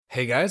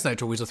Hey guys,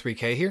 Nitro Weasel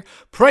 3K here.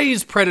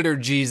 Praise Predator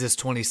Jesus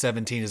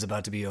 2017 is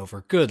about to be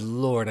over. Good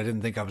lord, I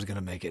didn't think I was going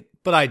to make it,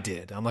 but I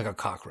did. I'm like a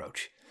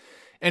cockroach.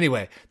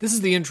 Anyway, this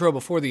is the intro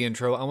before the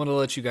intro. I want to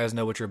let you guys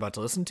know what you're about to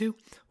listen to.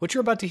 What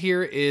you're about to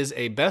hear is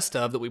a best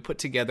of that we put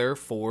together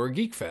for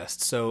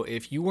GeekFest. So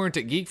if you weren't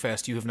at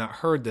GeekFest, you have not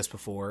heard this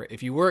before.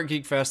 If you were at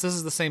GeekFest, this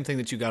is the same thing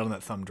that you got on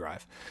that thumb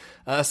drive.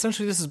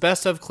 Essentially, this is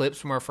best of clips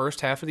from our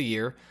first half of the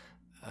year.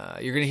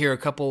 You're going to hear a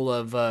couple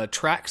of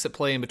tracks that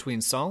play in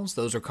between songs.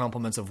 Those are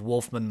compliments of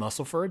Wolfman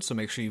Musselford, so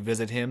make sure you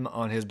visit him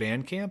on his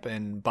Bandcamp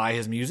and buy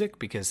his music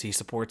because he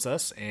supports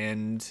us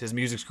and his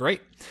music's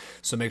great.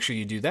 So make sure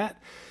you do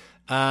that.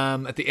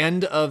 At the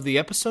end of the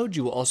episode,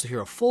 you will also hear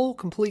a full,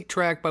 complete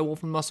track by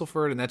Wolfman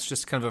Musselford, and that's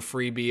just kind of a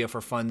freebie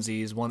for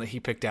funsies, one that he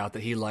picked out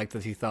that he liked,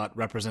 that he thought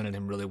represented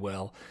him really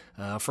well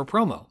for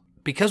promo.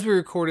 Because we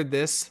recorded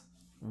this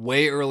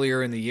way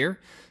earlier in the year,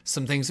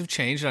 some things have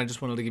changed, and I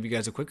just wanted to give you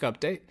guys a quick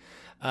update.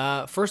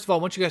 First of all,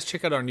 I want you guys to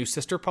check out our new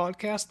sister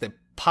podcast, the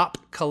Pop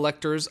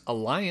Collectors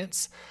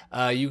Alliance.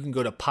 You can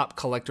go to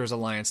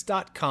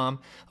popcollectorsalliance.com.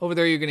 Over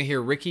there, you're going to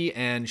hear Ricky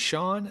and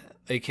Sean,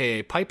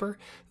 aka Piper.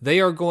 They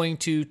are going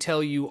to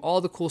tell you all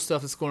the cool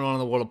stuff that's going on in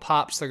the world of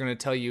pops. They're going to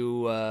tell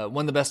you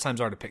when the best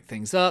times are to pick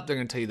things up. They're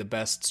going to tell you the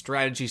best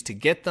strategies to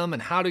get them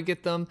and how to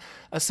get them.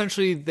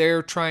 Essentially,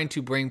 they're trying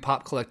to bring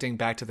pop collecting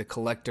back to the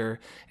collector,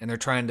 and they're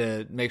trying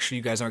to make sure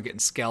you guys aren't getting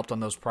scalped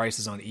on those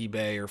prices on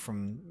eBay or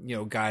from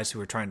guys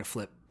who are trying to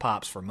flip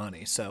pops for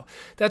money. So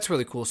that's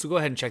really cool. So go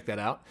ahead and check that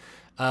out.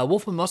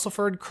 Wolfman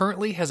Musselford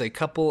currently has a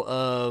couple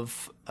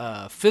of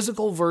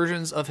physical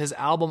versions of his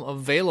album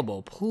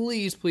available.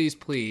 Please, please,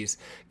 please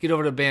get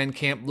over to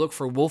Bandcamp, look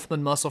for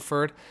Wolfman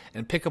Musselford,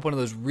 and pick up one of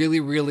those really,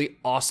 really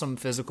awesome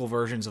physical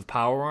versions of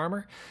Power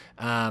Armor.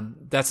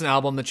 That's an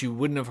album that you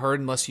wouldn't have heard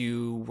unless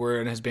you were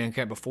in his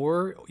Bandcamp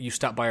before, you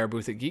stopped by our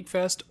booth at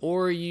GeekFest,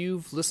 or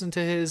you've listened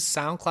to his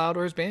SoundCloud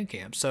or his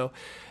Bandcamp. So,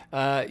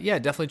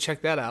 definitely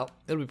check that out.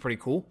 It'll be pretty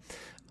cool.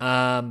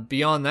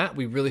 Beyond that,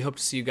 we really hope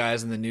to see you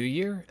guys in the new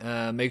year.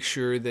 Make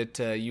sure that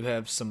you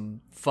have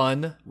some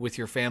fun with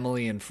your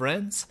family and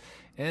friends,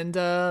 and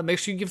make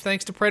sure you give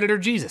thanks to Predator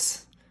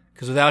Jesus,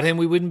 because without him,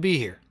 we wouldn't be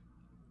here.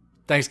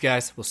 Thanks,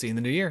 guys. We'll see you in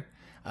the new year.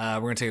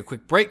 We're going to take a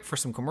quick break for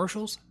some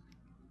commercials.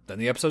 Then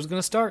the episode's going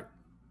to start.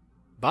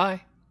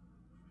 Bye.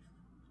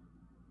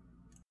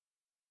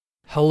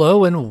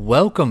 Hello and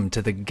welcome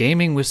to the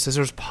Gaming with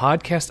Scissors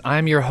podcast.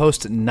 I'm your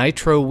host,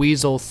 Nitro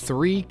Weasel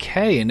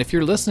 3K, and if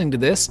you're listening to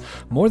this,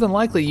 more than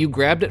likely you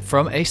grabbed it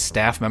from a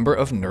staff member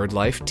of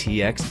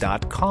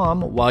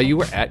NerdLifeTX.com while you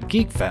were at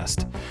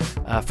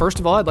GeekFest. First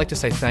of all, I'd like to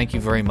say thank you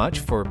very much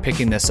for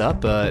picking this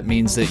up. It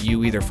means that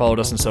you either followed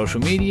us on social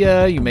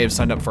media, you may have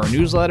signed up for our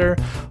newsletter,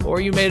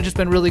 or you may have just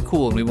been really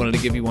cool and we wanted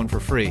to give you one for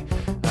free.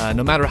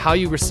 No matter how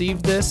you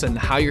received this and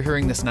how you're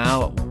hearing this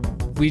now,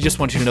 we just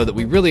want you to know that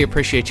we really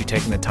appreciate you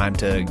taking the time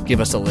to give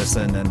us a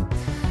listen and,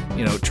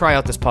 try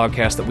out this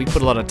podcast that we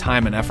put a lot of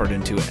time and effort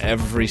into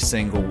every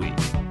single week.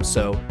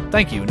 So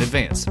thank you in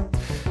advance.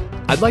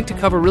 I'd like to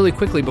cover really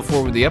quickly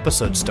before the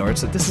episode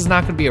starts that this is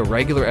not going to be a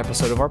regular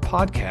episode of our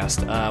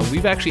podcast.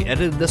 We've actually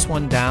edited this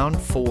one down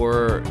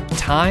for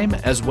time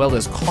as well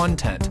as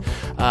content.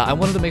 I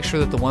wanted to make sure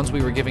that the ones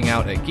we were giving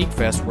out at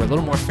GeekFest were a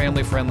little more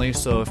family friendly,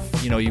 so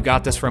if you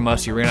got this from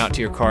us, you ran out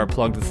to your car,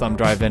 plugged the thumb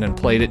drive in and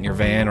played it in your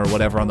van or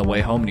whatever on the way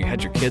home and you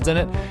had your kids in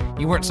it,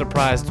 you weren't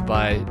surprised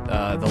by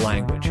the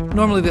language.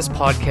 Normally this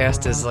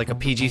podcast is like a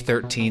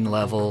PG-13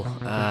 level.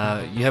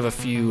 You have a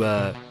few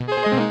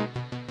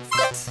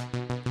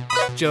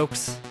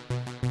jokes,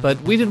 but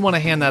we didn't want to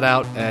hand that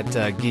out at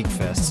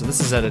GeekFest, so this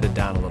is edited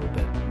down a little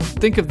bit.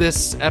 Think of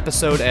this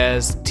episode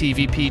as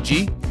TV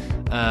PG,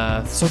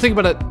 so think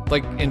about it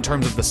like in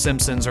terms of The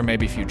Simpsons or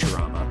maybe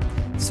Futurama.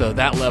 So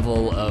that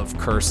level of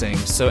cursing.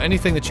 So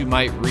anything that you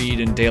might read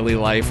in daily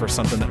life or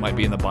something that might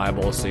be in the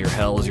Bible, so your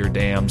hells, your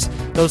damns,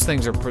 those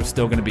things are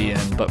still going to be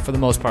in, but for the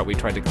most part we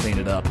tried to clean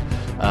it up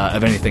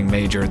of anything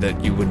major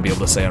that you wouldn't be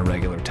able to say on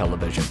regular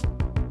television.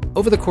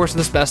 Over the course of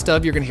this best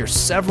of, you're going to hear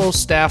several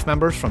staff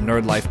members from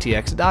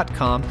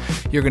NerdLifeTX.com.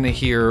 You're going to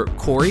hear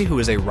Corey, who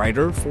is a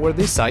writer for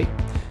the site.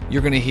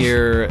 You're going to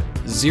hear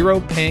Zero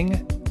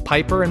Ping,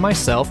 Piper, and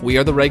myself. We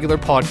are the regular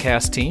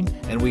podcast team,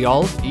 and we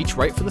all each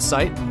write for the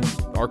site and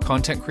are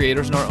content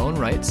creators in our own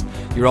rights.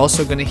 You're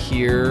also going to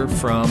hear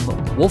from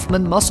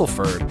Wolfman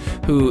Musselford,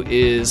 who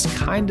is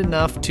kind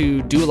enough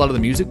to do a lot of the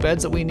music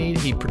beds that we need.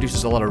 He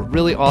produces a lot of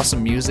really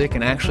awesome music,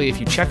 and actually, if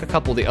you check a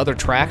couple of the other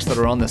tracks that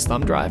are on this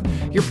thumb drive,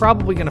 you're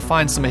probably going to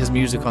find some of his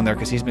music on there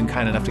because he's been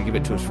kind enough to give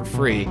it to us for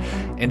free.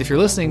 And if you're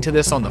listening to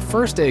this on the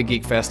first day of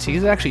GeekFest,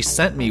 he's actually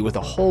sent me with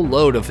a whole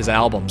load of his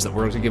albums that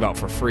we're going to give out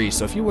for free.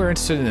 So if you were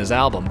interested in his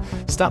album,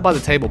 stop by the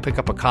table, pick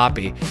up a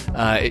copy.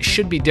 It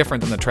should be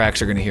different than the tracks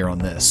you're going to hear on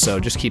this, so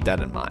just keep that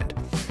in mind.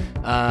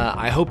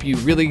 I hope you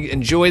really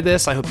enjoy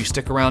this. I hope you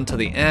stick around to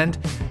the end.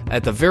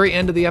 At the very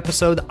end of the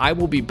episode, I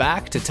will be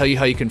back to tell you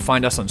how you can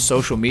find us on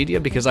social media,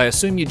 because I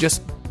assume you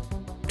just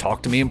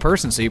talk to me in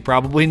person, so you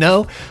probably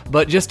know.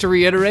 But just to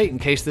reiterate, in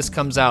case this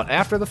comes out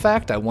after the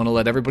fact, I want to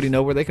let everybody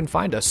know where they can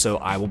find us. So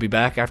I will be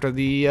back after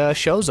the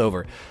show's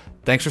over.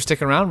 Thanks for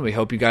sticking around. We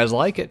hope you guys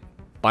like it.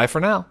 Bye for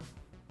now.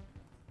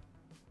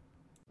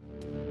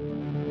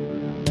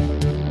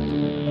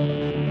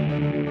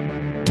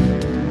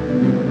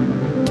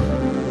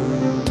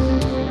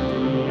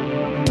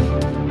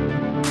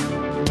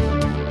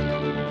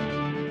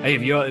 Hey,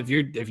 if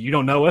you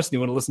don't know us and you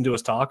want to listen to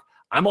us talk,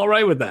 I'm all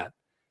right with that.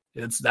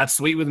 That's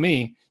sweet with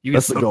me. You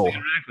can still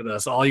interact with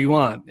us all you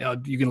want.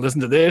 You can listen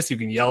to this. You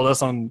can yell at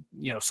us on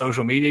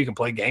social media. You can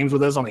play games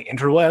with us on the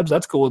interwebs.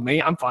 That's cool with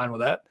me. I'm fine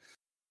with that.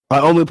 I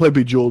only play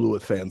Bejeweled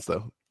with fans,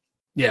 though.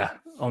 Yeah,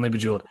 only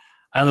Bejeweled.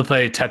 I only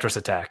play Tetris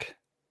Attack.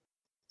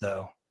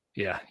 So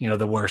yeah,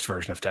 the worst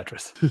version of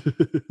Tetris.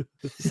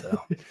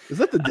 So is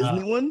that the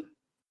Disney one?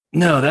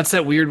 No, that's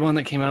that weird one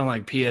that came out on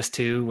like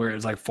PS2 where it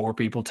was like 4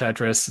 people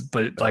Tetris,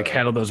 but it like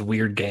had all those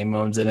weird game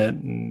modes in it.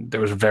 And there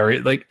was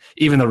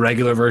even the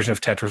regular version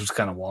of Tetris was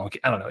kind of wonky.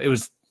 I don't know. It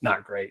was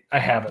not great. I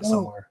have it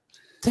somewhere.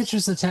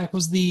 Tetris Attack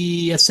was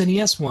the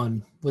SNES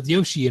one with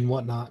Yoshi and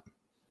whatnot.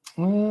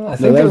 I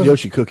think that was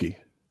Yoshi Cookie.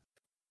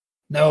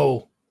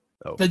 No.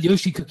 Oh. That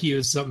Yoshi Cookie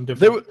was something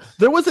different.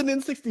 There was an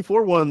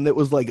N64 one that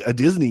was like a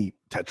Disney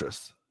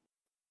Tetris.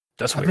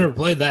 That's I've weird. never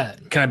played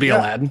that. Can I be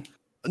Aladdin?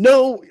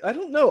 No, I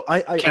don't know.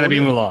 Can it be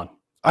Mulan?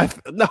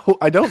 No,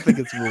 I don't think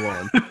it's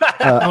Mulan.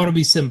 I want to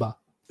be Simba.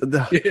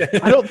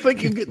 I don't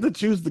think you get to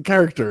choose the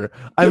character.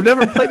 I've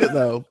never played it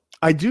though.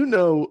 I do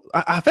know.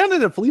 I found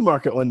it at a flea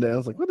market one day. I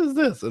was like, "What is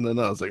this?" And then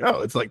I was like,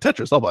 "Oh, it's like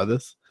Tetris. I'll buy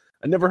this."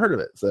 I never heard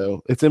of it,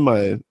 so it's in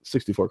my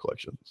 64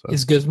 collection. So.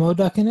 Is Gizmo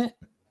Duck in it?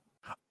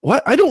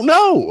 What? I don't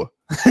know.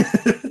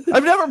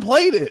 I've never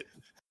played it.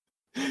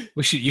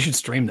 You should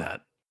stream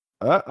that.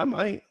 I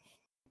might.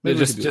 Maybe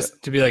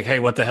just to be like, hey,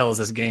 what the hell is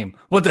this game?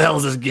 What the hell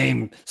is this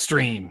game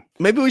stream?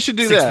 Maybe we should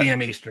do 6 that. 6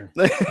 p.m. Eastern.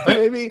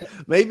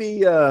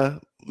 maybe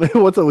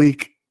once a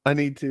week. I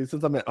need to,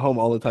 since I'm at home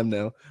all the time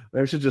now.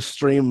 Maybe I should just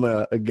stream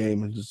a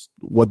game and just,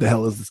 what the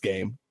hell is this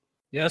game?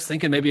 Yeah, I was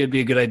thinking maybe it'd be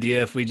a good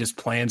idea if we just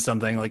planned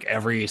something like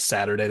every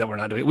Saturday that we're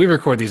not doing. We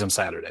record these on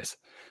Saturdays.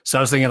 So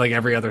I was thinking like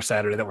every other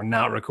Saturday that we're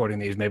not recording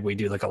these, maybe we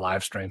do like a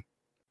live stream.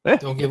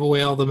 Don't give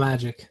away all the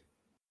magic.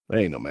 There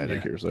ain't no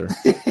magic here, sir.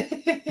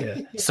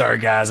 Yeah. Sorry,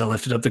 guys. I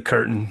lifted up the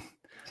curtain.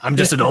 I'm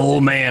just an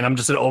old man.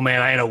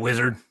 I ain't a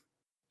wizard.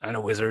 And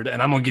I'm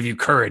going to give you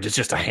courage. It's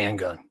just a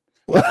handgun.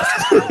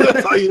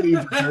 That's all you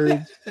need for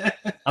courage.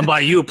 I'm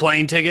buying you a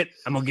plane ticket.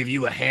 I'm going to give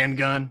you a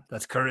handgun.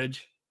 That's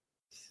courage.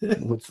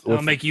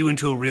 I'll make you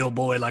into a real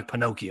boy like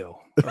Pinocchio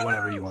or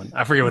whatever you want.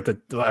 I forget what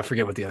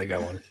the other guy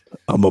wanted.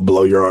 I'm going to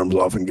blow your arms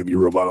off and give you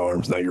robot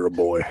arms. Now you're a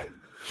boy.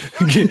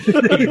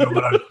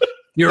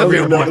 You're a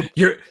real boy.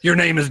 Your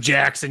name is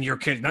Jackson. You're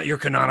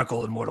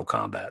canonical in Mortal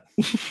Kombat.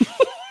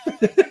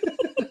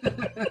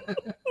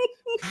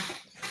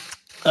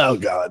 Oh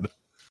God!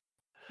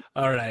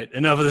 All right,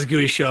 enough of this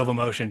gooey show of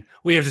emotion.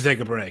 We have to take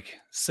a break.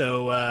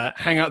 So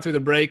hang out through the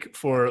break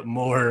for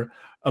more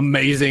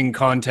amazing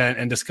content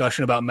and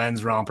discussion about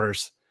men's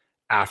rompers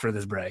after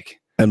this break.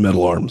 And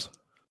metal arms.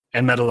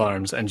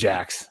 And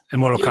Jax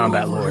and Mortal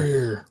Kombat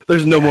lore.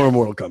 There's no more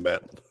Mortal Kombat.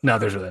 No,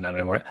 there's really not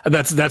anymore.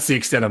 That's the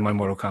extent of my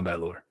Mortal Kombat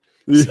lore.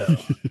 So,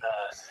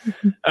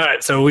 all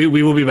right, so we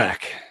will be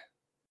back.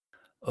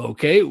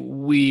 Okay,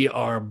 we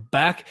are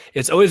back.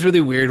 It's always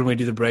really weird when we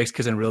do the breaks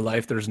because in real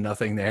life there's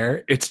nothing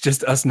there. It's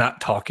just us not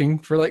talking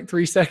for like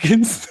 3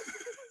 seconds.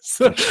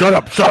 So shut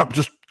up.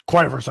 Just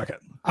quiet for a second.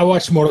 I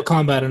watched Mortal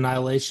Kombat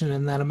Annihilation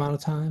in that amount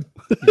of time.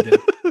 You did.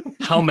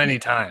 How many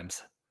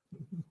times?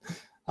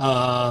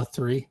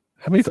 3.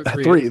 How many?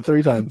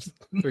 3 times.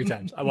 3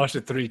 times. I watched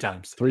it 3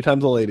 times. 3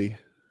 times a lady.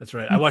 That's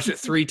right. I watched it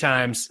 3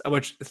 times. I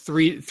watched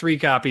three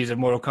copies of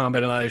Mortal Kombat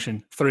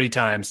Annihilation 3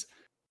 times.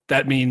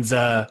 That means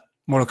Mortal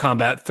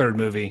Kombat 3rd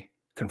movie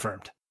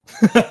confirmed.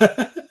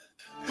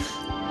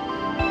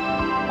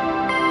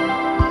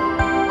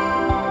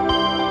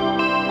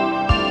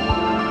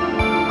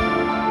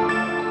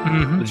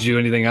 Mm-hmm. Did you do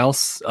anything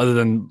else other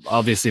than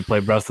obviously play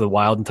Breath of the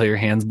Wild until your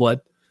hands bled?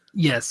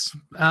 Yes.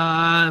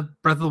 Breath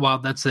of the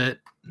Wild, that's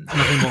it.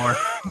 Nothing more.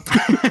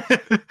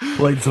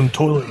 Played some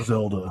Toilet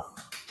Zelda.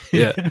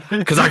 Yeah,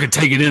 because I could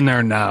take it in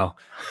there now.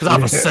 Because I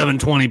have a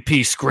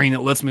 720p screen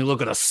that lets me look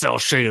at a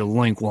cel-shaded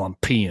Link while I'm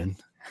peeing.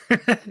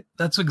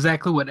 That's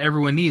exactly what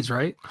everyone needs,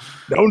 right?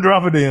 Don't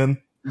drop it in.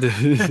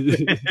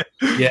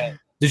 Yeah.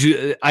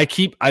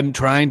 I'm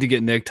trying to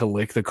get Nick to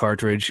lick the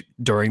cartridge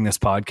during this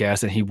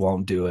podcast, and he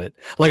won't do it.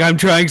 Like, I'm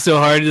trying so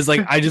hard. It's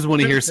like, I just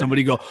want to hear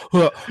somebody go,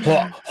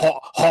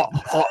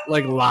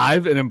 like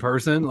live and in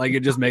person. Like,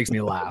 it just makes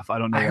me laugh. I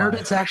don't know. I heard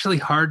it's actually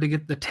hard to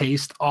get the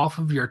taste off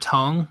of your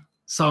tongue,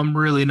 so I'm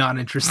really not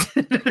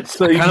interested.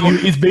 So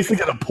he's basically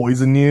going to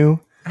poison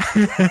you.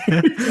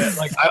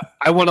 Like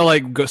I want to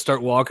like go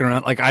start walking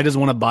around. Like I just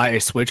want to buy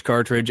a Switch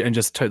cartridge and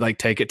just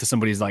take it to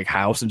somebody's like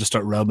house and just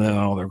start rubbing it on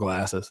all their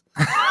glasses.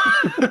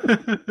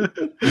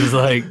 It's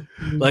like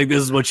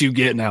this is what you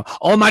get now.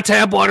 All my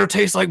tap water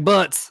tastes like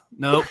butts.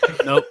 Nope.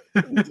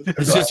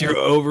 It's just your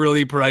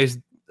overly priced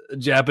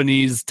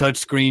Japanese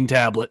touchscreen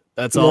tablet.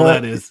 That's all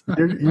that is.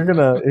 You're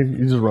gonna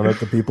you just run up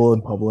to people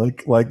in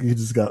public, like you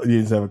just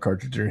have a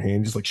cartridge in your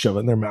hand, just like shove it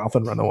in their mouth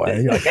and run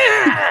away. You're like,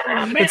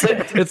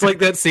 It's like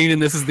that scene in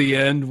This Is the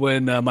End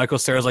when Michael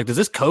Cera's like, "Does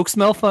this Coke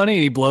smell funny?"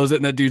 And he blows it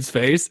in that dude's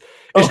face.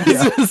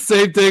 It's the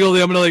same thing.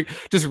 Only I'm gonna like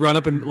just run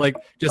up and like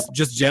just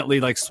gently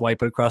like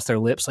swipe it across their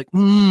lips, like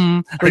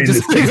like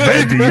just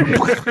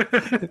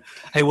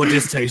hey, what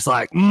this tastes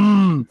like?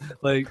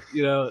 Like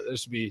that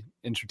should be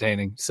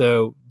entertaining.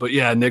 So, but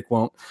yeah, Nick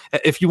won't.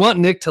 If you want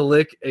Nick to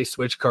lick a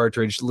Switch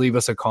cartridge, leave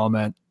us a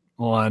comment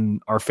on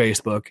our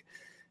Facebook.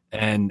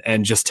 And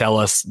just tell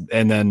us,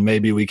 and then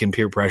maybe we can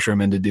peer pressure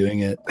him into doing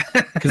it.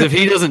 Because if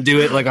he doesn't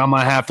do it, like I'm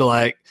gonna have to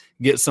like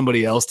get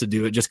somebody else to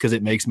do it just because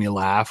it makes me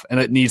laugh,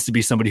 and it needs to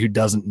be somebody who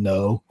doesn't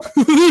know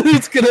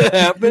it's gonna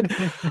happen.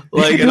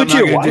 Like,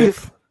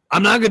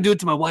 I'm not gonna do it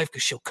to my wife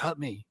because she'll cut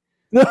me.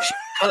 She'll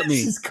cut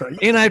me,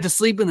 and I have to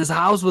sleep in this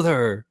house with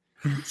her.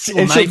 And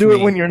she'll do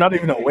it when you're not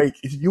even awake.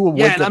 You will.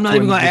 Yeah, and I'm not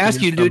even going to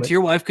ask you to do it to your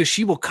wife because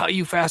she will cut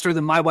you faster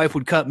than my wife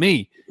would cut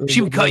me.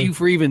 She would cut you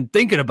for even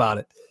thinking about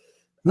it.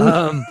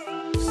 I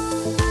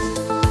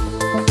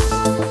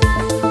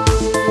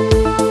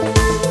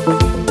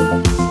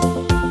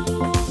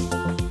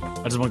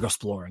just want to go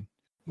exploring.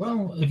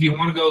 Well, if you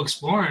want to go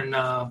exploring,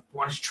 why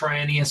don't you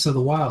try NES of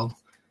the Wild?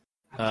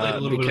 I played a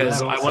little bit of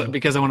that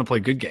because I want to play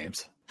good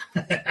games.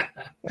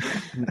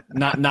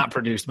 not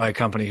produced by a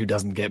company who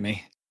doesn't get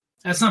me.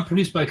 That's not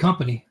produced by a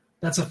company.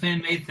 That's a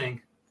fan-made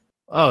thing.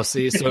 Oh,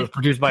 see, so it's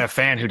produced by a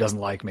fan who doesn't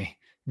like me.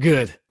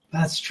 Good.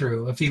 That's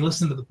true. If you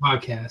listen to the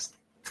podcast.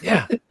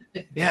 Yeah.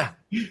 Yeah.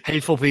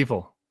 Hateful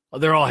people.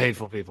 They're all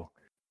hateful people.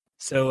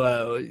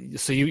 So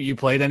you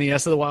played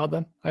NES of the Wild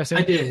then, I assume?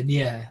 I did,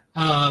 yeah.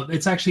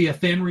 It's actually a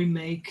fan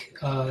remake,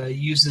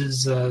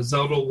 uses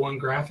Zelda 1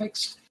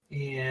 graphics,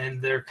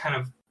 and they're kind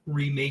of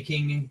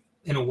remaking,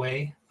 in a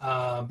way,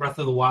 Breath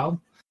of the Wild.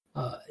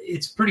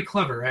 It's pretty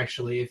clever,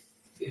 actually.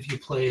 If you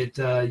play it,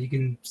 you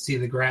can see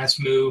the grass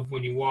move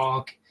when you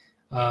walk.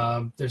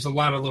 There's a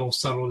lot of little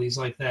subtleties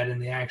like that in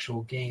the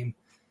actual game,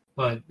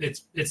 but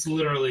it's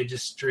literally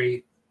just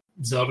straight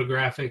Zelda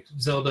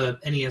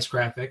NES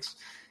graphics,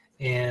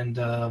 and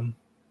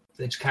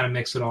they just kind of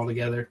mix it all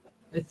together.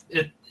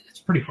 It's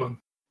pretty fun.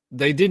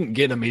 They didn't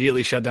get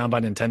immediately shut down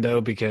by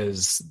Nintendo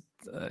because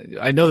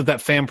I know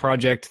that fan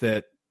project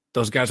that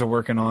those guys are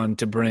working on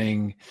to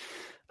bring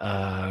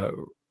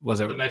was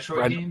it the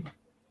Metroid game?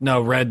 No,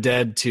 Red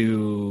Dead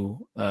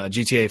to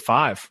GTA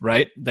 5,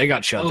 right? They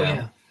got shut down.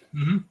 Yeah.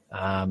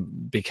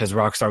 Mm-hmm. Because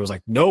Rockstar was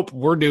like, nope,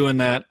 we're doing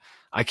that.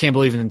 I can't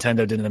believe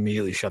Nintendo didn't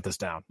immediately shut this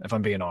down, if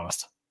I'm being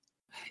honest.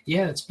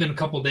 Yeah, it's been a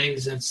couple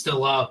days and it's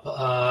still up.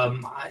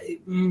 I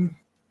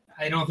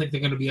don't think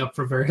they're going to be up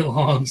for very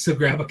long, so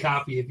grab a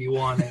copy if you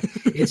want it.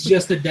 It's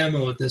just a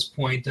demo at this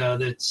point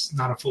that's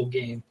not a full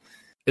game.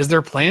 Is there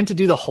a plan to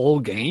do the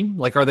whole game?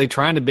 Like, are they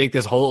trying to make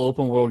this whole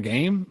open world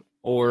game?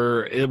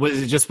 Or was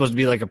it just supposed to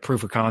be like a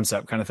proof of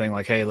concept kind of thing?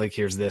 Like, hey, like,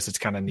 here's this. It's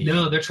kind of neat.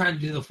 No, they're trying to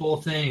do the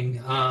full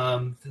thing.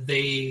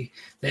 They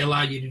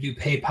allow you to do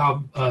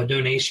PayPal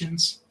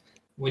donations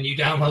when you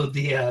download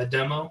the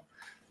demo.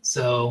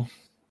 So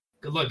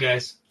good luck,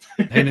 guys.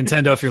 Hey,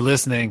 Nintendo, if you're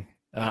listening,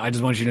 I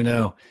just want you to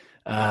know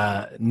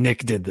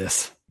Nick did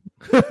this.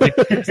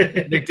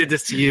 Nick did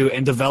this to you.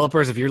 And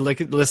developers, if you're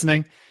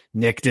listening,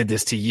 Nick did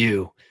this to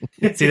you.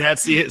 See that?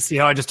 See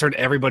how I just turned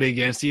everybody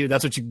against you?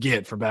 That's what you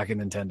get for backing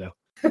Nintendo.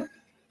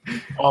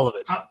 All of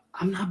it.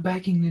 I'm not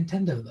backing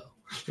Nintendo, though.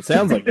 It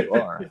sounds like you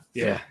are.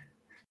 Yeah.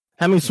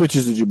 How many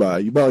Switches did you buy?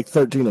 You bought like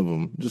 13 of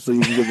them, just so you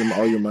can give them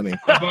all your money.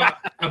 I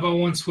bought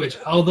one Switch.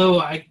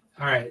 Although all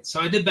right, so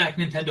I did back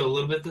Nintendo a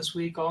little bit this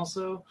week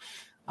also.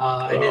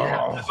 I did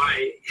have to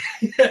buy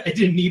I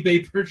did an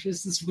eBay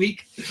purchase this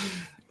week.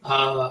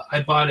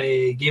 I bought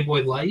a Game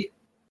Boy Light,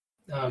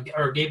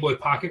 or Game Boy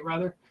Pocket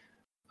rather.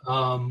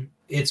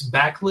 It's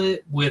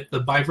backlit with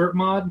the Bivert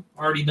mod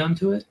already done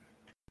to it.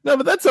 No,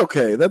 but that's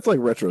okay. That's like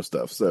retro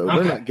stuff, so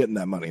they're not getting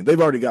that money.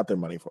 They've already got their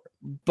money for it.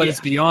 But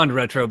it's beyond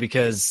retro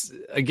because,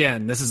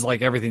 again, this is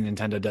like everything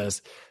Nintendo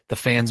does. The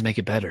fans make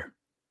it better.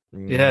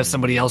 Yeah,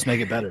 somebody else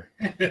make it better.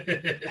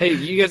 Hey,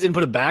 you guys didn't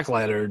put a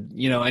backlight or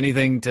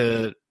anything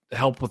to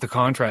help with the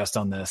contrast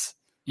on this.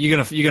 You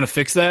gonna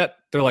fix that?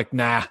 They're like,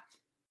 nah.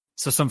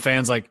 So some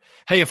fans like,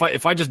 hey,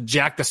 if I just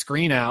jack the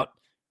screen out,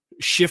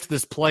 shift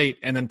this plate,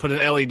 and then put an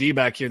LED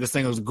back here, this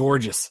thing was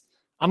gorgeous.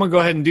 I'm gonna go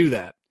ahead and do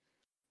that.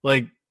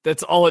 Like,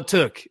 that's all it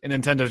took. And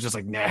Nintendo's just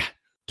like, nah.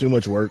 Too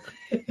much work.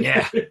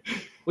 Yeah.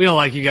 We don't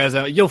like you guys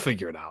out. You'll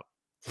figure it out.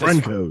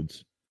 Friend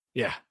codes.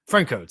 Yeah.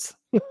 Friend codes.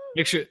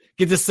 Make sure,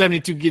 get this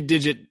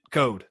 72-digit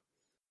code.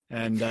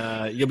 And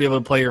you'll be able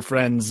to play your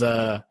friend's,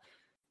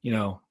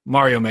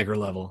 Mario Maker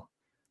level.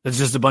 It's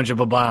just a bunch of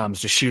bombs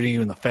just shooting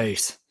you in the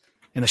face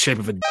in the shape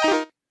of a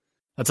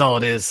That's all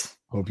it is.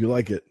 Hope you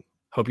like it.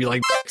 Hope you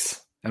like dicks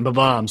and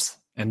bombs.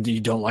 And you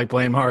don't like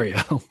playing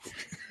Mario.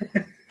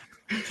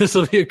 This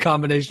will be a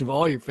combination of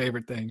all your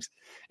favorite things,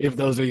 if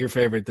those are your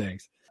favorite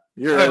things.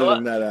 You're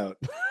editing that out.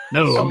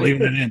 No, I'm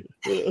leaving it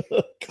in.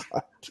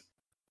 God.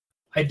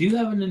 I do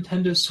have a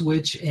Nintendo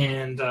Switch,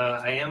 and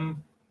I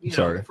am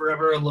Sorry.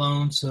 Forever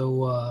Alone.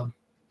 So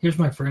here's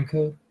my friend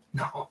code.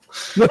 No.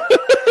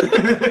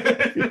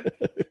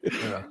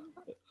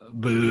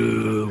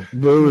 Boo.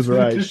 Boo's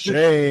right.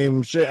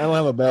 Shame. I don't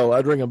have a bell.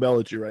 I'd ring a bell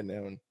at you right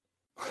now.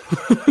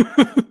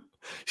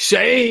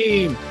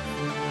 Shame.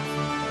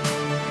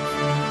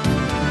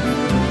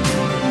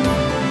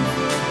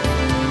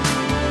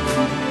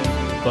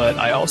 But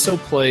I also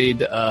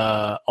played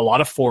a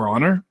lot of For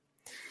Honor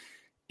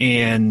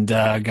and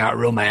got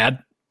real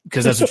mad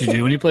because that's what you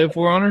do when you play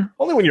For Honor.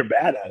 Only when you're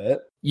bad at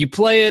it. You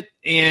play it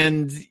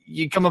and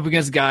you come up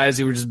against guys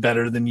who are just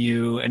better than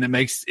you, and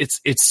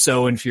it's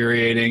so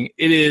infuriating.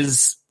 It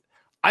is.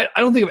 I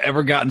don't think I've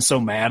ever gotten so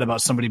mad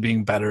about somebody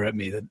being better at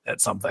me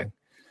at something.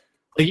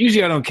 Like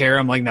usually I don't care.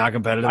 I'm like not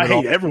competitive. I at hate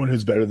all. everyone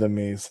who's better than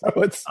me. So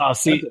it's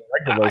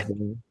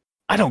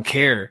I don't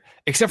care,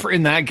 except for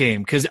in that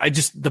game, because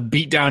the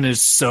beatdown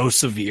is so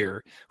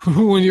severe.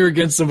 When you're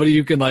against somebody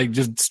who can like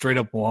just straight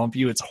up whomp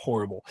you, it's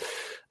horrible.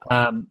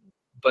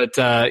 But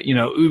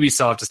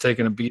Ubisoft is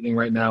taking a beating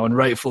right now, and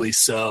rightfully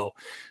so,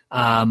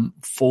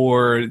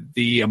 for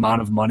the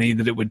amount of money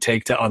that it would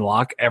take to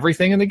unlock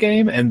everything in the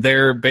game. And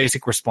their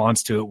basic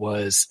response to it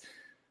was,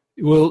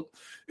 well,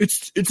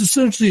 it's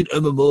essentially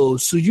an MMO,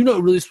 so you're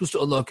not really supposed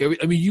to unlock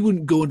you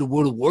wouldn't go into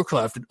World of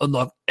Warcraft and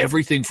unlock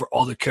everything for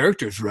all the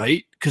characters,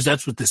 right? Because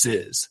that's what this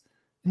is.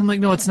 And I'm like,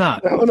 no, it's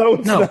not. No,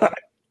 it's not.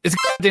 It's a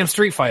goddamn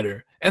Street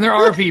Fighter. And there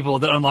are people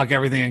that unlock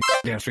everything in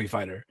goddamn Street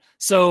Fighter.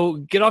 So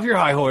get off your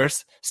high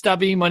horse, stop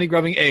being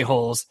money-grubbing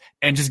a-holes,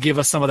 and just give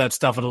us some of that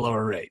stuff at a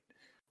lower rate.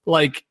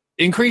 Like,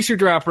 increase your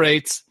drop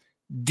rates,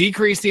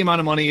 decrease the amount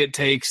of money it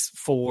takes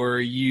for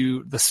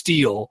you, the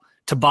steel,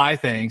 to buy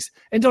things,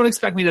 and don't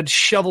expect me to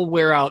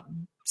shovelware out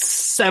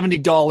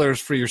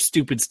 $70 for your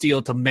stupid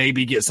steel to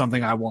maybe get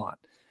something I want.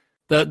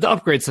 The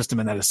upgrade system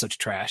in that is such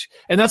trash.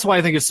 And that's why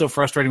I think it's so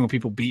frustrating when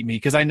people beat me,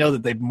 because I know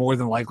that they've more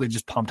than likely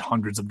just pumped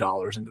hundreds of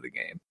dollars into the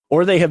game.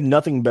 Or they have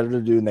nothing better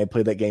to do and they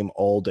play that game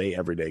all day,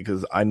 every day,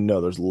 because I know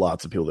there's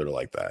lots of people that are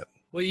like that.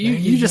 Well,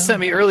 you just sent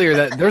me earlier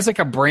that there's like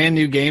a brand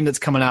new game that's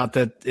coming out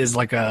that is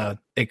like a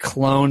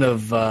clone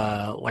of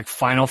like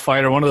Final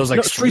Fight or one of those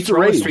like Streets of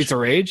Rage. Streets of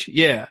Rage.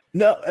 Yeah.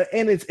 No,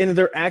 and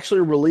they're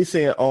actually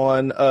releasing it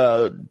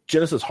on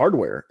Genesis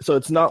hardware. So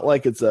it's not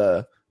like it's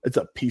a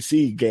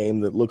PC game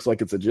that looks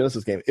like it's a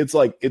Genesis game. It's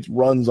like it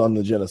runs on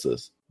the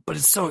Genesis. But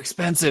it's so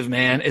expensive,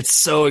 man. It's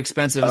so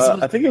expensive.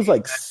 I think it was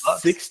like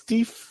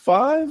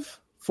 $65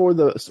 for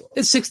the.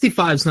 It's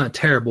 $65 is not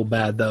terrible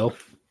bad though.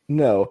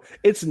 No,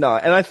 it's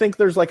not. And I think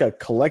there's like a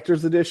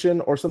collector's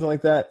edition or something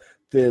like that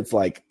that's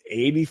like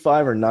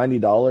 $85 or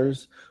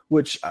 $90,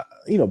 which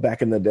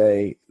back in the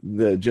day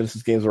the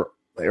Genesis games were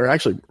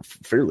actually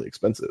fairly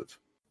expensive.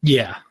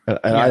 Yeah,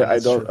 and I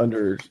don't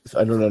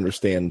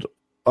understand.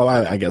 Oh,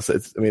 I guess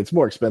it's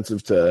more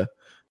expensive to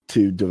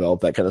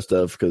develop that kind of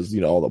stuff because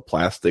all the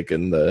plastic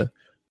and the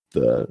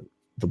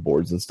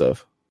boards and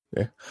stuff.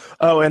 Yeah.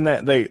 Oh, and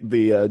that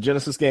the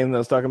Genesis game that I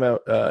was talking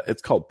about,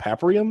 it's called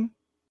Paprium,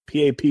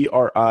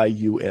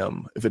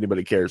 Paprium. If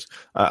anybody cares,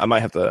 I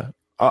might have to.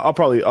 I'll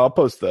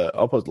post a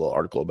little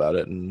article about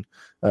it and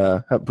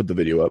put the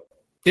video up.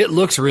 It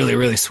looks really,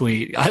 really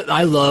sweet.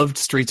 I loved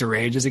Streets of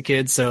Rage as a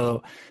kid,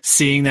 so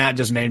seeing that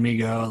just made me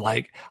go,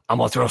 like, I'm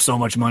going to throw so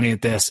much money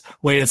at this.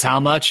 Wait, it's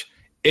how much?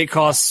 It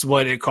costs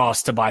what it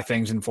costs to buy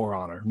things in For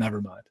Honor.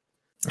 Never mind.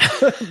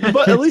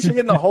 But at least you're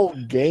getting the whole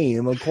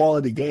game, a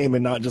quality game,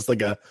 and not just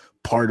like a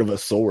part of a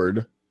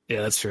sword.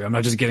 Yeah, that's true. I'm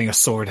not just getting a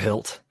sword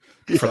hilt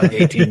for like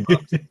 $18.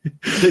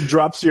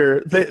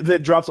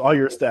 That drops all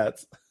your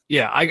stats.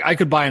 Yeah, I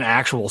could buy an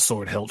actual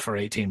sword hilt for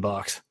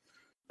 $18.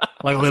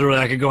 Like literally,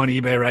 I could go on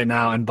eBay right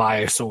now and buy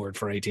a sword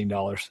for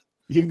 $18.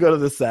 You can go to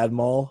the Sad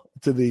Mall,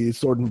 to the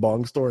Sword and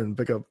Bong store, and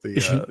pick up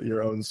the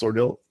your own sword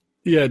hilt.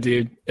 Yeah,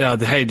 dude.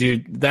 Hey,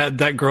 dude,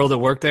 that girl that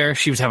worked there,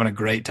 she was having a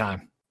great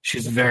time. She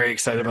was very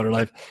excited about her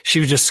life.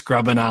 She was just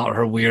scrubbing out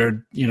her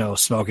weird,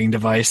 smoking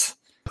device,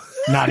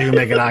 not even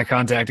making eye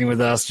contacting with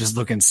us, just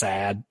looking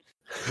sad.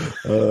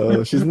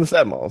 She's in the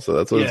Sad Mall, so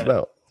that's what it's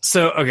about.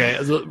 So, okay,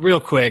 real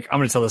quick, I'm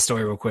going to tell this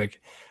story real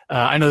quick.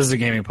 I know this is a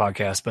gaming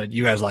podcast, but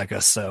you guys like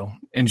us, so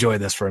enjoy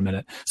this for a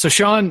minute. So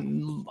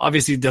Sean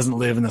obviously doesn't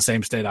live in the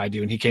same state I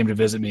do, and he came to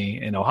visit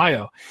me in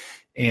Ohio.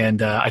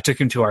 And I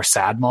took him to our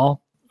Sad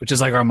Mall, which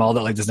is like our mall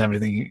that like doesn't have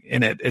anything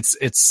in it.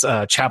 It's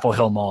Chapel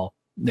Hill Mall,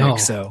 Nick.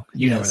 So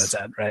you know where that's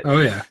at, right?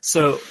 Oh yeah.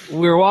 So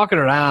we were walking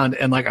around,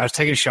 and like I was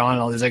taking Sean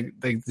all these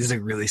these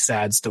really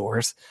sad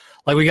stores.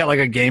 Like we got like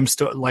a game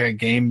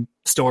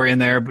store in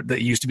there, but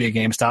that used to be a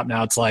GameStop.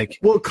 Now it's like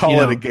we'll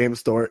call it a game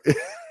store.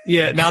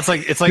 Yeah, now it's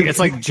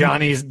like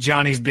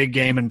Johnny's Big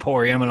Game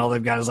Emporium, and all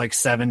they've got is like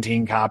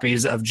 17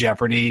 copies of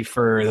Jeopardy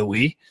for the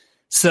Wii.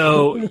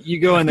 So you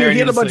go in there, you and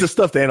get a bunch of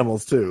stuffed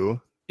animals too.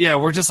 Yeah,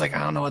 we're just like, I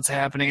don't know what's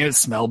happening. It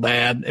smelled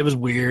bad. It was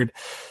weird.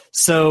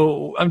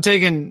 So I'm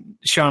taking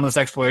Sean on this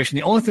exploration.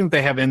 The only thing that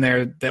they have in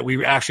there that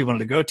we actually wanted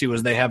to go to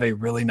was they have a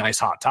really nice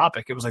Hot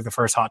Topic. It was like the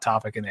first Hot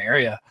Topic in the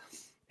area,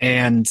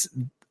 and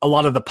a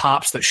lot of the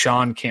pops that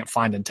Sean can't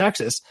find in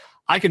Texas,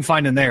 I can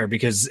find in there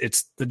because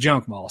it's the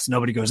junk mall, so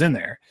nobody goes in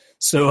there.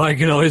 So I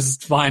can always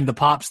find the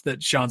pops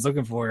that Sean's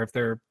looking for if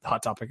they're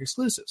Hot Topic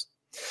exclusives.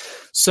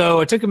 So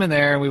I took him in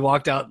there and we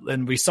walked out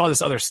and we saw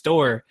this other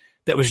store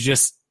that was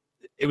just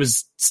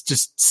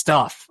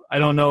stuff. I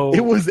don't know.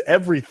 It was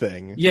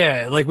everything.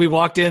 Yeah, like we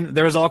walked in,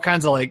 there was all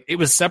kinds of like, it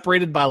was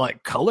separated by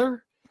like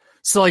color.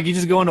 So like you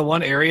just go into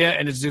one area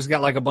and it's just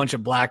got like a bunch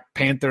of Black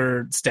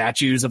Panther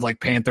statues of like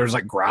panthers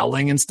like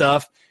growling and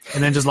stuff,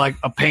 and then just like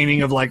a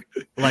painting of like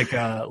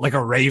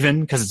a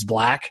raven because it's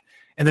black,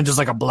 and then just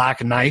like a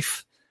black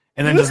knife,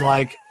 and then just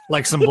like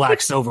some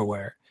black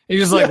silverware. And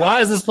you're just like,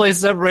 why is this place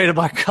separated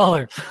by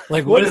color?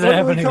 Like what is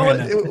happening right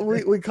now?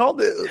 We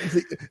called it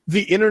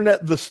the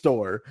internet the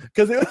store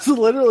because it was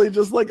literally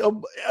just like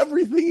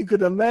everything you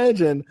could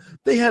imagine.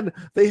 They had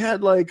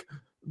like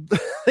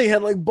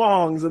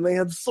bongs and they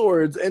had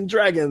swords and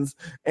dragons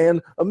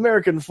and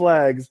American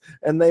flags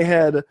and they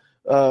had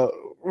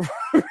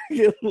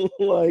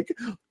like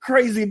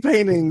crazy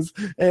paintings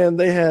and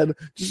they had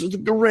just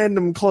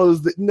random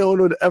clothes that no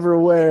one would ever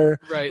wear.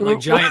 Right, like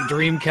giant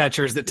dream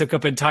catchers that took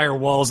up entire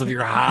walls of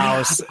your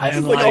house.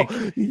 And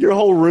your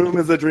whole room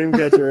is a dream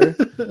catcher.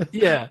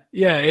 yeah.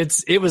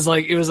 It was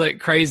like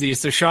crazy.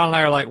 So Sean and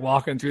I are like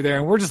walking through there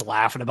and we're just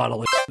laughing about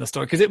all the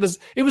store because it was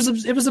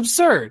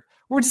absurd.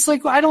 We're just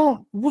like,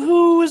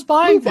 who is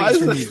buying things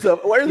from you? Stuff?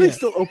 Why are they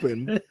still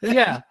open?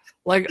 Yeah.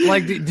 Like,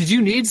 did you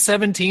need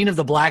 17 of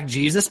the Black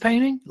Jesus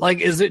painting?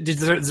 Like, is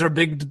there a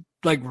big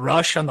like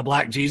rush on the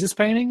Black Jesus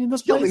painting in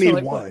this place? You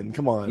only need one.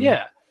 Come on.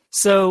 Yeah.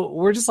 So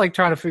we're just like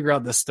trying to figure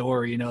out the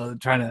store,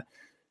 trying to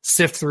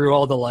sift through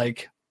all the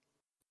like,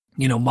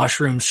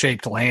 mushroom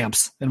shaped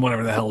lamps and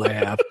whatever the hell they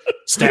have,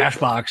 stash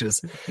boxes.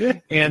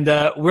 And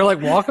we're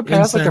like walking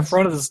past like the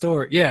front of the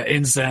store. Yeah.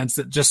 Incense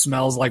that just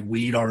smells like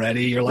weed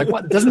already. You're like,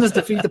 what? Doesn't this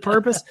defeat the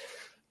purpose?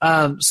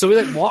 So we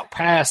like walk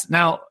past.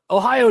 Now,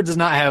 Ohio does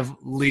not have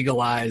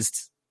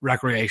legalized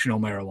recreational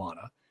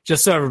marijuana,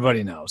 just so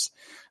everybody knows.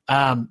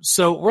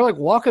 So we're like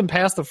walking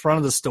past the front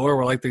of the store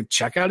where like the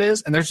checkout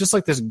is, and there's just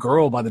like this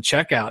girl by the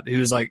checkout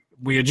who's like,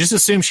 we had just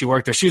assumed she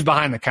worked there. She was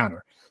behind the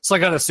counter. So I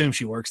got to assume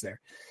she works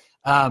there.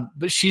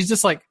 But she's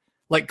just like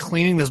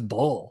cleaning this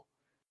bowl,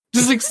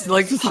 just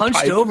like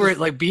hunched over it,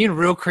 like being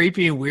real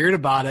creepy and weird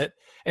about it.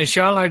 And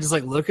Sean and I just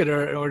like look at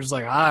her and we're just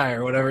like, hi,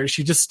 or whatever.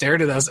 She just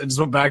stared at us and just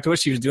went back to what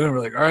she was doing. We're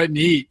like, all right,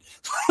 neat.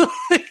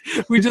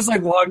 We just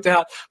like walked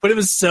out, but it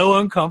was so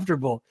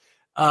uncomfortable.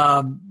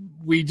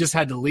 We just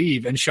had to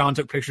leave, and Sean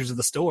took pictures of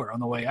the store on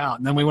the way out.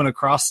 And then we went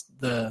across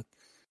the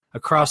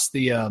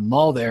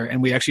mall there,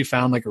 and we actually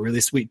found like a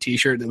really sweet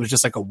T-shirt that was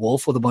just like a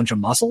wolf with a bunch of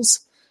muscles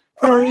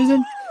for no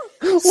reason.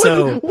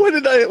 What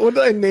did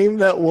I name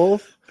that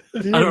wolf?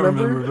 Do you I don't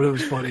remember, but it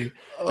was funny.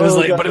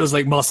 But it was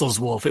like Muscles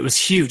Wolf. It was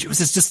huge. It was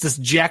just this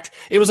jacked.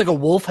 It was like a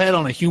wolf head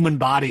on a human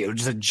body. It was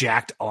just a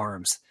jacked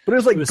arms. But it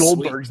was like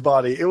Goldberg's sweet.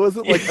 Body. It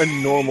wasn't like a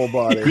normal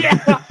body.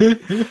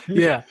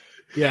 Yeah.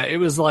 It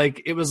was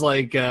like early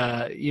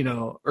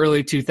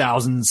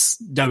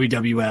 2000s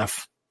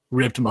WWF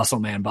ripped muscle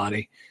man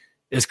body.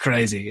 It's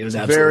crazy. It was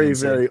absolutely very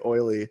insane. Very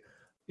oily.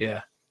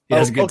 Yeah. It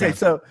was a good time.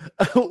 So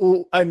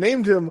I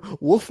named him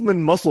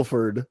Wolfman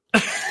Musselford.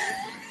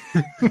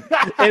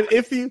 And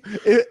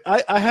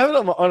I have it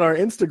on our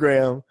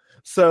Instagram.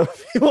 So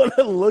if you want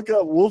to look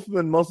up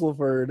Wolfman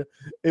Musselford,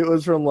 it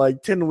was from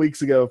like 10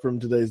 weeks ago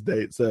from today's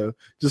date. So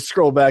just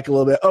scroll back a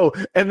little bit. Oh,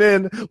 and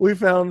then we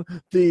found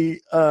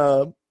the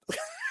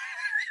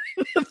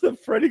the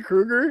Freddy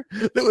Krueger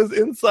that was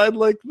inside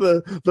like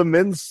the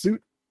men's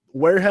suit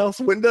warehouse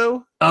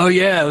window. Oh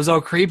yeah, it was all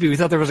creepy. We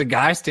thought there was a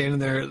guy standing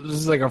there. This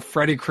is like a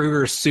Freddy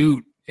Krueger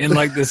suit in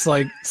like this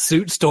like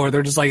suit store.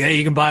 They're just like, hey,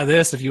 you can buy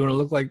this if you want to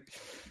look like.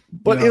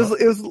 But it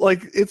was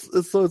like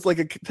it's like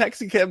a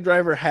taxi cab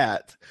driver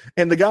hat,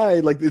 and the guy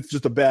like it's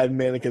just a bad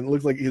mannequin. It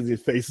looks like his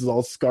face is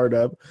all scarred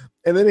up,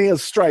 and then he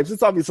has stripes.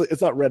 It's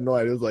not red and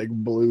white. It was like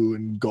blue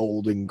and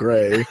gold and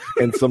gray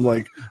and some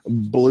like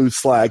blue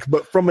slacks.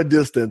 But from a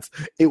distance,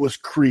 it was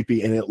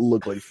creepy and it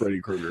looked like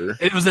Freddy Krueger.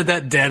 It was at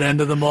that dead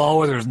end of the mall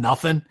where there's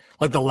nothing.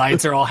 Like the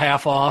lights are all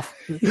half off.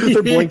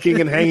 They're blinking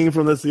and hanging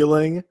from the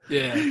ceiling.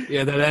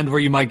 Yeah, that end where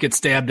you might get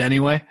stabbed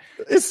anyway.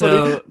 It's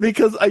funny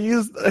because I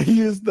used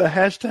the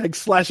hashtag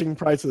slashing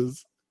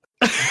prices.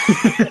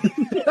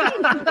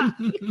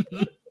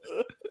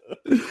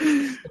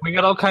 We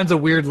got all kinds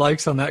of weird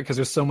likes on that because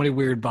there's so many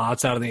weird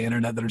bots out of the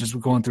internet that are just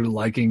going through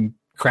liking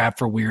crap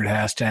for weird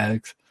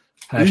hashtags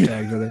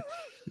with it.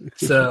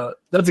 So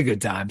that's a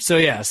good time. So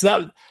yeah,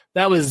 so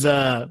that was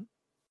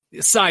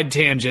side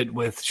tangent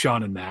with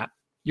Sean and Matt.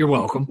 You're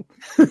welcome.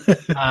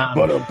 I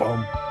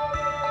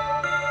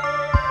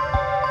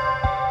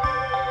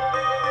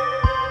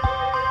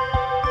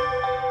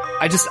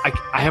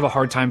have a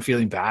hard time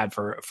feeling bad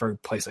for a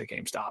place like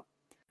GameStop.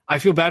 I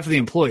feel bad for the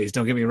employees,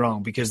 don't get me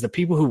wrong, because the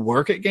people who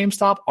work at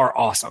GameStop are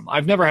awesome.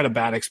 I've never had a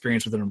bad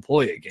experience with an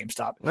employee at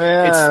GameStop.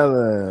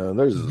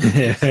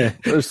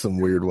 There's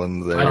some weird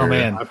ones there. Oh,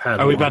 man.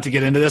 Are we about to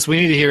get into this?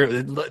 We need to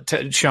hear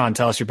Sean,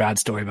 tell us your bad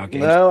story about GameStop.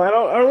 No, I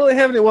don't really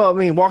have any. Well, I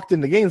mean, walked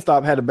into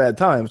GameStop, had a bad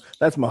time.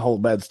 That's my whole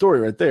bad story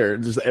right there.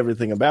 Just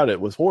everything about it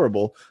was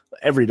horrible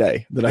every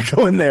day that I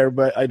go in there,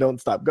 but I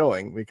don't stop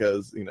going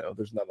because,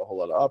 there's not a whole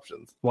lot of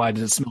options. Why?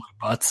 Does it smell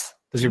like butts?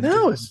 There's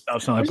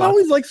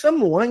always like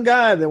some one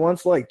guy that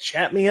wants to like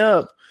chat me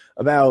up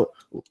about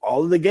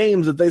all of the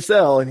games that they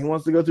sell, and he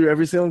wants to go through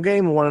every single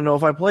game and want to know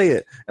if I play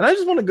it. And I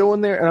just want to go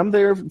in there, and I'm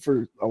there I want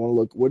to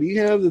look, what do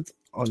you have that's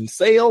on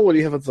sale? What do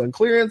you have that's on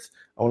clearance?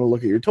 I want to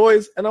look at your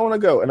toys, and I want to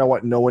go, and I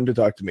want no one to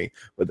talk to me.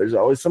 But there's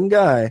always some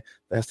guy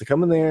that has to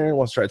come in there and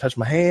wants to try to touch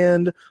my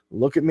hand,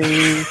 look at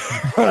me.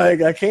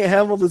 Like, I can't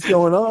have all this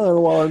going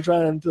on while I'm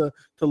trying to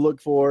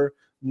look for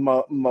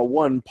my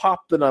one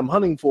pop that I'm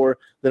hunting for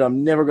that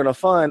I'm never going to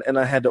find, and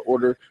I had to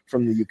order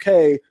from the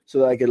UK so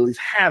that I could at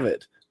least have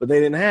it. But they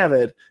didn't have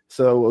it,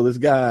 so this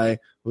guy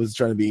was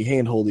trying to be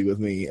hand-holdy with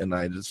me, and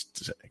I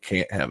just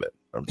can't have it.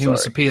 He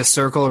wants to pee a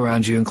circle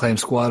around you and claim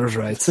squatters'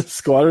 rights.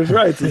 Squatters'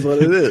 rights is what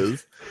it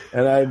is.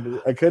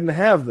 And I couldn't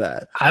have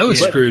that. I was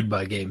screwed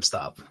by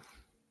GameStop.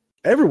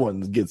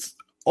 Everyone gets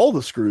all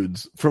the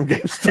screws from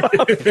GameStop.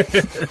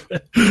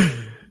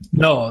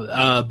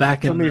 No,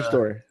 back in your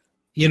story.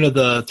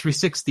 The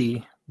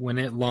 360, when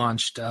it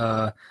launched,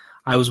 I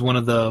was one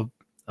of the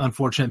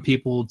unfortunate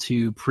people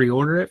to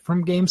pre-order it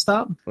from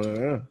GameStop.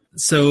 Yeah.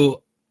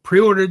 So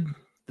pre-ordered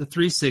the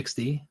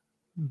 360,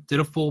 did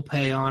a full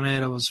pay on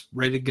it. I was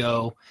ready to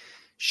go.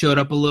 Showed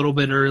up a little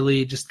bit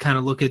early, just kind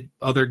of look at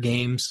other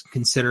games,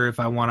 consider if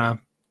I want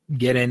to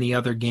get any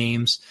other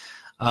games.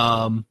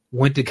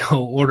 Went to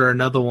go order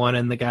another one,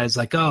 and the guy's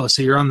like, "Oh,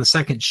 so you're on the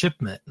second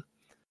shipment."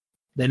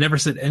 They never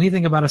said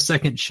anything about a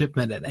second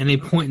shipment at any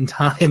point in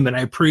time, and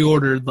I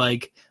pre-ordered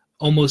like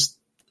almost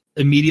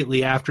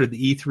immediately after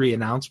the E3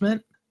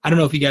 announcement. I don't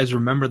know if you guys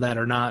remember that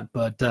or not,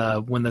 but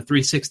when the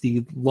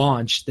 360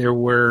 launched, there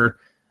were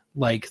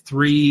like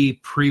 3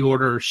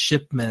 pre-order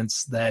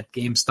shipments that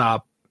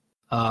GameStop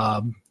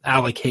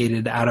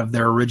allocated out of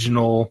their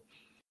original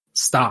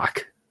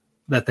stock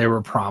that they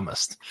were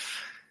promised.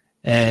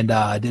 And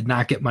I did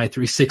not get my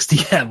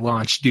 360 at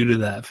launch due to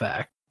that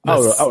fact. I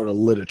would have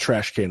lit a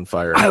trash can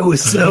fire. I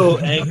was so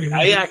angry.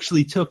 I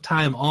actually took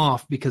time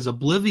off because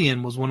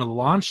Oblivion was one of the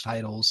launch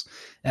titles.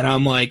 And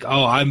I'm like,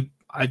 I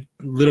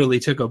literally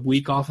took a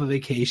week off of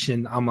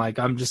vacation. I'm like,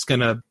 I'm just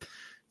going to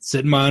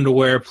sit in my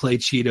underwear, play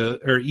eat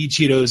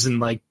Cheetos, and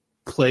like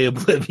play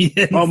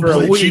Oblivion for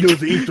a week.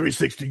 Cheetos, eat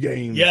 360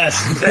 games.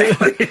 Yes,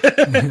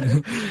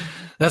 exactly.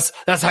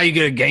 That's how you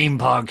get a game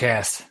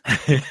podcast.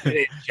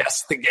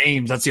 Just the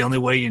games. That's the only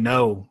way you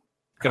know.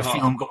 Got to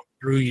feel them going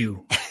through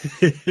you.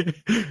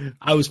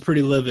 I was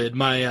pretty livid.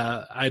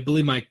 I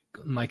believe my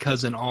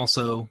cousin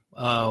also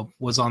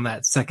was on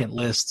that second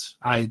list.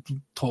 I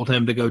told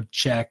him to go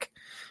check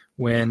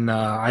when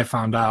I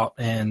found out,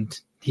 and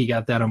he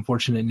got that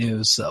unfortunate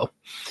news. So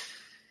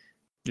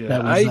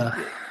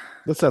that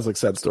sounds like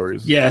sad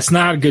stories. Yeah, it's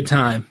not a good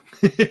time.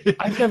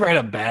 I've never had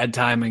a bad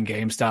time in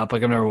GameStop.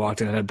 Like, I've never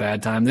walked in and had a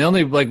bad time. The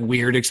only like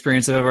weird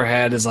experience I've ever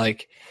had is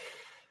like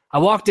I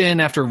walked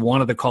in after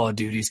one of the Call of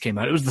Duties came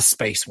out. It was the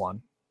space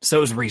one. So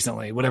it was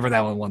recently, whatever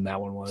that one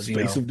was.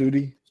 Space of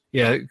Duty?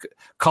 Yeah,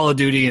 Call of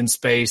Duty in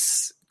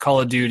space. Call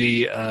of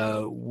Duty,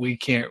 we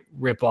can't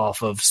rip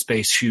off of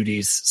space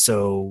shooties,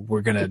 so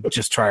we're going to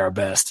just try our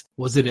best.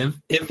 Was it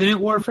Infinite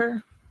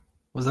Warfare?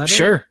 Was that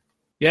Sure. It?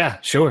 Yeah,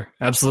 sure.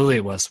 Absolutely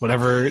it was.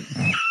 Whatever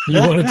you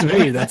want it to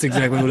be, that's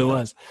exactly what it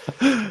was.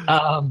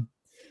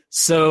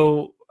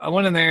 So I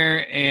went in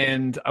there,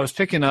 and I was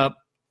picking up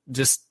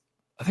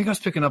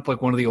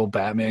like one of the old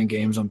Batman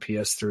games on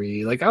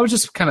PS3. Like, I was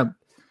just kind of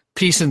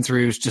piecing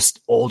through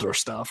just older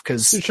stuff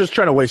because you're just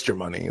trying to waste your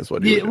money is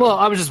what you well,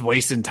 I was just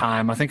wasting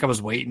time. I think I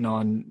was waiting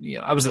on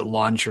I was at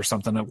lunch or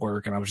something at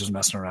work, and I was just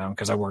messing around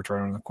because I worked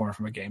right around the corner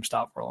from a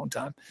GameStop for a long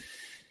time,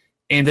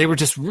 and they were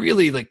just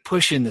really like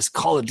pushing this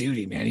Call of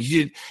Duty, man. Did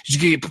you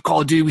get Call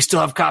of Duty? We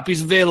still have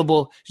copies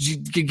available.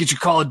 Did you get your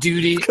Call of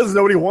Duty? Because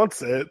nobody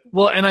wants it.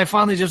 Well, and I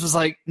finally just was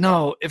like,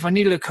 no, if I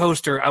needed a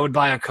coaster, I would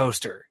buy a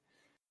coaster.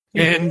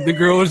 And the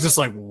girl was just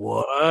like,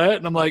 what?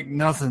 And I'm like,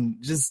 nothing,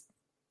 I just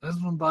want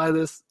to buy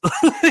this.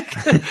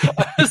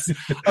 I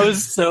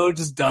was so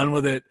just done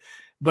with it.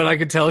 But I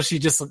could tell she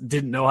just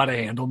didn't know how to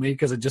handle me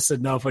because I just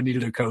said, no, if I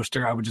needed a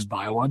coaster, I would just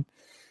buy one.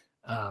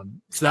 So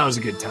that was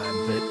a good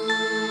time. But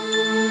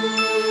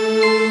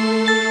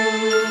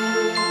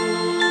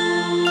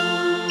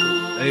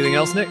anything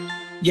else, Nick?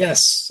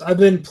 Yes. I've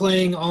been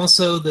playing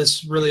also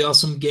this really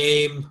awesome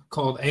game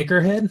called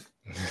Anchorhead.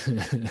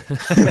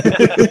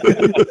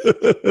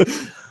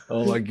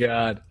 Oh, my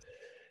God.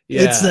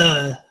 Yeah. It's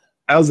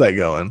how's that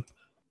going?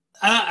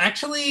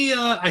 Actually,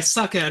 I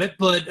suck at it,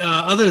 but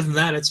other than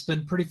that, it's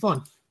been pretty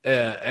fun.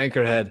 Yeah,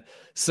 Anchorhead.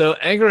 So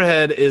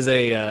Anchorhead is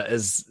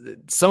as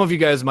some of you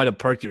guys might have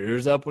perked your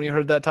ears up when you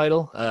heard that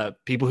title.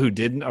 People who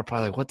didn't are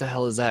probably like, "What the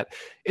hell is that?"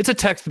 It's a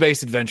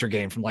text-based adventure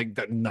game from like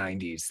the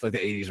 90s, like the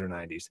 80s or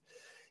 90s.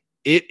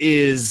 It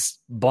is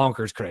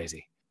bonkers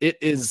crazy. It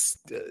is.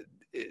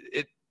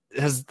 It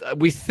has.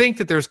 We think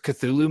that there's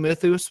Cthulhu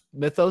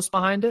mythos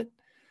behind it.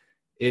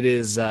 It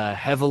is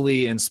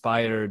heavily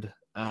inspired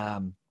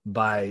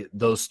by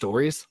those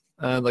stories.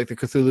 Like the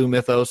Cthulhu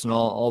mythos and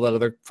all that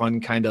other fun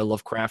kind of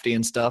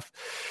Lovecraftian stuff.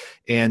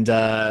 And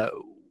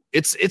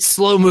it's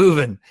slow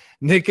moving.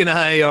 Nick and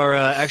I are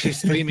actually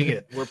streaming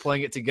it. We're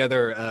playing it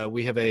together.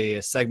 We have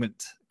a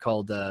segment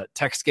called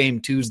Text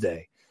Game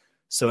Tuesday.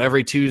 So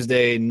every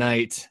Tuesday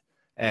night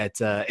at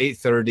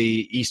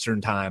 8:30 Eastern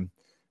time,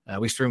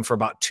 we stream for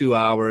about 2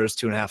 hours,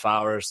 2.5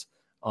 hours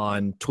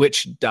on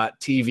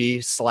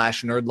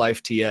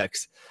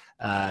twitch.tv/nerdlifetx.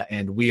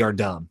 And we are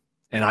dumb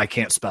and I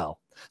can't spell.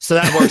 So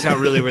that works out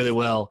really, really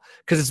well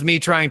because it's me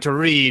trying to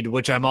read,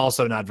 which I'm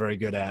also not very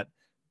good at,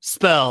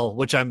 spell,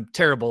 which I'm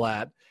terrible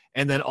at,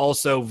 and then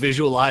also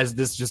visualize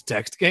this just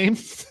text game.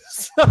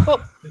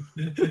 So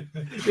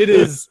it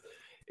is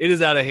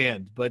out of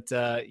hand. But,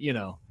 a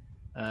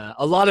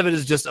lot of it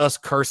is just us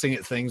cursing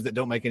at things that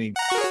don't make any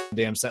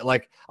damn sense.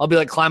 Like, I'll be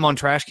like, climb on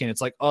trash can.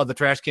 It's like, oh, the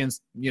trash can's,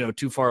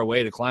 too far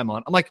away to climb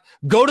on. I'm like,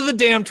 go to the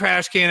damn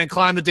trash can and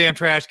climb the damn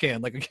trash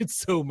can. Like, I get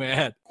so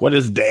mad. What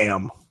is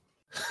damn?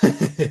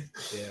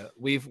 Yeah,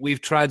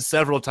 we've tried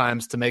several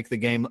times to make the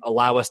game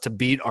allow us to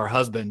beat our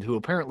husband, who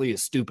apparently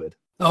is stupid.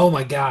 Oh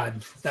my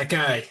god, that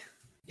guy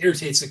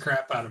irritates the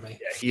crap out of me.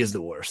 Yeah, he is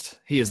the worst.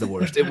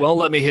 It won't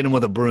let me hit him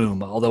with a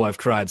broom, although I've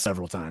tried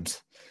several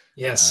times.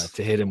 Yes,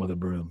 to hit him with a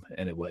broom,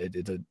 and it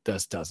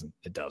doesn't.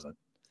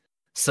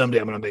 Someday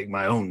I'm going to make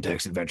my own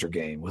text adventure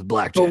game with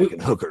blackjack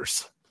and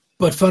hookers.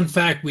 But fun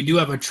fact, we do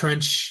have a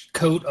trench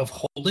coat of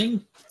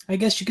holding, I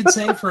guess you could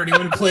say, for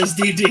anyone who plays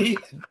D&D.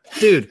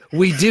 Dude,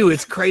 we do.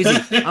 It's crazy.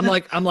 I'm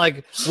like,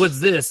 what's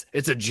this?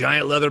 It's a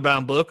giant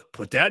leather-bound book.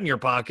 Put that in your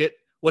pocket.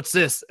 What's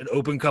this? An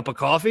open cup of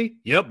coffee?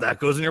 Yep, that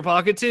goes in your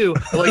pocket too.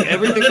 Like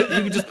everything, you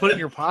can just put it in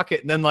your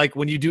pocket. And then like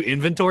when you do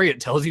inventory, it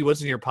tells you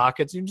what's in your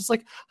pockets. You're just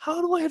like, how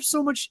do I have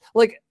so much?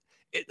 Like,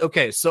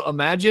 okay, so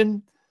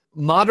imagine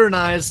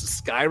modernized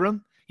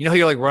Skyrim. You know how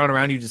you're like running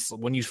around,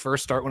 when you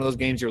first start one of those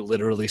games, you're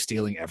literally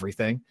stealing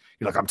everything.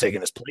 You're like, I'm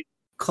taking this plate.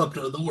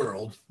 Klepto of the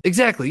world.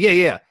 Exactly.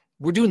 Yeah.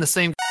 We're doing the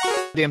same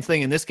damn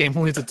thing in this game,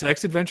 only it's a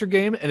text adventure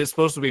game, and it's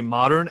supposed to be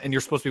modern, and you're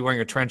supposed to be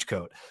wearing a trench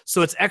coat.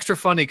 So it's extra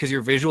funny because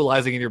you're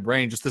visualizing in your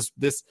brain just this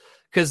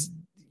because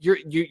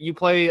you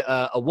play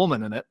a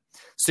woman in it.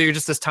 So you're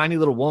just this tiny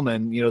little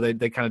woman.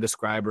 They kind of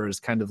describe her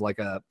as kind of like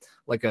a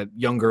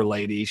younger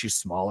lady. She's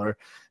smaller,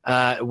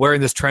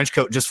 wearing this trench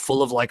coat just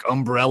full of like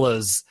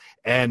umbrellas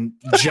and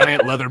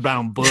giant leather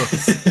bound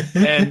books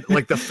and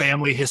like the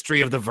family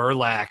history of the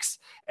Verlax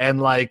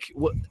and like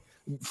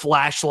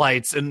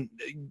flashlights and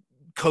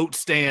coat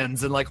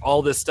stands and like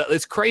all this stuff.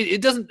 It's crazy.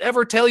 It doesn't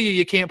ever tell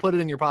you can't put it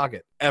in your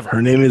pocket ever.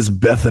 Her name is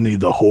Bethany,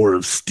 the whore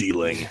of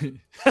stealing.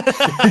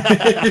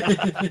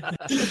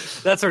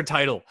 That's her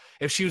title.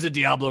 If she was a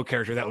Diablo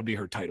character, that would be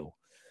her title.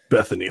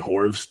 Bethany,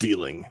 whore of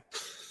stealing.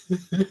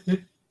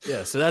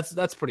 Yeah, so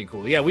that's pretty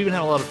cool. Yeah, we've been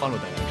having a lot of fun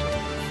with that actually.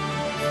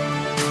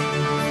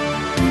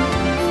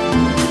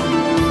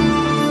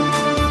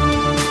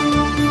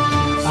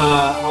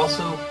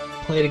 Also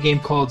played a game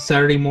called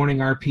Saturday Morning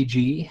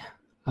RPG.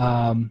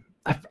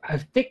 I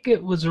think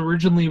it was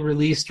originally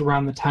released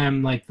around the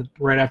time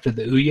right after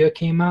the Ouya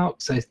came out,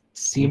 because I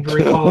seem to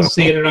recall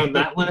seeing it on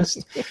that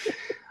list.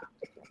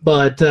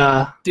 But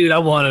dude, I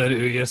wanted an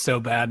Ouya so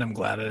bad, and I'm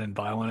glad I didn't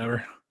buy one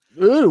ever.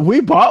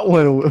 We bought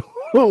one.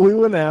 We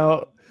went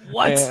out.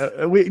 What?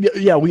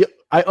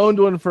 I owned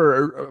one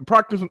for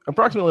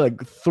approximately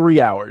like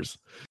 3 hours.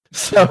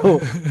 So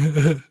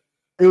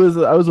I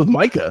was with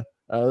Micah.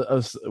 It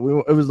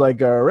was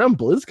like around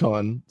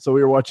BlizzCon, so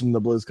we were watching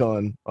the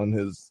BlizzCon on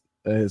his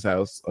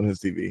house on his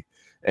TV,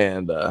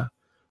 and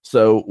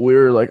so we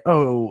were like,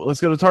 oh, let's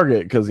go to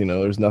Target because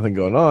there's nothing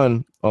going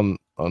on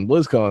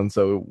BlizzCon.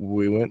 So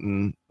we went,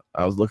 and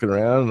I was looking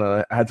around,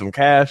 and I had some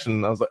cash,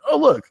 and I was like, oh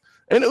look,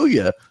 an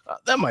Ouya,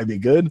 that might be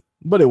good,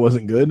 but it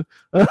wasn't good.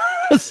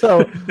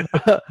 So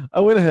I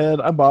went ahead,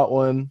 I bought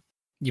one.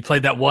 You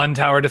played that one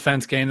tower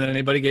defense game that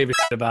anybody gave a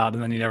shit about,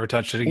 and then you never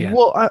touched it again.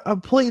 Well, I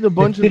played a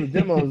bunch of the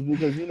demos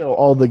because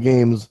all the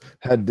games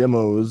had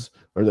demos,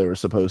 or they were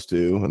supposed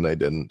to, and they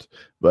didn't.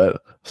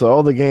 But so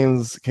all the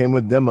games came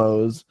with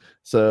demos,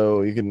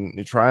 so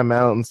you try them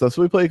out and stuff.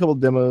 So we played a couple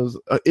of demos.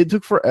 It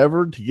took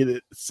forever to get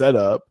it set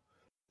up.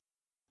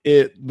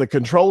 The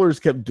controllers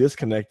kept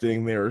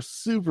disconnecting. They were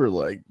super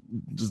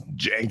just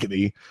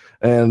jankety,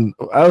 and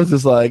I was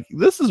just like,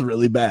 this is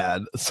really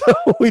bad. So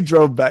we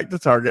drove back to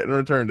Target and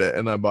returned it,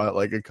 and I bought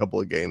a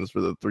couple of games for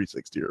the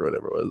 360 or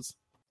whatever it was.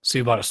 So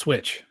you bought a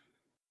Switch?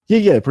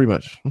 Yeah, pretty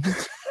much.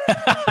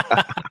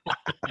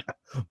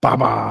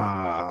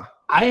 Baba.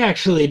 I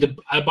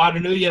bought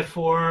an Ouya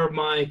for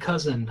my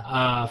cousin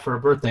for a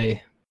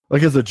birthday.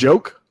 Like as a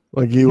joke?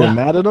 Like you were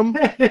mad at him?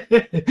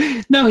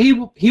 No,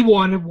 he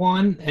wanted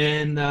one,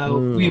 and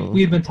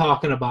we've been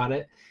talking about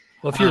it.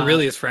 Well, if you're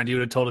really his friend, you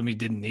would have told him he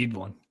didn't need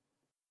one.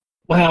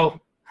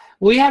 Well,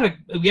 we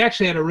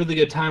actually had a really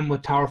good time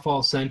with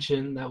Towerfall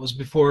Ascension. That was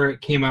before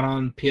it came out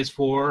on PS4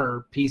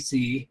 or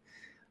PC.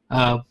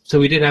 So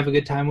we did have a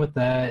good time with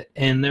that.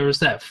 And there was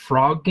that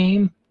Frog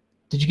game.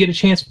 Did you get a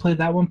chance to play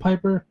that one,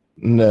 Piper?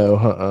 No,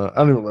 I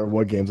don't even remember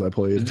what games I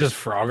played. It's just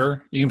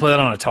Frogger. You can play that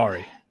on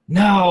Atari.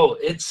 No,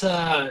 it's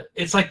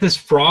like this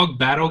frog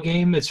battle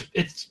game.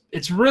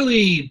 It's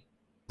really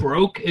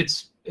broke.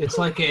 It's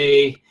like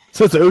a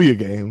So it's an Ouya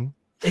game.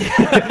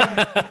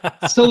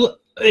 So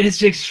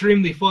it's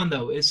extremely fun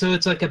though. So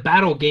it's like a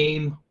battle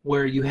game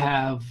where you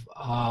have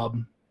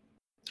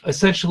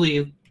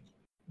essentially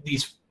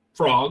these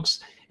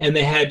frogs, and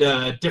they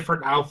had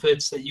different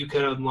outfits that you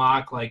could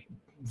unlock, like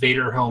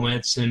Vader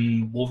helmets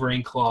and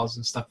Wolverine claws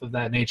and stuff of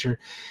that nature.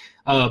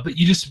 But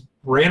you just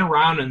ran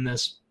around in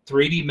this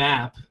 3D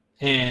map,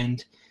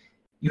 and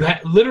you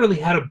literally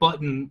had a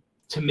button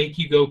to make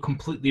you go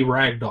completely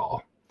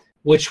ragdoll,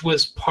 which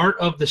was part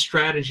of the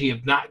strategy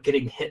of not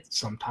getting hit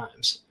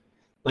sometimes.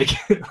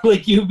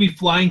 Like you'd be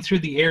flying through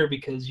the air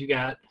because you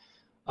got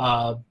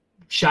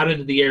shot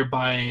into the air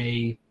by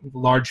a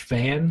large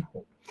fan,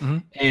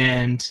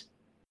 and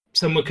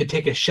someone could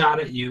take a shot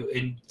at you,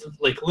 and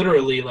like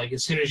literally, like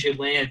as soon as you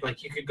land,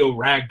 like you could go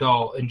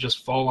ragdoll and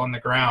just fall on the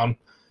ground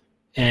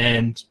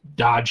and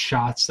dodge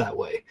shots that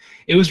way.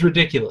 It was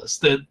ridiculous.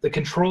 The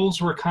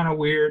controls were kind of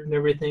weird and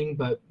everything,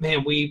 but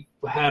man, we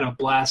had a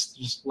blast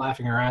just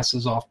laughing our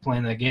asses off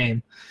playing that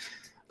game.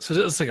 So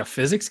it's like a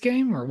physics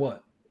game or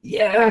what?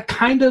 Yeah,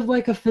 kind of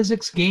like a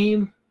physics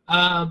game.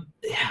 Yeah,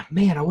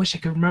 man, I wish I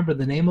could remember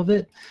the name of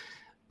it.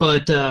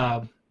 But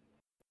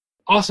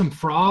Awesome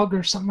Frog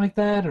or something like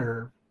that,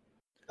 or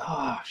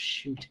oh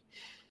shoot.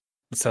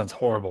 That sounds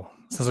horrible.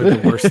 Sounds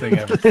like the worst thing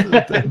ever.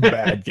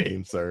 Bad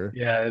game, sir.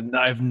 Yeah,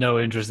 I have no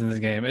interest in this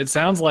game. It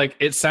sounds like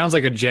a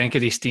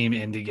jankety Steam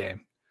indie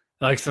game.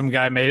 Like some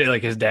guy made it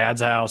like his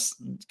dad's house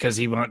because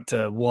he went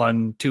to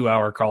 1-2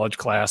 hour college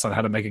class on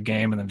how to make a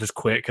game and then just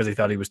quit because he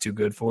thought he was too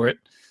good for it.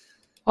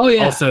 Oh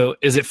yeah. Also,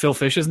 is it Phil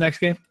Fish's next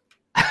game?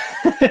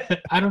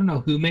 I don't know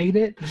who made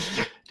it,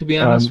 to be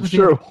honest with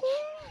you.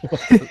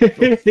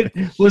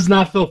 It was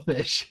not Phil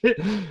Fish.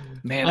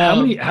 Man,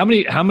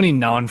 how many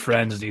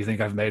non-friends do you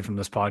think I've made from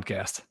this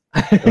podcast?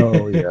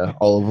 Oh yeah,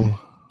 all of them.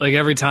 Like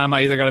every time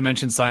I either got to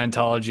mention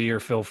Scientology or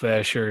Phil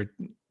Fish or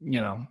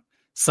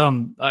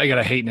I got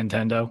to hate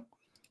Nintendo.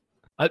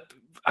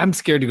 I'm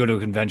scared to go to a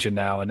convention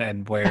now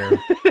and wear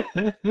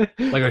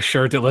like a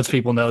shirt that lets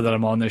people know that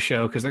I'm on this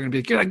show because they're gonna be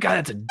like, "You're a guy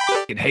that's a dick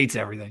and hates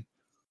everything."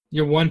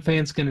 Your one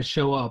fan's gonna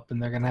show up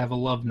and they're gonna have a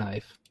love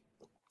knife.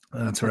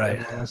 That's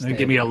right.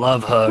 Give me a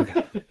love hug.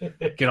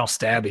 Get all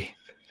stabby.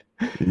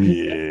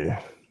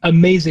 Yeah.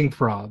 Amazing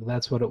Frog.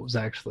 That's what it was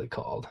actually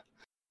called.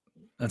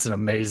 That's an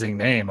amazing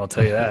name. I'll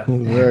tell you that.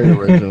 Very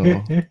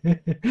original.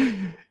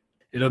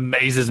 It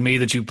amazes me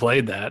that you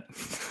played that.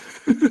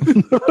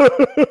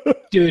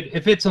 Dude,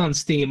 if it's on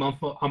Steam,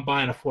 I'm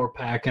buying a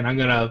 4-pack and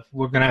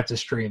we're gonna have to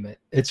stream it.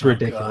 It's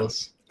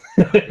ridiculous.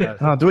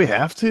 Do we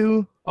have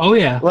to? Oh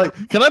yeah. Like,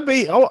 can I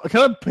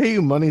pay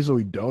you money so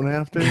we don't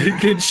have to?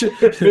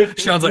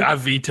 Sean's like, I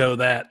veto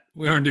that.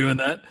 We aren't doing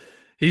that.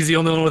 He's the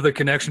only one with a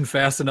connection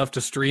fast enough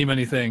to stream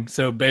anything.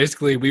 So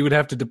basically, we would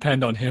have to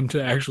depend on him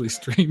to actually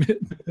stream it.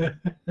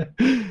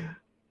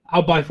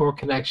 I'll buy 4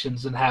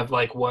 connections and have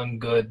like one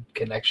good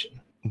connection.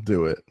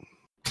 Do it.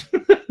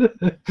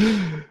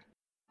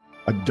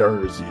 I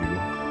dares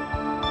you.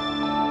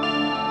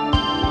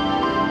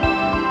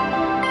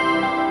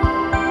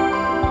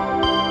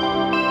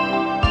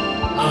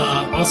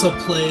 Also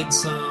played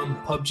some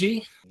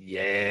PUBG.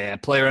 Yeah,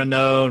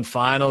 PlayerUnknown.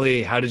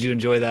 Finally, how did you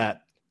enjoy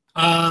that?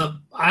 I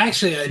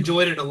actually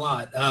enjoyed it a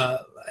lot. I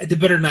did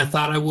better than I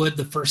thought I would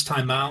the first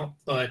time out,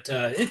 but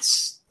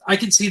I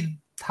can see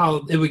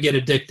how it would get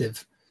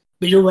addictive.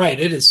 But you're right,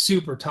 it is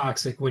super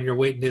toxic when you're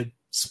waiting to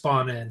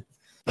spawn in.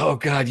 Oh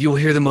God, you'll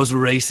hear the most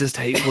racist,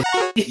 hateful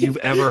you've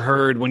ever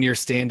heard when you're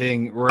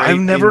standing right. I've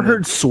never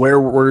heard swear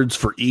words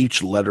for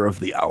each letter of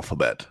the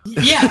alphabet.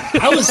 Yeah,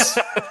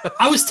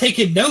 I was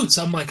taking notes.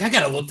 I'm like, I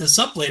gotta look this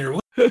up later.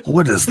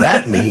 What does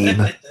that mean?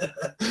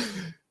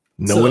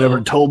 No one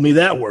ever told me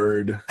that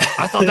word.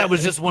 I thought that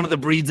was just one of the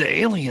breeds of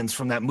aliens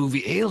from that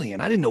movie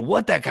Alien. I didn't know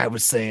what that guy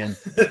was saying.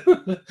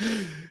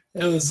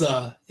 It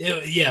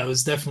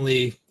was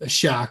definitely a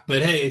shock.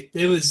 But hey,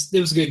 it was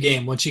a good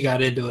game once you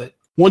got into it.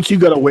 Once you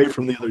got away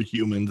from the other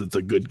humans, it's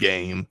a good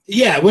game.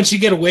 Yeah, once you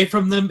get away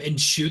from them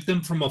and shoot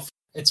them from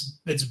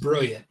it's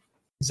brilliant.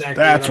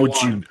 Exactly. That's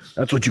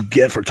what you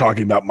get for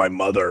talking about my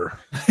mother.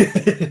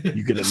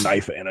 You get a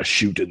knife and a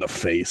shoot in the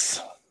face.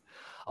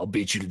 I'll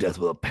beat you to death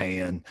with a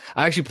pan.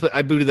 I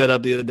booted that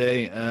up the other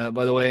day,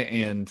 by the way,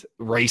 and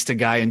raced a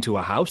guy into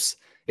a house.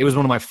 It was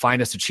one of my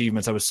finest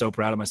achievements. I was so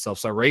proud of myself.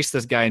 So I raced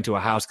this guy into a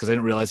house because I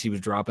didn't realize he was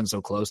dropping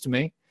so close to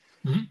me.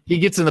 Mm-hmm. He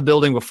gets in the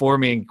building before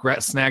me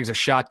and snags a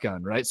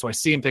shotgun, right? So I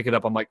see him pick it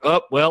up. I'm like, oh,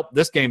 well,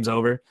 this game's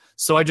over.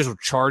 So I just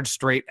charge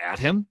straight at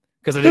him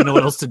because I didn't know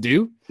what else to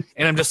do.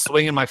 And I'm just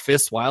swinging my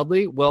fists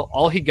wildly. Well,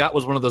 all he got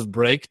was one of those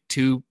break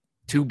two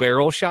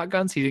barrel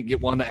shotguns. He didn't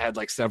get one that had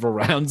like several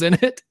rounds in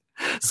it.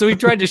 So he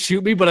tried to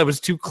shoot me, but I was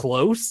too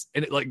close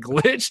and it like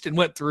glitched and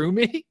went through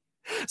me.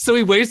 So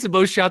he wasted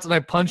both shots and I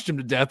punched him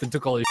to death and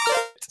took all his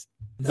shit.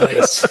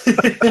 Nice.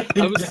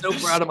 I was so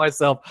proud of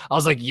myself. I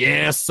was like,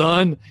 yeah,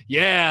 son.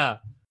 Yeah.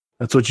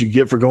 That's what you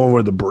get for going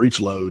with the breech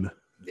load.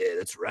 Yeah,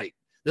 that's right.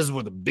 This is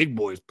where the big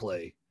boys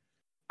play.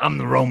 I'm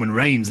the Roman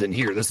Reigns in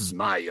here. This is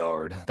my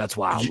yard. That's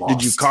why I lost.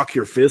 Did you cock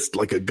your fist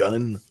like a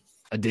gun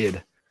I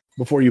did.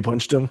 before you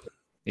punched him?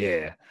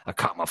 Yeah. I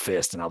caught my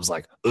fist and I was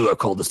like, oh, I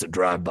called this a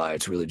drive-by.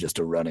 It's really just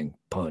a running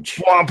punch.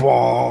 Womp,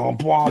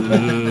 womp,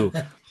 womp.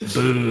 Boo.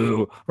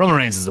 Boo. Roman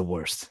Reigns is the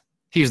worst.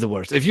 He's the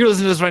worst. If you're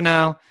listening to this right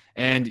now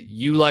and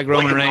you like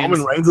Roman Reigns.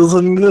 Roman Reigns is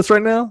listening to this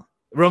right now?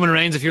 Roman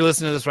Reigns, if you're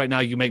listening to this right now,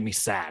 you make me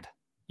sad.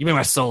 You make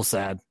my soul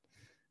sad.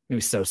 You make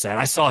me so sad.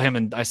 I saw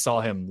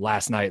him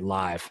last night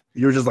live.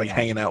 You were just like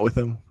hanging out with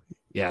him?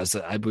 Yeah,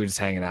 we were just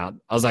hanging out.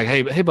 I was like,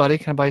 hey, buddy,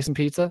 can I buy you some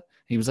pizza?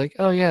 He was like,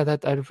 oh, yeah,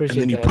 that I'd appreciate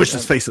it. And then you pushed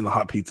his face in the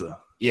hot pizza.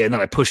 Yeah, and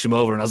then I pushed him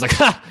over, and I was like,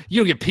 ha, you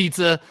don't get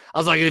pizza. I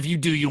was like, if you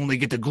do, you only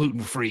get the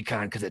gluten-free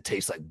kind because it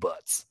tastes like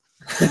butts.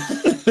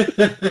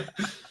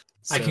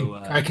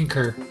 I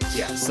concur.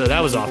 Yeah, so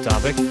that was off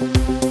topic.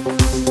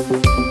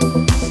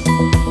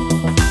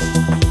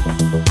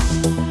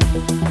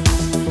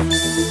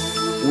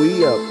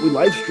 We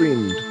live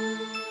streamed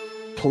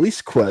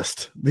Police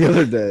Quest the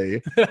other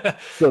day.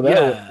 So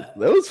that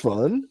was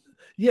fun.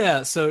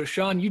 Yeah, so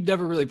Sean, you've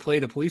never really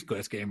played a Police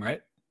Quest game,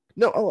 right?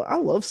 No, I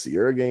love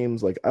Sierra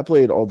games. Like I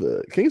played all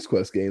the King's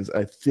Quest games.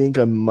 I think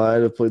I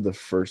might have played the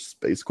first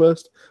Space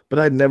Quest, but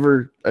I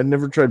never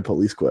tried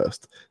Police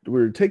Quest. We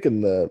were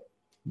taking the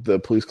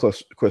Police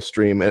Quest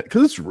stream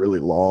because it's really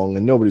long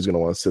and nobody's going to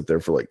want to sit there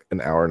for like an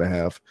hour and a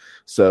half.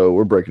 So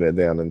we're breaking it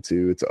down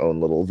into its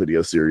own little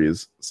video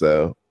series.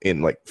 So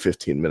in like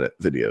 15-minute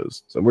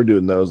videos. So we're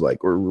doing those,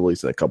 like we're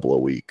releasing a couple a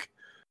week.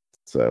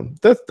 So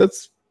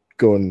that's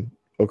going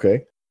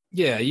okay.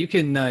 Yeah, you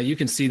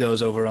can see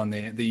those over on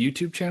the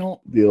YouTube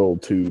channel. The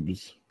old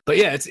tubes. But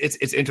yeah,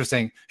 it's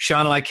interesting.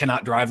 Sean and I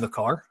cannot drive the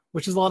car,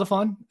 which is a lot of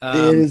fun.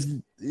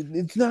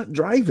 It's not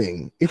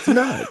driving. It's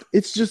not.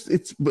 It's just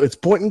it's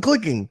point and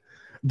clicking.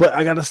 But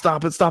I got to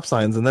stop at stop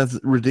signs, and that's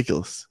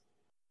ridiculous.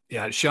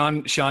 Yeah,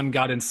 Sean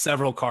got in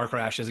several car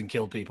crashes and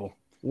killed people.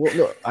 Well,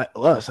 no,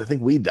 I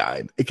think we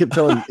died. It kept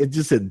telling. It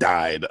just said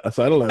died.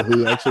 So I don't know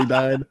who actually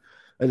died.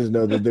 I just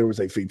know that there was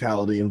a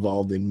fatality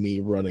involved in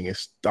me running a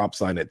stop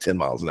sign at 10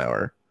 miles an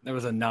hour. There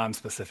was a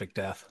non-specific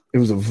death. It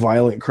was a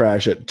violent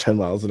crash at 10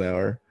 miles an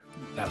hour.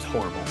 That was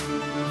horrible.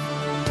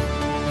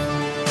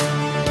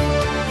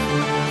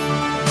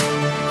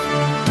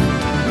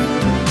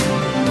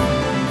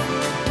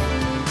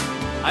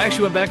 I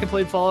actually went back and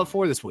played Fallout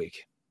 4 this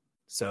week.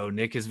 So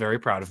Nick is very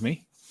proud of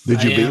me.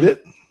 Did you beat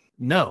it?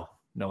 No,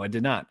 I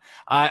did not.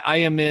 I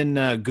am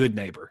in Good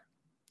Neighbor.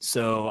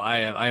 So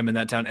I am in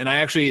that town. And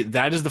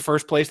that is the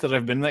first place that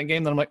I've been in that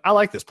game that I'm like, I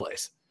like this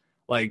place.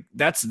 Like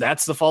that's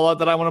the Fallout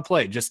that I want to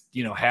play. Just,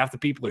 half the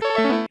people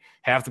are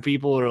half the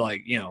people are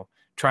like,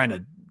 trying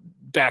to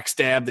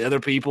backstab the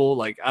other people.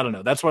 Like, I don't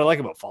know. That's what I like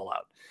about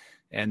Fallout.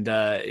 And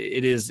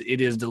it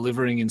is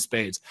delivering in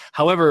spades.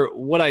 However,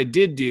 what I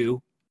did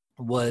do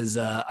was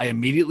I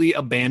immediately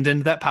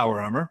abandoned that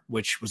power armor,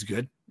 which was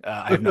good.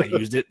 I have not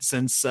used it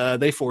since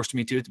they forced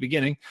me to at the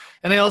beginning.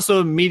 And I also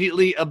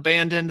immediately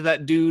abandoned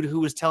that dude who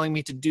was telling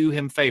me to do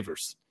him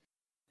favors.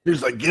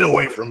 He's like, get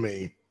away from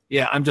me.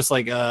 Yeah, I'm just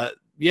like,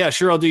 yeah,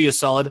 sure, I'll do you a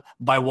solid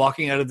by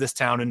walking out of this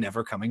town and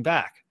never coming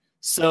back.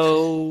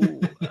 So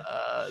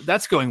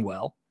that's going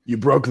well. You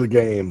broke the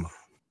game.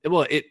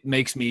 Well, it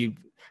makes me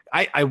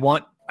I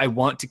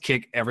want to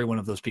kick every one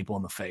of those people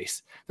in the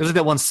face. There's like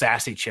that one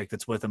sassy chick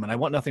that's with them, and I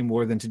want nothing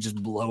more than to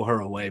just blow her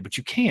away. But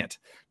you can't,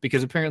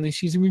 because apparently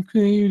she's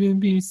required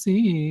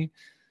NPC.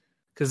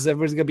 Because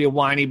everybody's gonna be a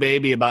whiny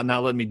baby about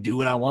not letting me do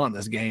what I want in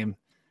this game,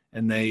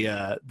 and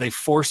they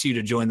force you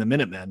to join the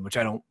Minutemen, which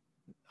I don't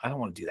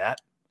want to do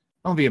that.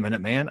 I want to be a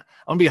Minuteman.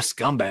 I want to be a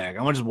scumbag.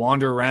 I want to just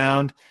wander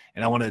around,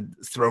 and I want to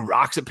throw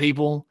rocks at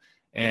people,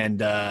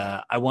 and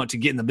I want to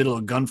get in the middle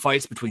of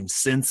gunfights between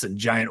synths and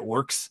giant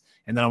orcs.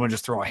 And then I'm going to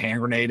just throw a hand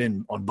grenade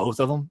in on both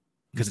of them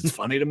because it's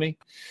funny to me.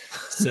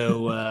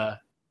 So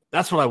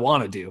that's what I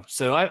want to do.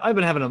 So I've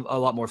been having a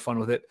lot more fun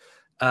with it.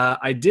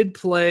 I did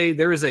play.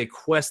 There is a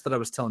quest that I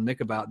was telling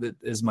Nick about that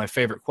is my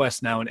favorite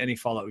quest now in any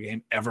Fallout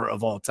game ever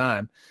of all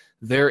time.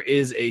 There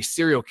is a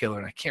serial killer,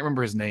 and I can't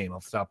remember his name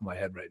off the top of my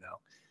head right now.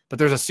 But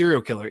there's a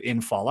serial killer in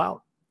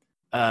Fallout.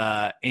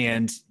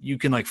 And you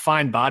can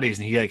find bodies,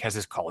 and he has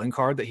his calling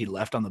card that he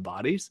left on the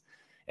bodies.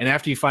 And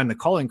after you find the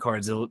calling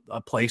cards,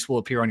 a place will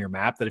appear on your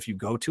map that if you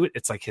go to it,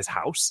 it's like his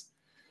house.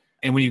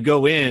 And when you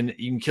go in,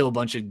 you can kill a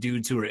bunch of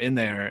dudes who are in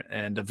there.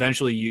 And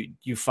eventually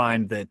you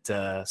find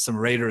that some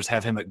raiders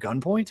have him at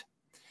gunpoint.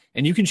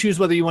 And you can choose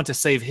whether you want to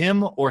save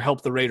him or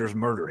help the raiders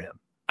murder him.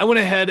 I went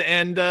ahead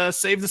and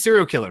saved the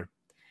serial killer.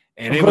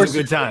 And it was a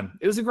good time.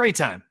 It was a great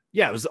time.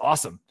 Yeah, it was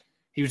awesome.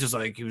 He was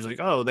like,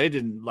 oh, they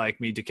didn't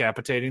like me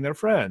decapitating their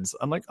friends.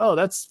 I'm like, oh,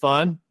 that's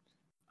fun.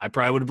 I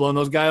probably would have blown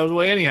those guys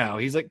away anyhow.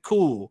 He's like,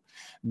 cool.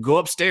 Go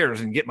upstairs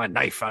and get my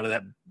knife out of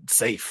that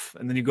safe.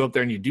 And then you go up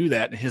there and you do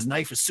that. And his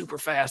knife is super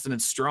fast and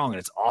it's strong and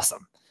it's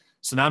awesome.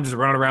 So now I'm just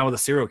running around with a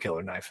serial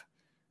killer knife.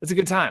 It's a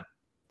good time.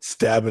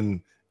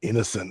 Stabbing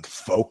innocent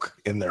folk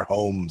in their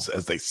homes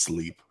as they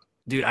sleep.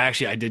 Dude, I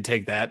did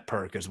take that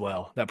perk as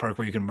well. That perk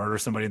where you can murder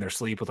somebody in their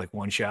sleep with like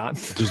one shot.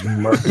 Just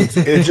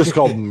it's just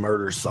called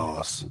murder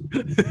sauce.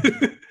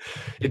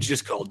 It's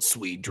just called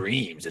Sweet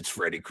Dreams. It's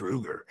Freddy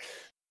Krueger.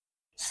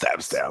 Stab.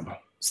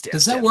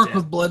 Does that work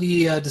with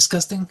Bloody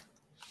Disgusting?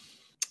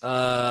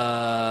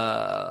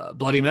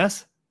 Bloody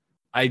Mess?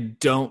 I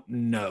don't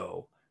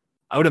know.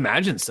 I would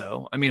imagine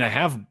so. I mean, I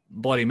have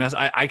Bloody Mess.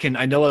 I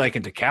know that I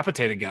can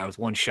decapitate a guy with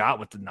one shot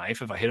with the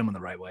knife if I hit him in the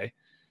right way.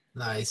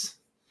 Nice.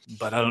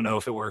 But I don't know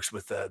if it works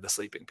with the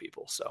sleeping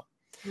people. So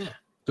yeah,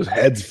 just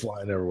heads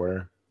flying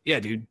everywhere. Yeah,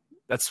 dude,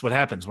 that's what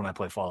happens when I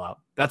play Fallout.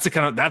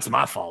 That's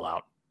my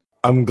Fallout.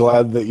 I'm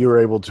glad that you were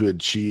able to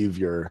achieve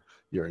your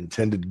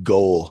intended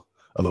goal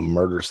of a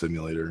murder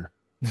simulator.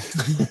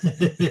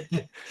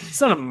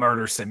 It's not a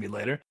murder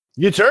simulator.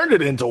 You turned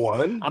it into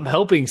one. I'm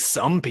helping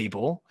some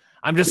people.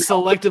 I'm just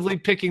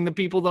selectively picking the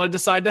people that I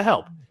decide to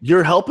help.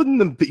 You're helping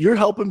them. You're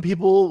helping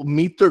people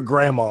meet their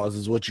grandmas.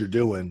 Is what you're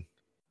doing.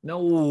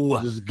 No,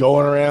 just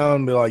going around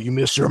and be like, "You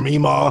miss your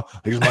Meemaw?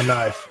 Here's my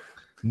knife."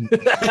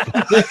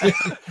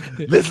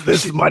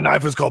 this my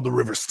knife is called the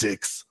River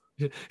Styx.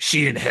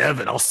 She in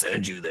heaven. I'll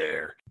send you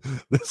there.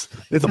 It's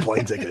a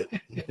plane ticket.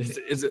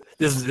 This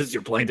is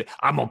your plane ticket.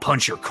 I'm gonna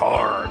punch your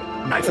card.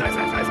 Knife.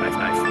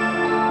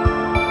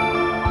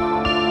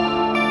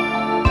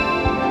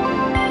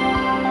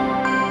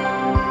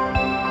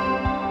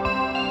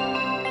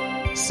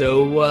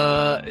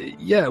 So,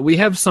 we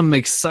have some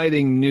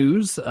exciting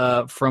news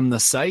from the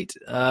site.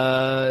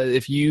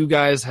 If you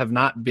guys have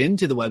not been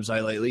to the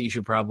website lately, you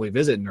should probably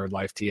visit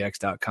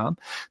nerdlifetx.com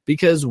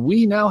because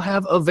we now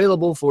have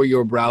available for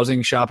your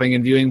browsing, shopping,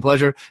 and viewing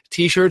pleasure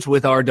T-shirts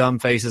with our dumb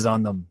faces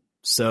on them.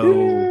 So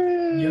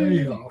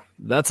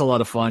that's a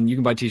lot of fun. You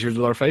can buy T-shirts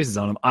with our faces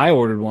on them. I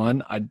ordered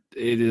one.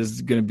 It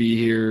is going to be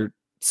here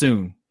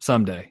soon,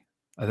 someday,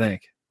 I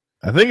think.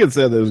 I think it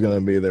said it was going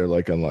to be there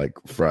on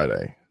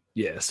Friday.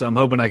 Yeah, so I'm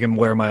hoping I can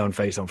wear my own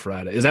face on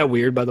Friday. Is that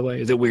weird, by the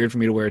way? Is it weird for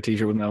me to wear a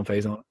T-shirt with my own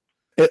face on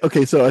it?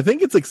 Okay, so I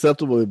think it's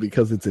acceptable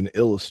because it's an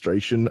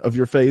illustration of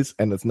your face,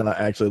 and it's not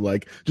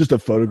actually just a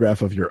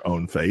photograph of your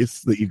own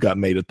face that you got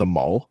made at the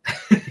mall.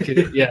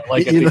 Yeah,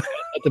 like at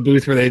the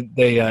booth where they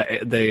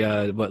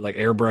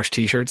airbrush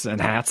T-shirts and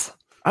hats.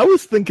 I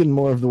was thinking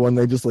more of the one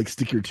they just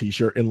stick your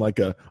T-shirt in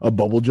a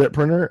bubble jet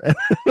printer and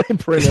they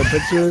print a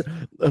picture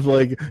of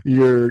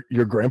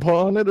your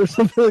grandpa on it or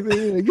something like that.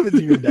 They give it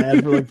to your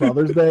dad for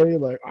Father's Day.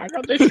 I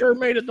got this shirt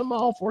made at the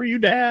mall for you,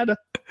 Dad.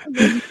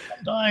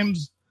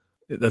 Sometimes.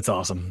 That's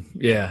awesome.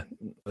 Yeah,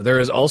 there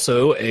is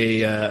also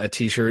a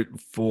T-shirt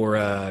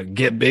for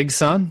 "Get Big,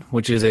 Son,"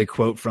 which is a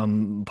quote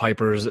from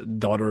Piper's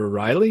daughter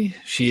Riley.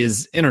 She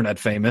is internet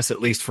famous,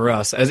 at least for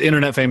us, as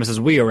internet famous as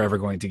we are ever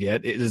going to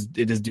get. It is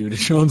due to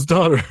Sean's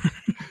daughter.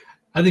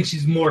 I think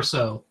she's more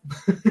so.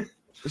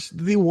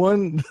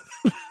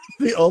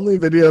 The only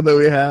video that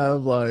we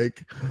have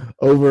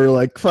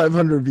over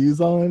 500 views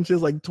on. She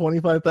has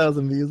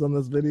 25,000 views on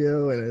this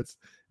video, and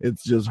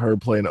it's just her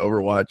playing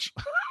Overwatch.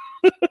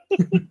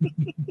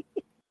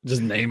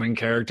 Just naming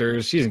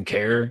characters. She doesn't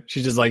care.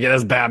 She's just yeah,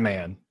 that's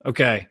Batman.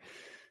 Okay.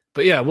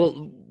 But yeah,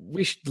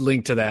 we should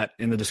link to that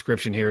in the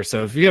description here.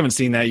 So if you haven't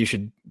seen that, you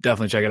should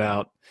definitely check it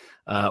out,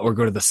 or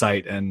go to the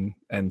site and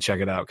check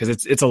it out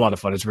because it's a lot of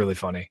fun. It's really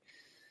funny.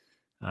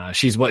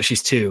 She's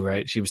 2,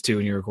 right? She was 2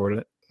 when you recorded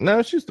it.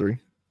 No, she's 3.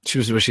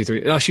 Was she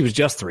 3? No, she was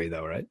just 3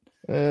 though, right?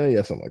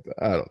 Yeah, something like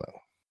that. I don't know.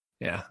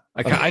 Yeah,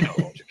 I know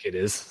how old your kid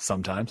is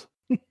sometimes.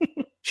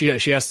 She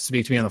has to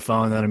speak to me on the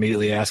phone and then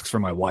immediately asks for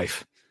my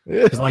wife.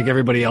 Because like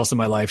everybody else in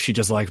my life, she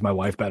just likes my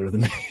wife better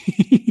than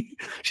me.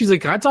 She's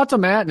like, can I talk to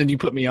Matt? And then you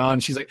put me on.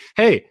 She's like,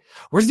 hey,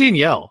 where's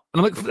Danielle?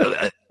 And I'm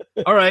like,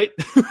 all right.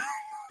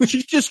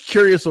 She's just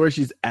curious where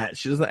she's at.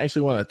 She doesn't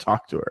actually want to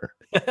talk to her.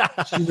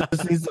 She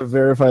just needs to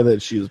verify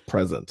that she is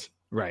present.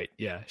 Right.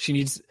 Yeah.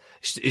 Is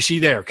she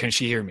there? Can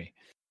she hear me?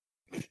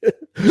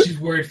 She's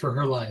worried for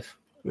her life.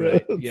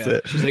 Right.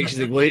 Yeah. She's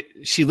like, wait,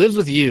 she lives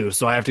with you.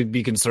 So I have to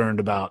be concerned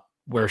about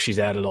where she's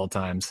at all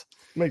times.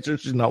 Make sure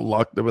she's not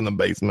locked up in the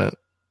basement.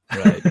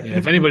 Right. Yeah,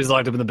 if anybody's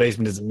locked up in the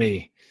basement, it's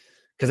me.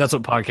 Because that's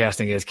what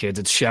podcasting is, kids.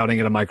 It's shouting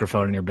at a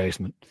microphone in your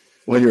basement.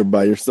 When you're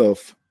by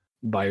yourself.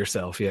 By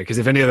yourself, yeah. Because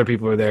if any other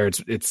people are there,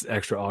 it's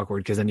extra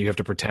awkward because then you have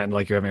to pretend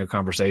like you're having a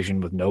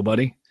conversation with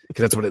nobody.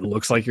 Because that's what it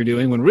looks like you're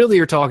doing when really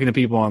you're talking to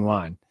people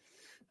online.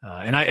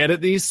 And I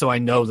edit these, so I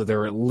know that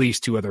there are at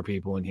least 2 other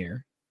people in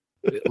here.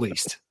 At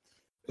least.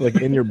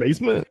 In your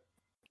basement?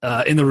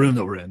 In the room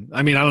that we're in.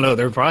 I mean, I don't know.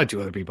 There are probably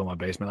 2 other people in my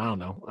basement. I don't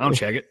know. I don't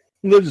check it.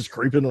 They're just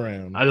creeping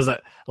around. I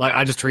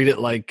just treat it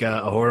like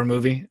a horror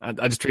movie.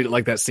 I just treat it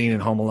like that scene in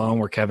Home Alone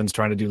where Kevin's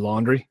trying to do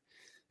laundry,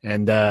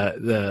 and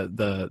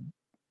the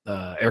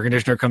air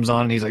conditioner comes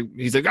on, and he's like,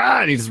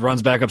 and he just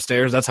runs back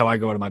upstairs. That's how I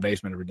go to my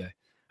basement every day.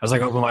 I was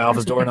like, open my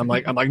office door, and I'm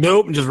like,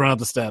 nope, and just run up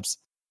the steps.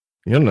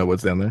 You don't know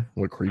what's down there.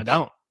 What creeps?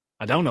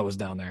 I don't know what's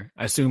down there.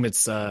 I assume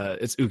it's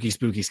ooky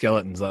spooky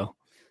skeletons, though.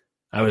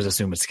 I always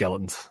assume it's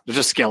skeletons. There's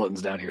just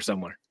skeletons down here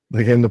somewhere.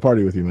 They came to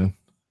party with you, man.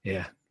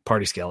 Yeah,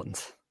 party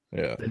skeletons.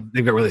 Yeah,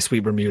 they've got really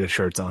sweet Bermuda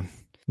shirts on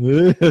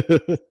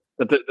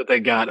that they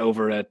got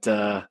over at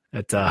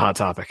Hot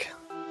Topic.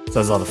 So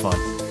that's a lot of fun.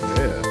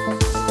 Yeah.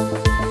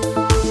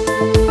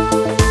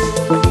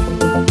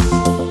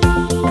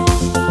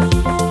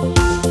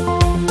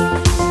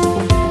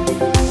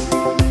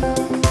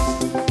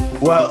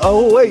 Well,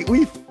 oh wait,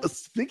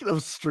 speaking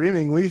of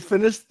streaming, we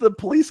finished the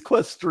Police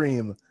Quest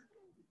stream.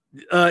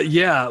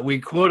 Yeah, we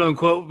quote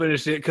unquote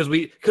finished it because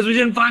we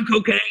didn't find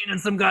cocaine in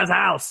some guy's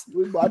house.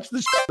 We watched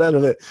the shit out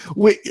of it.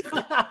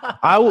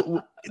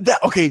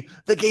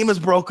 The game is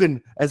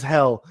broken as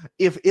hell.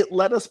 If it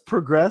let us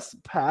progress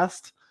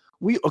past,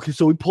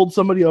 so we pulled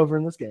somebody over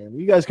in this game.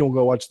 You guys can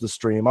go watch the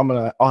stream.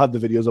 I'll have the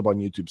videos up on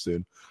YouTube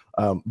soon.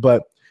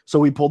 So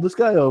we pulled this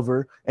guy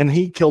over, and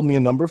he killed me a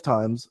number of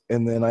times,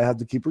 and then I had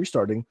to keep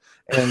restarting.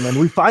 And then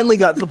we finally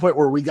got to the point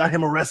where we got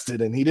him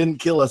arrested, and he didn't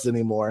kill us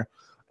anymore.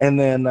 And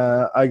then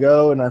I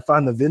go and I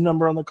find the VIN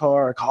number on the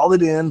car. I call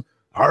it in.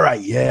 All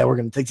right, yeah, we're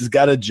going to take this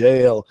guy to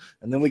jail.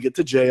 And then we get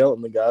to jail,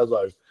 and the guy's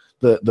like,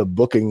 the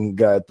booking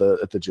guy at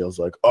the jail's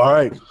like, all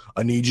right,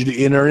 I need you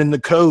to enter in the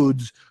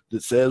codes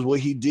that says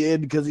what he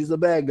did because he's a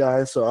bad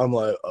guy. So I'm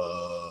like,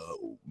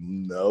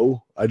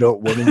 no, I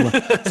don't want him.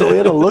 So we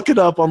had to look it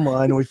up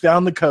online, and we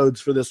found the codes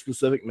for this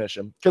specific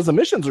mission because the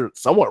missions are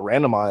somewhat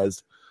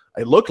randomized.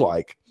 It looked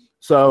like.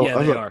 So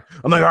yeah, they are.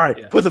 I'm like, all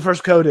right, put the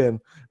first code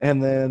in.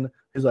 And then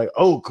he's like,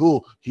 oh,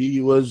 cool. He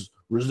was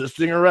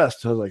resisting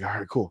arrest. I was like, all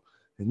right, cool.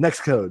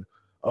 Next code.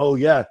 Oh,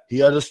 yeah, he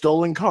had a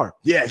stolen car.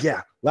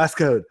 Yeah. Last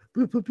code.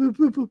 Boop, boop, boop,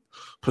 boop, boop.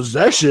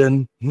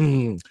 Possession.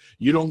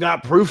 You don't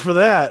got proof for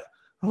that.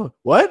 Oh,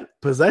 what?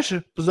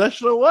 Possession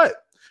of what?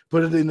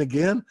 Put it in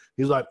again.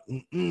 He's like,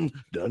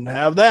 doesn't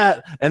have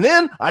that. And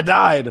then I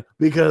died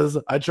because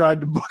I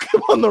tried to book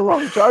him on the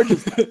wrong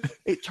charges.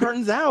 It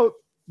turns out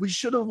we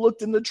should have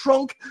looked in the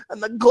trunk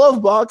and the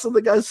glove box of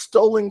the guy's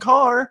stolen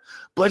car,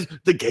 but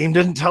the game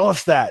didn't tell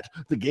us that.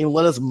 The game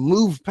let us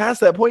move past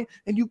that point,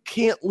 and you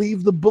can't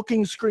leave the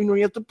booking screen where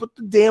you have to put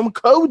the damn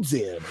codes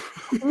in.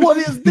 What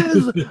is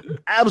this?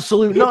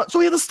 Absolute not. So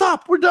we had to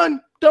stop. We're done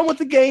with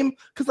the game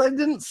because I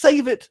didn't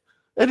save it.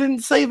 I didn't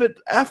save it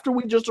after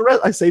we just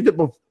arrested. I saved it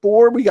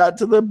before we got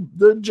to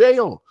the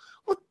jail.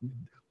 What?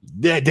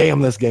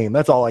 Damn this game.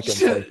 That's all I can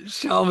say.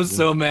 Sean was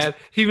so mad.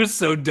 He was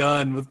so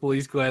done with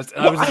Police Quest.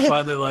 I was just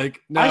finally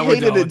like, no, I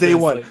hated it day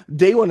one.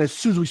 Day one, as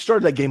soon as we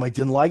started that game, I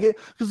didn't like it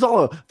because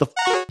all the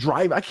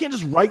drive. I can't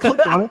just right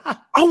click on it.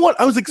 I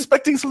was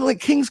expecting something like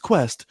King's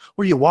Quest,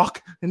 where you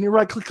walk and you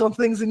right click on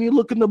things and you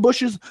look in the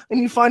bushes and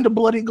you find a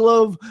bloody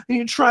glove and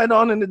you try it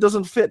on and it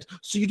doesn't fit,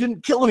 so you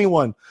didn't kill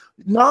anyone.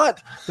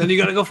 Then you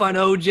got to go find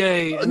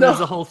OJ, and there's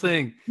the whole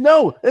thing.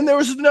 No, and there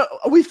was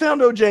we found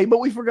OJ, but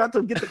we forgot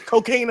to get the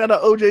cocaine out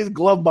of OJ's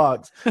glove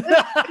box. And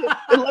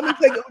let me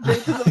take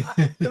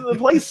OJ to the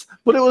place,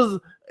 but it was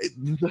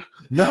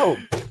no.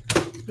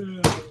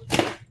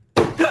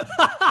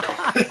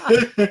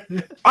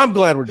 I'm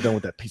glad we're done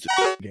with that piece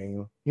of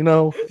game. You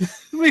know,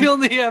 we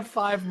only have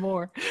 5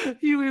 more.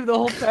 You leave the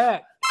whole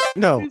pack.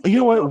 No, you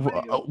know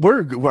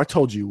what? I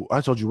told you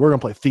we're gonna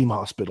play Theme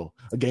Hospital,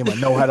 a game I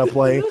know how to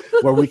play,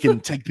 where we can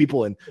take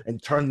people and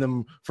turn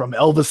them from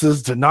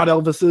Elvises to not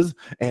Elvises,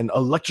 and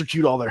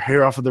electrocute all their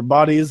hair off of their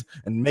bodies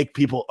and make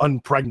people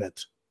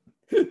unpregnant.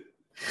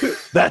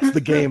 That's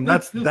the game.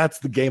 That's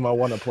the game I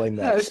want to play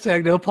next.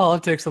 Hashtag no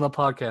politics on the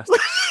podcast.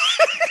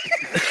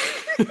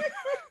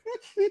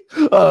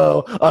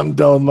 Oh, I'm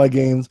done with my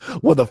games.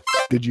 What the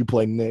did you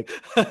play, Nick?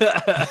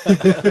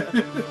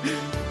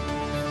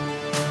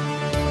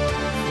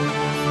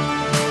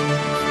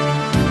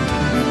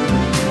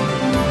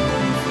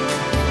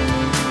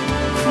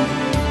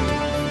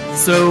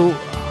 So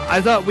I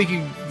thought we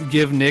could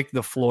give Nick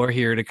the floor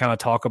here to kind of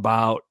talk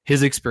about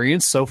his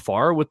experience so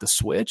far with the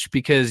Switch,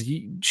 because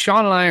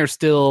Sean and I are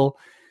still,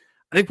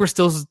 I think we're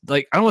still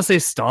like, I don't want to say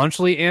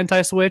staunchly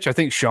anti-Switch. I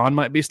think Sean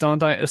might be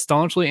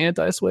staunchly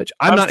anti-Switch.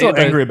 I'm not still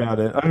angry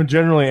about it. I'm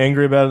generally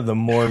angry about it the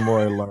more and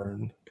more I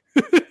learn.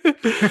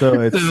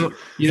 So it's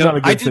not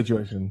a good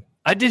situation.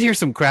 I did hear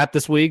some crap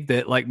this week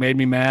that like made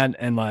me mad,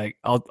 and like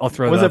I'll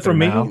throw. Was it it from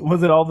me? now.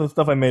 Was it all the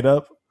stuff I made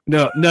up?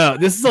 No.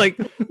 This is like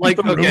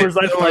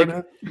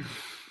the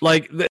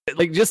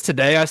like just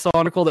today I saw an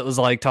article that was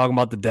like talking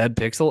about the dead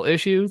pixel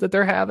issue that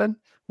they're having,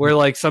 where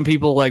like some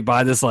people like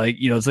buy this like,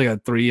 you know, it's like a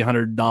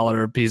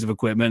 $300 piece of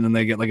equipment and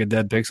they get like a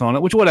dead pixel on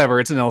it, which whatever,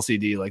 it's an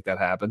LCD, like that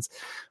happens.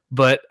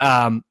 But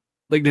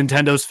like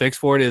Nintendo's fix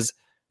for it is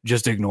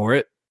just ignore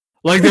it.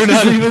 Like they're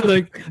not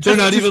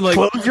even like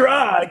close your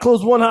eye,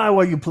 close one eye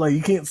while you play.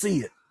 You can't see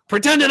it.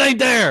 Pretend it ain't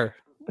there.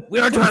 We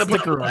are trying to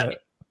sticker on it.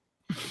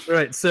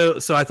 Right. So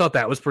I thought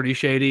that was pretty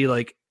shady.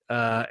 Like,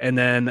 and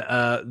then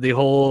the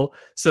whole.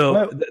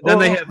 So Well,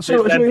 they have.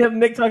 should we have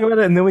Nick talk about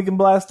it and then we can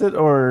blast it,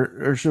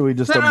 or should we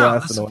just No,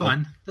 blast this it is away?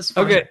 fun. This is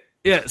fun. Okay,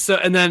 yeah. So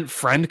and then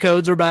friend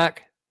codes are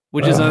back,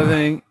 which is another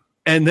thing.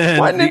 And then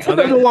Why the Nintendo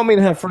other- don't want me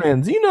to have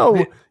friends? You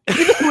know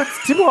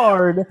it's too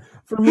hard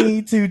for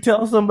me to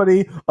tell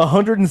somebody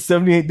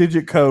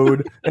 178-digit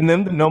code and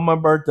them to know my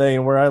birthday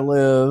and where I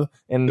live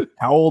and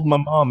how old my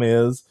mom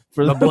is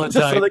for My them, blood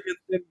just so type.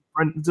 they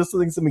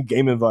can send me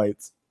game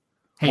invites.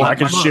 Hey, Or I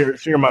can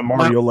share my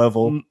Mario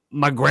level.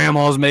 my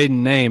grandma's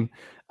maiden name.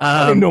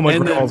 I didn't know my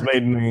and then- grandma's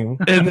maiden name.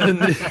 and then,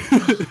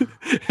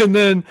 and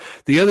then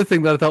the other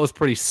thing that I thought was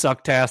pretty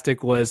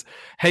sucktastic was,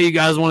 hey, you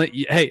guys want to?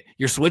 Hey,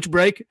 your Switch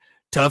break,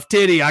 tough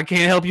titty. I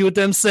can't help you with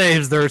them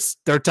saves.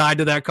 They're tied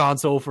to that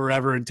console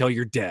forever until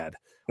you're dead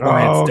or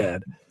Oh, it's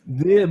dead.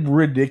 They're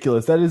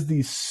ridiculous. That is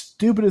the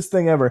stupidest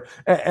thing ever.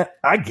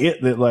 I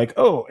get that, like,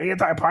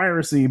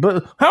 anti-piracy,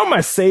 but how are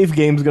my save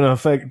games going to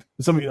affect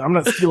somebody? I'm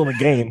not stealing a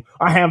game.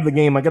 I have the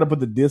game. I got to put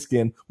the disc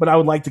in, but I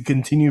would like to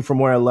continue from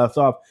where I left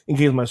off in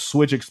case my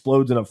Switch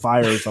explodes in a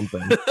fire or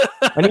something.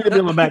 I need to be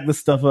able to back this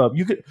stuff up.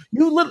 You've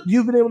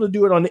been able to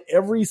do it on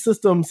every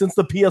system since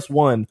the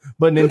PS1,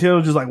 but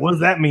Nintendo's just like, what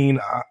does that mean?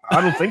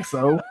 I don't think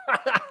so.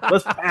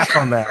 Let's pass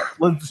on that.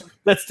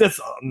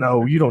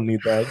 No, you don't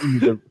need that. You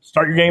need to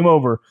start your game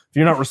over if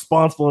you're not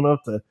responsible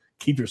enough to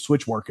keep your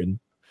Switch working.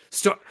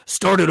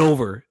 Start it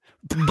over.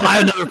 Buy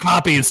another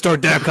copy and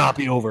start that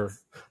copy over.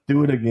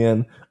 Do it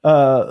again. The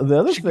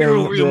other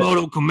Shigeru thing,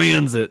 Miyamoto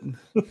commands it.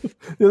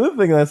 the other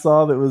thing I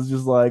saw that was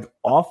just like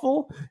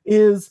awful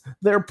is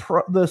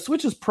the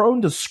Switch is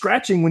prone to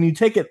scratching when you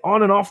take it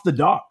on and off the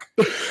dock.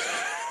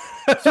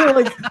 So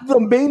like the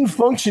main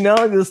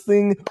functionality of this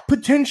thing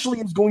potentially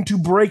is going to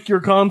break your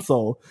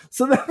console.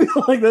 So that'd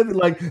be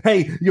like,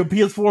 hey, your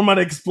PS4 might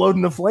explode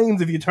into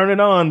flames if you turn it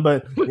on,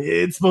 but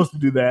it's supposed to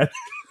do that.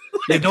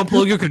 Yeah, don't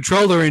plug your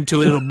controller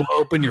into it; it'll blow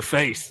up in your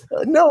face.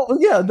 No,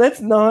 yeah, that's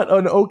not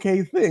an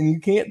okay thing. You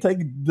can't take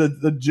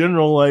the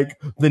general,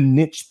 like, the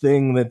niche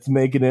thing that's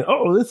making it,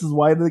 this is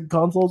why the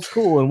console's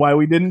cool and why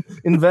we didn't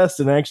invest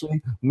in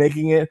actually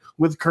making it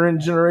with current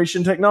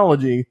generation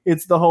technology.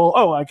 It's the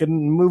whole, I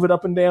can move it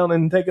up and down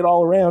and take it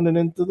all around and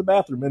into the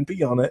bathroom and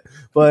pee on it.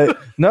 But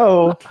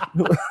no,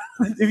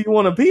 if you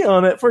want to pee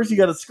on it, first you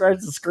got to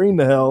scratch the screen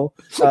to hell,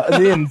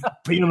 and then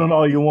pee on it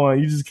all you want.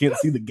 You just can't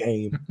see the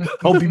game.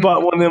 Hope you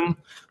bought one of them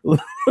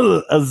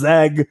a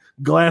Zag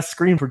glass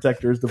screen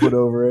protectors to put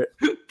over it.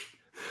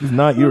 If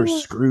not, you're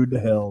screwed to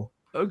hell.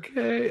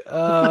 Okay.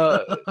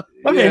 Okay,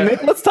 yeah.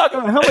 Nick, let's talk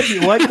about how much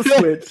you like the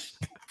Switch.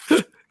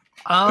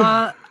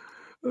 I'll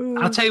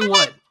tell you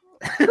what.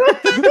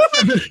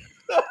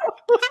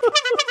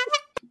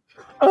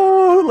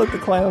 Oh, let the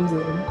clowns in.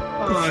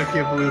 Oh, I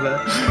can't believe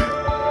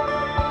that.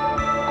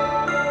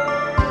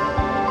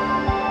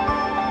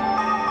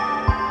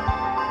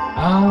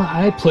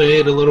 I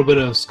played a little bit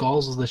of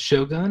Skulls of the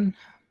Shogun.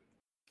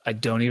 I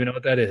don't even know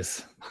what that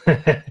is.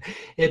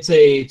 It's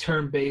a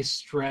turn-based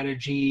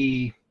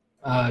strategy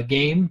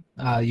game.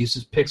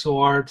 Uses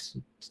pixel art.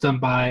 It's done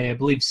by, I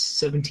believe,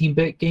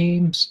 17-bit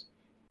Games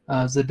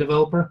as the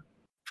developer.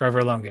 Forever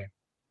Alone game.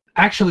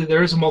 Actually,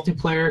 there is a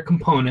multiplayer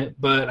component,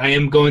 but I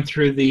am going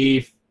through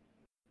the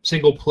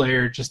single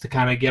player just to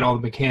kind of get all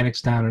the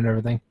mechanics down and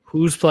everything.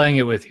 Who's playing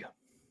it with you?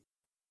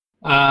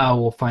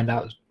 We'll find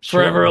out.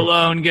 Forever shortly.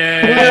 Alone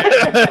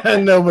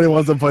game. Nobody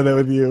wants to play that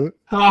with you.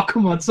 Oh,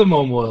 come on,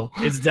 someone will.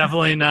 It's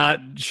definitely not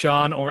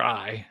Sean or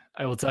I.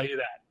 I will tell you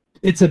that.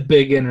 It's a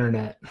big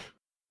internet.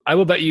 I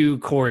will bet you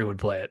Corey would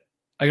play it.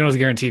 I can almost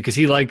guarantee because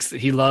he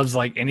loves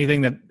like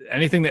anything that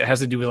has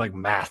to do with like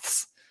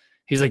maths.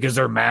 He's like, is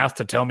there math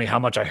to tell me how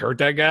much I hurt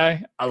that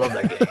guy? I love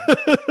that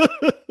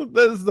game.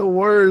 That is the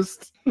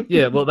worst.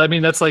 Yeah, well, I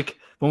mean, that's like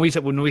when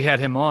we had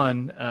him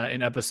on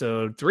in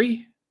episode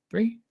three.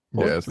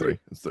 Yeah, it's three.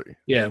 It's three.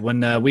 Yeah,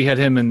 when we had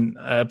him in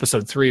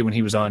episode 3, when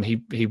he was on,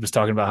 he was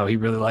talking about how he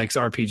really likes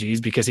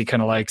RPGs because he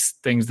kind of likes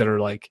things that are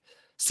like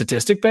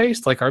statistic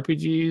based, like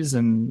RPGs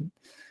and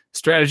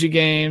strategy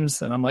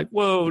games. And I'm like,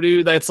 whoa,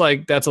 dude, that's a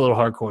little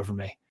hardcore for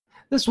me.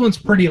 This one's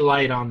pretty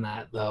light on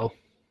that, though.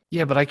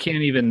 Yeah, but I can't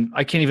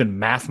even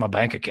math my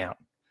bank account.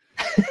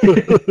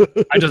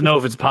 I just know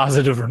if it's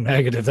positive or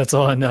negative. That's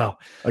all I know.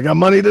 I got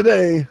money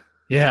today.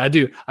 Yeah, I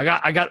do. I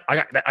got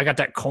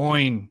that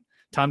coin.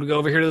 Time to go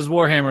over here to this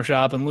Warhammer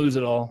shop and lose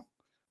it all.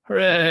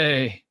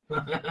 Hooray!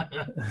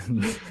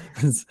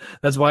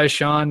 That's why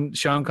Sean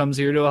comes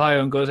here to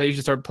Ohio and goes, hey, you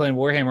should start playing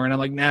Warhammer. And I'm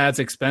like, nah, it's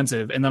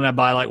expensive. And then I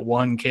buy like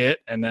one kit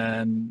and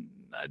then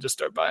I just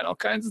start buying all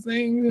kinds of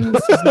things.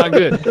 It's just not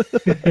good.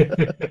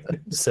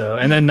 So,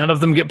 and then none of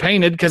them get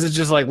painted because it's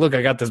just like, look,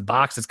 I got this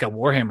box that's got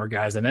Warhammer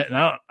guys in it. And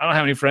I don't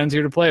have any friends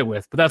here to play it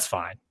with, but that's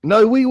fine.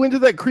 No, we went to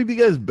that creepy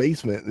guy's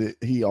basement.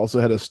 He also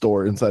had a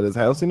store inside his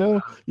house,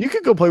 You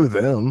could go play with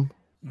them.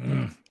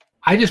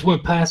 I just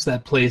went past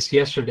that place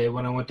yesterday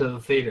when I went to the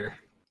theater.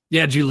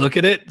 Yeah, did you look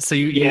at it? So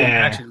you Yeah.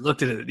 actually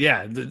looked at it.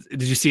 Yeah.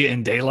 Did you see it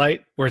in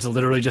daylight where it's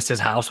literally just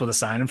his house with a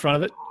sign in front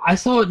of it? I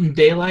saw it in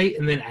daylight,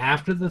 and then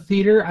after the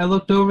theater, I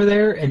looked over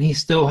there, and he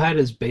still had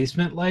his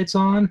basement lights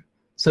on.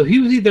 So he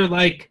was either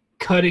like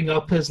cutting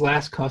up his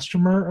last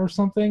customer or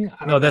something.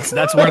 I No, don't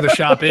that's where the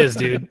shop is,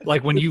 dude.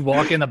 Like when you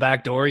walk in the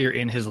back door, you're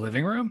in his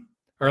living room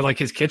or like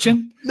his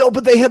kitchen. No,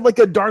 but they had like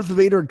a Darth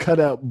Vader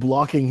cutout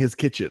blocking his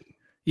kitchen.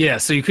 Yeah,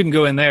 so you couldn't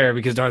go in there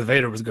because Darth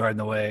Vader was guarding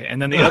the way,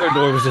 and then the other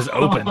door was just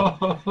open,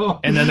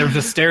 and then there was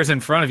just stairs in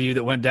front of you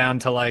that went down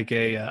to like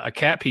a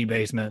cat pee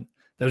basement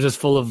that was just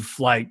full of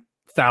like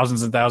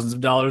thousands and thousands of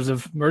dollars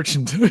of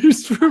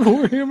merchandise for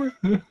Warhammer.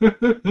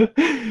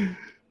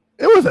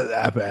 It wasn't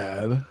that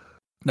bad.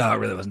 No, it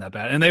really wasn't that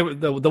bad. And they were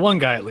the one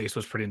guy at least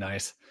was pretty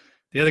nice.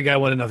 The other guy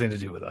wanted nothing to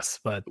do with us,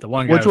 but the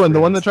one guy. Which one? The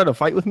one that nice. tried to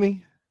fight with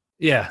me?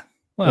 Yeah.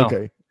 Well,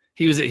 Okay.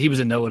 He was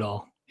a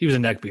know-it-all. He was a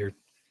neckbeard.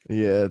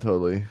 Yeah,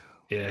 totally.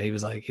 Yeah, he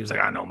was like,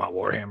 I know my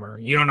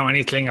Warhammer. You don't know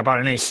anything about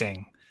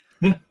anything.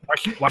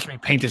 Watch me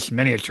paint this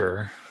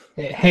miniature.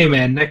 Hey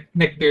man,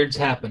 neckbeards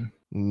happen.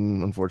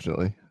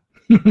 Unfortunately.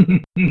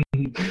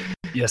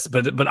 Yes,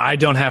 but I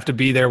don't have to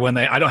be there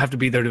I don't have to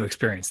be there to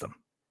experience them.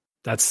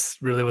 That's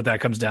really what that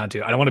comes down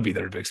to. I don't want to be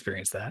there to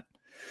experience that.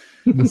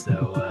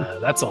 So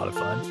that's a lot of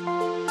fun.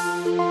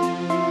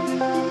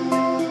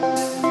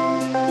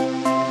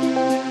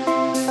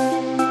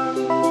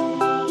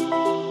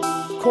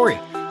 Corey,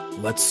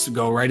 let's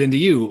go right into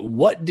you.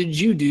 What did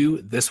you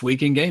do this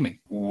week in gaming?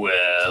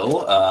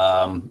 Well,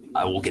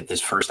 I will get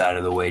this first out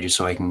of the way just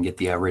so I can get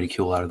the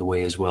ridicule out of the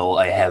way as well.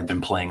 I have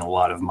been playing a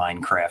lot of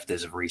Minecraft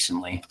as of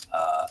recently.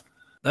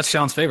 That's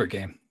Sean's favorite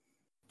game.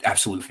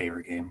 Absolute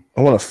favorite game.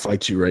 I want to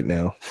fight you right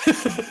now.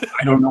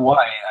 I don't know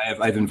why.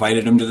 I've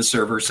invited him to the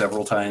server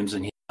several times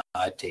and he's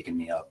not taken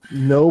me up.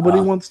 Nobody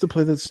wants to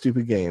play that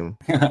stupid game.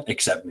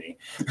 Except me.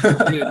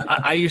 Dude,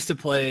 I used to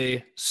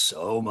play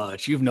so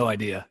much. You have no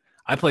idea.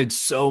 I played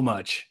so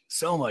much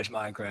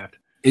Minecraft.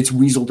 It's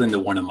weaseled into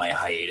one of my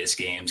hiatus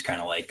games, kind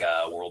of like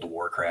World of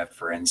Warcraft,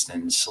 for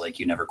instance. Like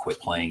you never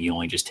quit playing, you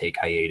only just take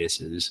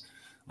hiatuses.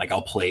 Like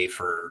I'll play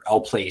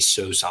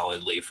so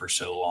solidly for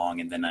so long,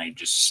 and then I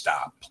just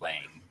stop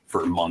playing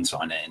for months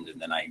on end,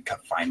 and then I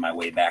find my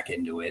way back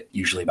into it.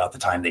 Usually about the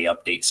time they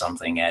update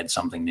something, add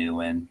something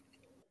new in.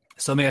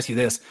 So let me ask you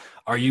this.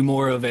 Are you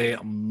more of a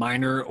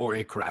miner or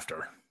a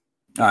crafter?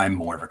 I'm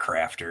more of a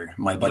crafter.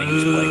 My buddy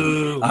was Boo.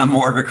 playing. I'm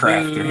more of a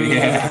crafter. Boo.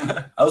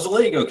 Yeah, I was a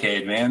Lego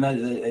kid, man.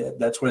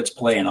 That's what it's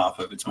playing off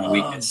of. It's my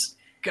weakness.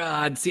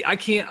 God, see, I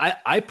can't.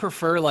 I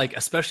prefer like,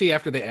 especially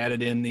after they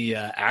added in the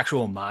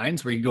actual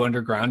mines where you go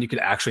underground, you could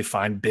actually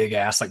find big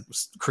ass like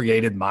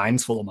created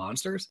mines full of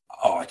monsters.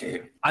 Oh,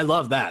 dude. I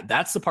love that.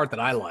 That's the part that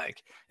I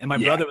like. And my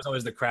brother was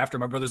always the crafter.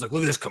 My brother's like,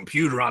 look at this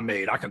computer I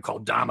made. I can call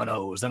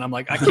dominoes. And I'm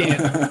like, I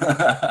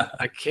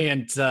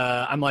can't.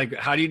 I'm like,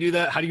 how do you do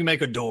that? How do you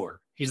make a door?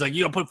 He's like,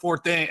 you don't put 4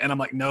 things. And I'm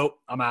like, nope,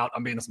 I'm out.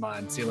 I'm being this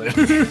mine. See you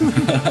later.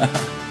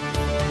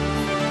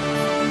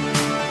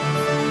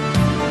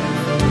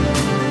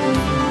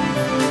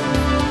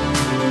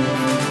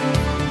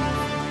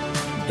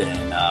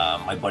 Then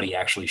my buddy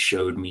actually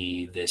showed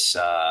me this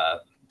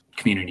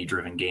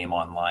community-driven game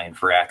online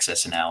for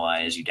Access and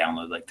Allies. You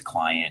download like the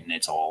client, and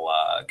it's all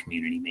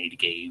community-made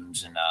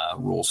games and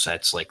rule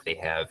sets. Like they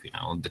have,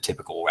 the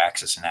typical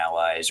Access and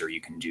Allies, or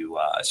you can do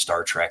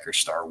Star Trek or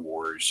Star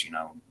Wars,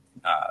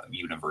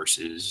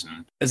 universes.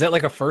 And Is that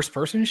like a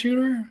first-person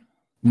shooter?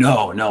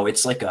 no,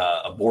 it's like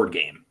a board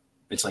game.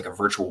 It's like a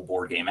virtual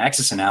board game.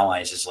 Access and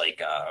Allies is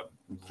like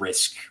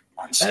Risk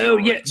on steroids. Oh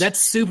yeah, that's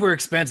super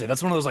expensive.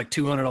 That's one of those like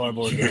 $200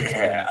 board games.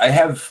 Yeah, I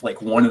have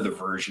like one of the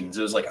versions.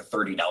 It was like a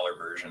 $30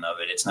 version of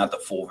it. It's not the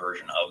full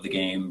version of the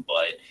game,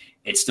 but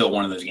it's still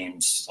one of those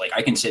games. Like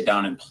I can sit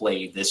down and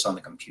play this on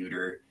the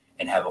computer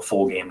and have a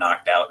full game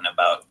knocked out in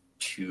about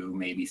 2,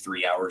 maybe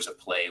 3 hours of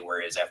play.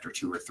 Whereas after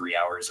 2 or 3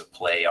 hours of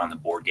play on the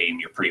board game,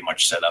 you're pretty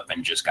much set up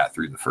and just got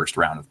through the first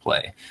round of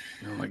play.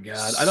 Oh my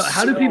god!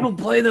 How do people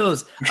play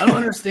those? I don't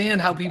understand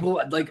how people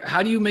like. How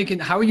are you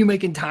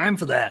making time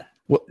for that?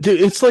 Well,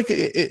 dude, it's like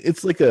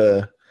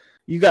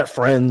you got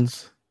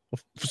friends.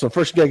 So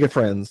first you gotta get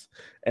friends,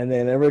 and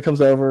then everybody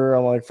comes over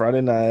on like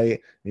Friday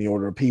night, and you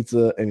order a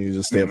pizza, and you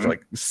just stay up for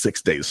like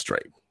 6 days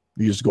straight.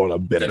 You just go on a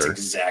bender. That's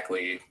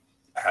exactly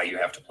how you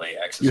have to play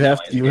Access.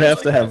 You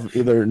have to have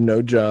either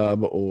no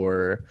job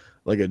or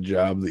like a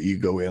job that you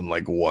go in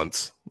like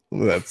once.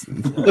 That's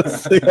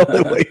the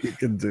only way you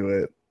can do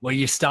it. Well,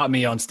 you stopped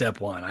me on step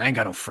 1. I ain't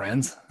got no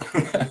friends.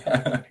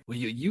 Well,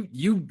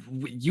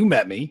 you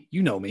met me.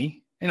 You know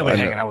me. Ain't nobody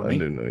hanging out with me. I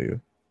didn't know you.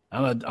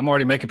 I'm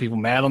already making people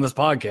mad on this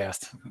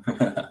podcast.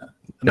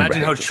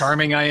 Imagine how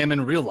charming I am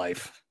in real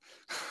life.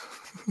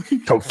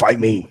 Come fight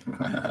me.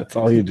 That's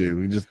all you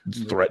do. You just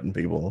threaten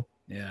people.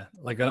 Yeah,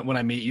 like when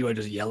I meet you, I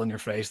just yell in your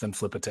face, then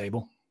flip a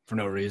table for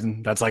no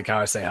reason. That's like how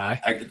I say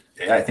hi.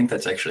 I think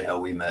that's actually how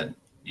we met.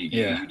 You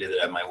did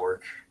it at my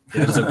work.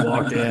 Yeah, I just like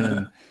walked in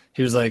and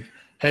he was like,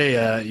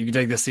 "Hey, you can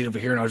take this seat over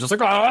here," and I was just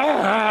like,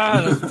 "Ah!"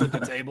 And I flipped the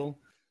table,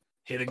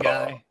 hit a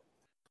guy, and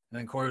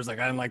then Corey was like,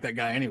 "I didn't like that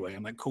guy anyway."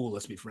 I'm like, "Cool,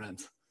 let's be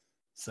friends."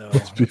 So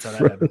that's how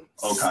that happened.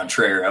 Au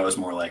contraire, I was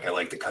more like, I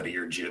like the cut of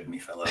your jib, me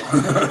fellow.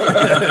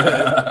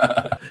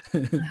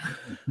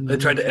 They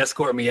tried to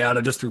escort me out.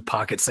 I just threw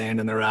pocket sand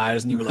in their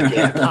eyes, and you were like,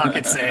 "Yeah,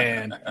 pocket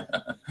sand."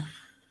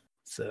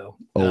 So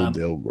Old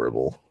Dale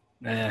Gribble.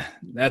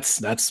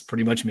 That's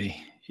pretty much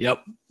me.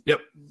 Yep.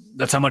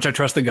 That's how much I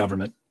trust the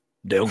government.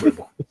 Dale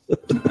Gribble.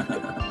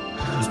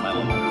 That's my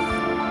level.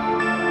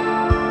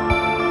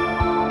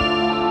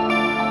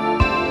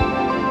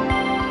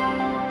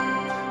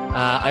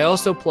 I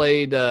also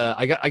played.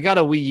 I got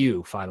a Wii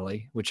U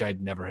finally, which I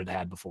never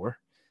had before,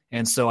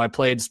 and so I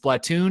played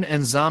Splatoon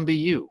and Zombie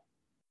U,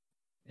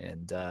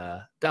 and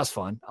that was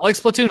fun. I like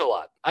Splatoon a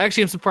lot. I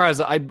actually am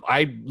surprised.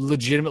 I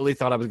legitimately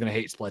thought I was going to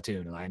hate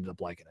Splatoon, and I ended up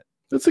liking it.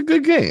 It's a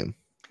good game.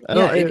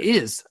 It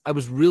is. I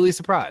was really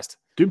surprised.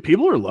 Dude,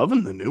 people are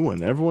loving the new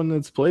one. Everyone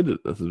that's played it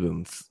has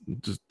been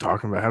just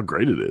talking about how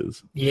great it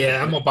is.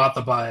 Yeah, I'm about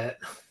to buy it.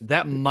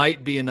 That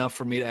might be enough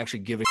for me to actually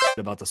give a shit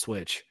about the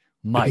Switch.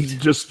 Might.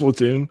 Just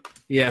Splatoon.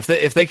 Yeah,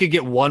 if they could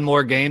get one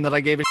more game that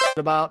I gave a shit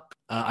about,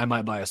 I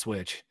might buy a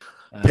Switch.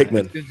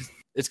 Pikmin.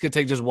 It's going to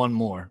take just one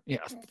more. Yeah,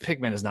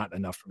 Pikmin is not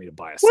enough for me to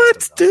buy a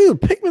What? system, though.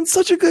 Dude, Pikmin's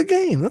such a good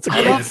game. That's a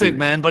I great love game.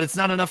 Pikmin, but it's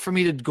not enough for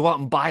me to go out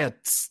and buy a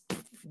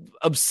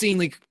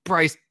obscenely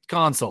priced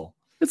console.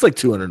 It's like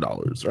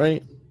 $200,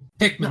 right?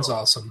 Pikmin's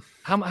awesome.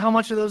 How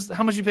much are those?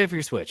 How much you pay for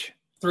your Switch?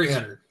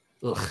 $300.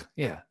 Ugh,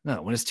 yeah.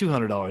 No, when it's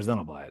 $200, then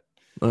I'll buy it.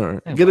 All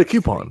right. Hey, Get a what?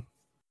 coupon.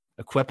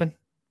 Equipping?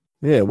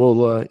 Yeah,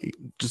 well,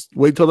 just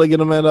wait till they get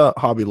them at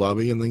Hobby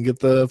Lobby and then get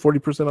the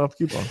 40% off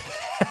coupon.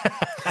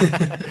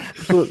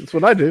 That's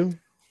what I do.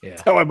 Yeah.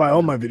 That's how I buy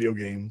all my video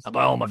games. I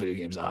buy all my video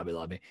games at Hobby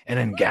Lobby and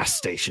in gas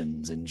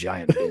stations and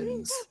giant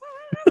bins.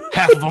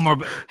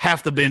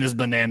 Half the bin is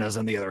bananas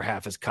and the other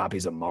half is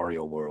copies of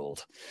Mario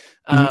World.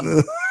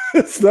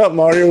 It's not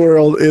Mario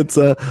World. It's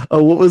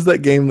what was that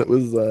game that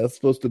was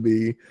supposed to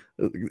be?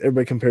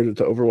 Everybody compared it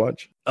to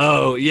Overwatch.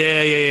 Oh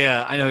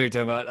yeah. I know what you're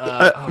talking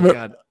about.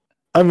 God,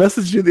 I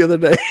messaged you the other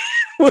day.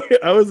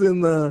 I was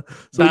in the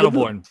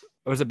Battleborn.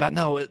 Or was it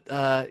no? Was it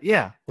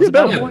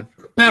Battleborn.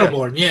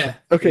 Battleborn, yeah.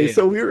 Okay, Yeah.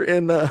 so we were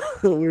in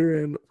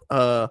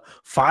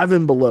 5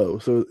 and below.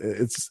 So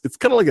it's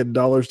kind of like a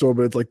dollar store,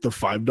 but it's like the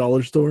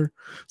 $5 store.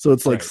 So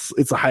it's like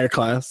it's a higher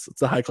class.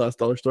 It's a high class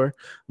dollar store.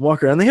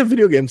 Walk around. They have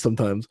video games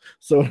sometimes.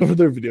 So over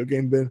their video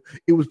game bin,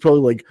 it was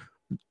probably like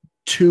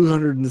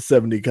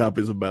 270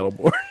 copies of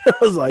Battleborn. I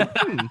was like,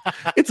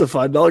 it's a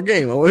 $5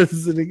 game. I wonder if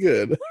it's any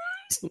good.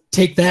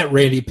 Take that,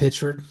 Randy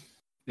Pitchford.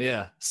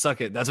 Yeah,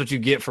 suck it. That's what you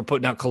get for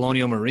putting out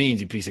Colonial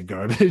Marines, you piece of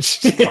garbage.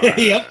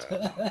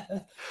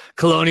 Yep.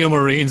 Colonial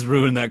Marines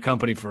ruined that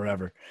company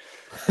forever.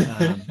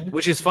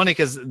 Which is funny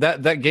because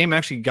that game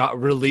actually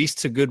got released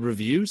to good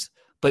reviews,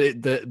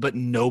 but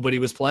nobody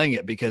was playing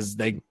it because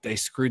they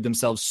screwed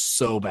themselves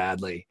so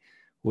badly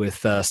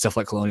with stuff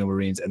like Colonial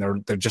Marines, and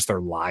they're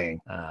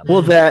lying.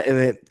 Well, that and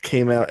it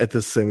came out at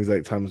the same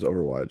exact time as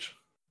Overwatch.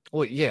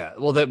 Well, yeah.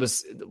 Well, that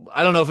was.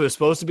 I don't know if it was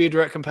supposed to be a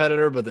direct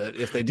competitor, but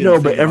if they did, No,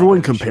 but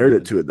everyone compared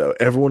it to it though.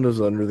 Everyone was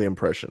under the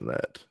impression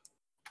that.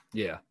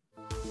 Yeah,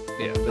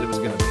 but it was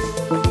gonna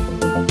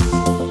be.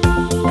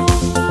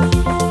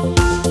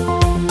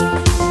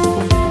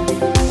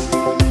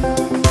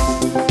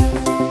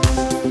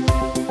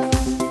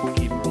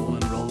 Keep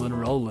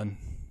rolling.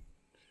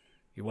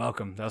 You're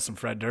welcome. That was some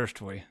Fred Durst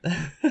for you.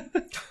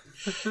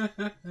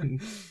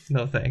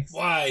 No thanks.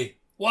 Why?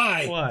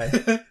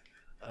 Take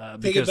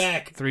it Because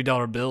back.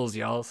 $3 bills,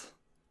 y'all.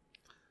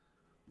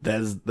 That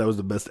was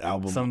the best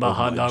album. Something about of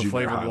hot my dog junior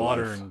flavored high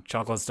water life. and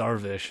chocolate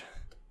starfish.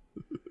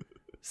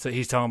 So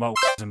he's talking about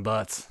and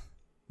butts.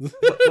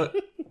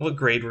 What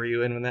grade were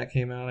you in when that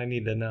came out? I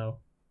need to know.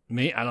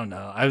 Me? I don't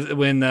know.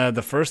 When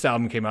the first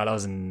album came out, I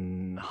was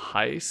in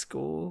high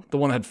school. The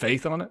one that had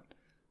Faith on it.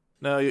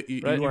 No, you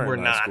Right? weren't were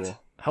in high not. school.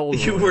 How old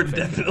You were were Faith?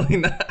 definitely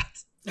not.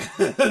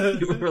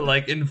 You were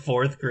like in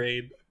 4th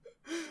grade.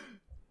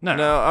 No.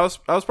 No, I was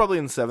probably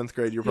in 7th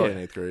grade. You were probably in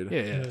 8th grade.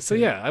 Yeah. So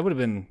yeah, I would have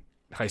been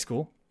high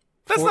school.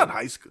 That's not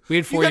high school. We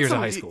had 4 You got years of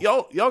some- high school.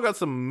 Y'all got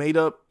some made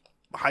up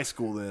high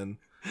school then.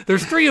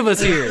 There's 3 of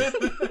us here.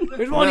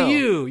 There's one of No.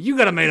 you. You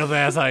got a made up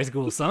ass high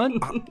school, son.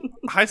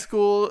 High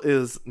school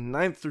is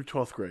 9th through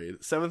 12th grade.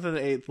 7th and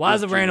 8th. Why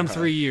is it junior random high.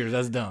 3 years?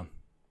 That's dumb.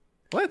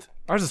 What?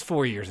 Ours is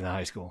 4 years in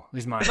high school. At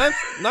least mine.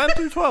 9th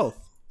through 12th.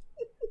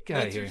 Get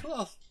out of here.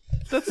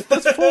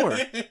 That's 4.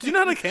 Do you know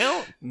how to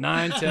count?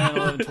 9, 10,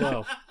 11,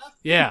 12.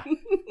 Yeah,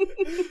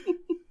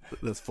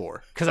 That's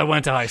 4. because I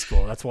went to high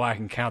school. That's why I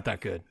can count that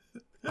good.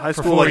 High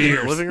For school 4 like in your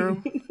years. living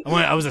room.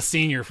 I was a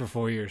senior for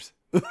 4 years.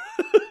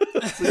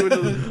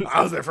 I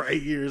was there for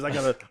 8 years. I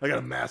got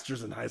a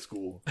master's in high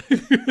school.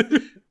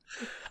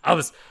 I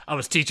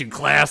was teaching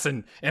class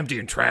and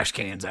emptying trash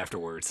cans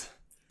afterwards.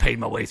 Paid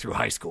my way through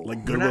high school. Like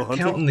We're Goodwill not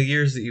Hunting. counting the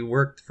years that you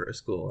worked for a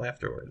school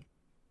afterward.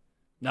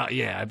 No,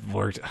 yeah, I've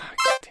worked. Oh,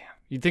 God damn.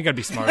 You'd think I'd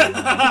be smarter than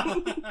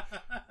that.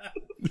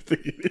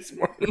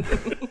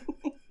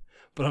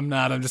 But I'm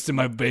not. I'm just in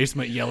my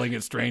basement yelling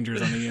at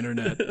strangers on the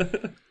internet.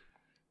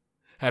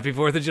 Happy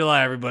 4th of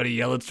July, everybody.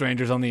 Yell at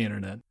strangers on the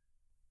internet.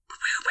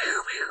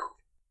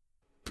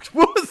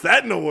 What was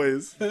that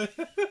noise? There's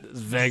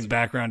vague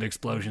background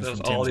explosions There's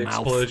from all Tim's the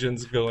mouth.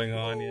 explosions going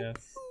on, yeah.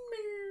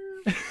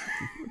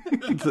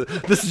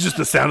 This is just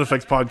a sound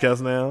effects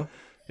podcast now.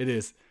 It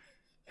is.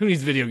 Who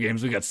needs video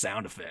games? We got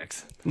sound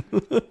effects.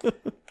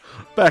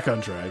 Back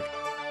on track.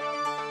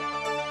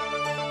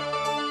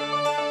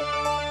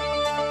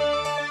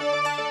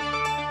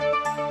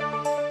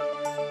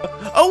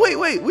 Oh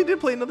wait, we did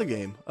play another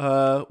game.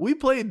 We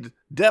played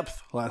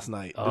Depth last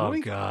night. Didn't Oh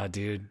we? God,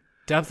 dude.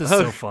 Depth is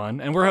so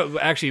fun, and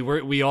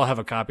we all have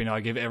a copy now.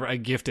 I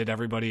gifted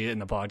everybody in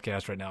the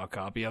podcast right now a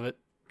copy of it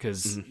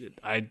because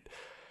I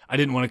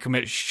didn't want to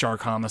commit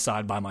shark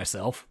homicide by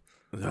myself.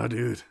 No,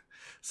 dude.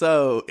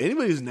 So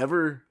anybody who's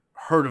never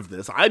heard of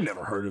this, I'd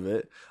never heard of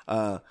it.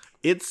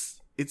 It's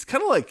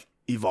kind of like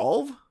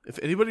Evolve. If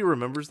anybody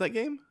remembers that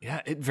game, Yeah,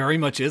 it very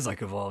much is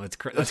like Evolve.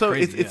 That's so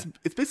crazy.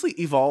 it's basically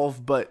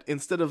Evolve, but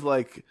instead of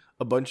like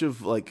a bunch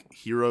of like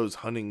heroes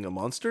hunting a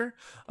monster,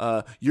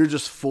 you're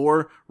just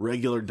 4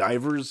 regular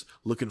divers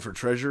looking for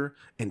treasure,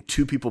 and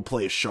 2 people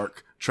play a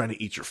shark trying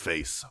to eat your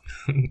face.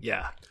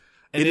 Yeah.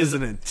 It is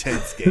an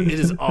intense game. It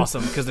is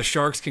awesome because the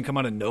sharks can come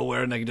out of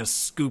nowhere and they can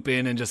just scoop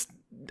in and just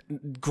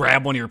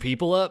grab one of your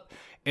people up.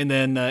 And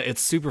then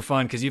it's super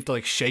fun because you have to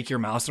like shake your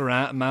mouse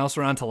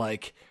around to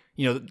like,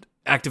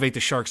 activate the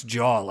shark's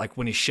jaw. Like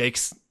when he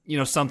shakes,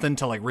 something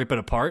to like rip it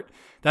apart.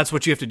 That's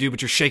what you have to do, but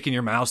you're shaking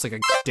your mouse like a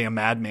damn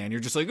madman. You're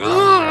just like,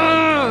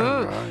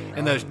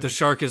 and the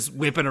shark is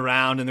whipping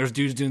around, and there's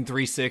dudes doing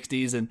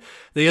 360s, and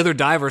the other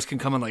divers can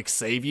come and like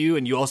save you.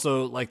 And you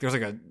also like there's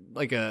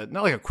like a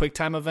not like a quick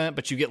time event,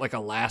 but you get like a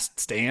last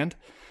stand.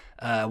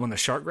 When the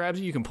shark grabs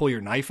you, you can pull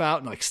your knife out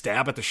and like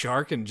stab at the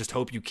shark and just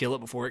hope you kill it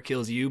before it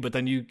kills you. But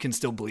then you can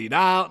still bleed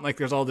out. And, like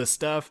there's all this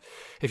stuff.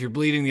 If you're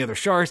bleeding, the other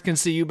sharks can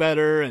see you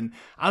better. And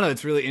I don't know,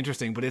 it's really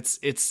interesting. But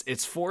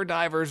it's 4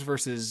 divers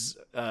versus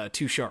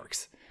 2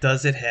 sharks.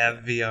 Does it have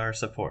VR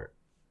support?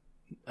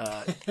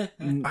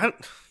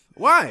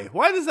 Why?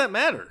 Why does that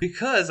matter?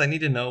 Because I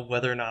need to know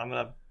whether or not I'm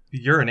gonna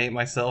urinate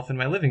myself in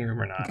my living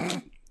room or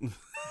not.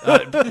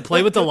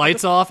 Play with the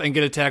lights off and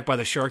get attacked by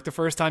the shark the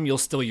first time, you'll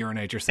still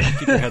urinate yourself.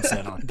 Keep your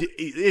headset on.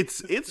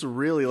 It's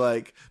really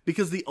like,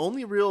 because the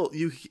only real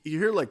you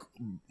hear like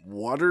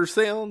water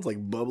sounds,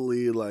 like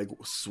bubbly, like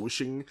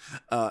swishing,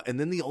 and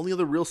then the only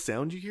other real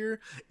sound you hear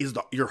is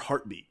your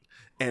heartbeat.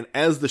 And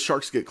as the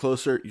sharks get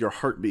closer, your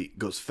heartbeat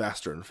goes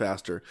faster and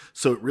faster.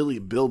 So it really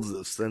builds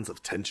this sense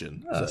of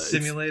tension. So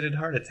Simulated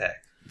heart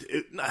attack.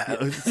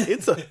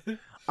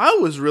 I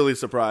was really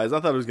surprised. I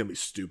thought it was gonna be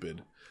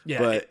stupid. Yeah,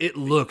 but it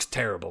looks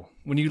terrible.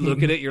 When you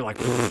look at it, you're like,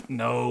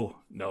 no.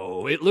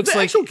 It looks the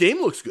like actual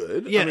game looks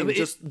good. Yeah, I mean,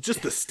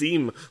 just the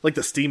Steam, like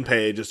the Steam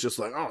page, is just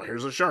like, oh,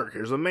 here's a shark,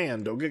 here's a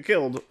man, don't get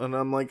killed, and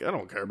I'm like, I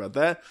don't care about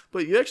that.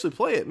 But you actually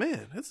play it,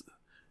 man,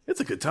 it's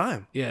a good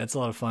time. Yeah, it's a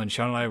lot of fun.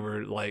 Sean and I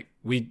were like,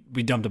 we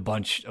dumped a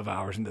bunch of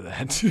hours into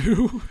that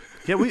too.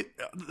 Yeah,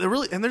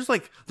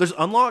 there's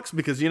unlocks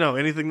because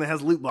anything that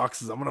has loot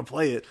boxes, I'm gonna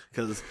play it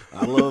because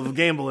I love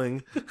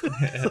gambling.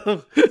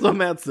 That's what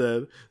Matt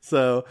said.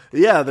 So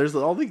yeah, there's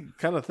all the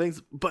kind of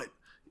things. But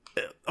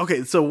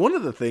okay, so one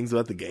of the things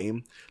about the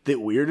game that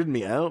weirded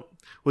me out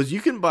was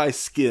you can buy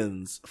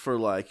skins for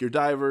like your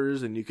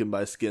divers, and you can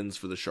buy skins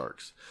for the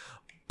sharks.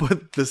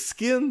 But the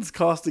skins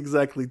cost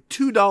exactly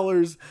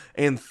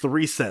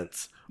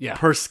 $2.03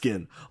 per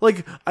skin.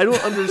 Like, I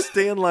don't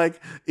understand.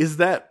 Like, is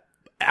that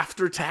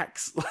after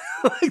tax?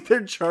 Like,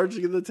 they're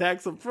charging the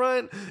tax up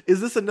front? Is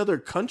this another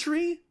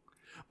country?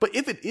 But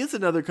if it is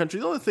another country,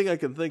 the only thing I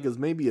can think is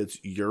maybe it's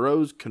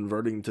euros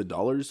converting to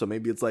dollars. So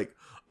maybe it's like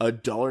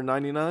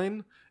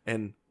 $1.99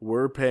 and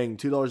we're paying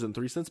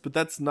 $2.03. But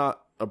that's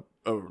not a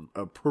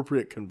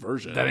appropriate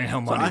conversion. That ain't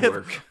how money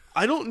work.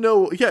 I don't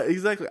know. Yeah,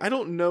 exactly. I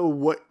don't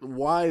know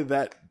why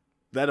that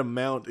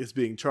amount is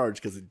being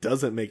charged, because it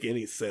doesn't make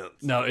any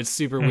sense. No, it's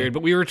super weird.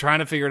 But we were trying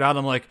to figure it out.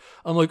 I'm like,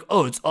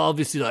 oh, it's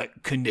obviously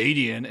like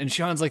Canadian. And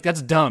Sean's like,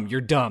 that's dumb.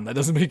 You're dumb. That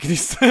doesn't make any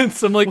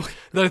sense. I'm like,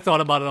 then I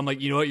thought about it. I'm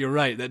like, you know what? You're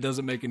right. That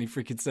doesn't make any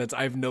freaking sense.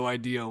 I have no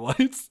idea why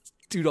it's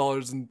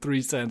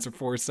 $2.03 or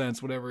 4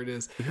 cents, whatever it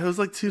is. It was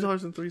like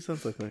 $2.03, I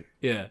think.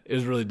 Yeah, it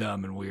was really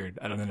dumb and weird.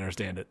 I don't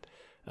understand it.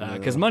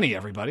 Because money,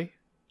 everybody.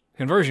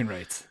 Conversion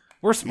rates.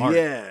 We're smart.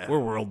 Yeah. We're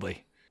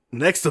worldly.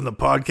 Next on the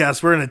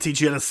podcast, we're going to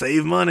teach you how to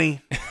save money.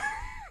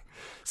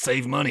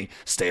 Save money.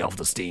 Stay off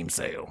the Steam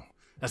sale.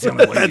 That's the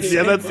only way.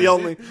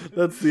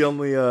 That's the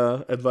only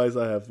advice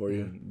I have for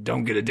you.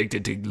 Don't get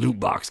addicted to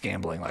loot box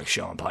gambling like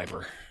Sean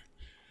Piper.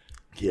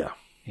 Yeah,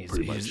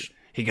 pretty much.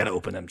 He got to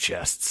open them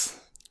chests.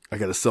 I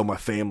got to sell my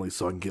family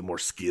so I can get more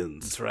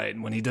skins. That's right.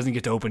 And when he doesn't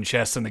get to open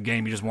chests in the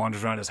game, he just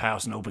wanders around his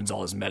house and opens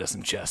all his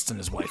medicine chests, and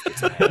his wife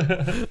gets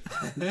mad.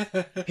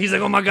 He's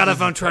like, oh my God, I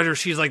found treasure.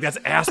 She's like, that's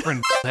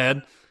aspirin,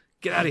 head.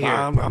 Get out of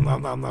here.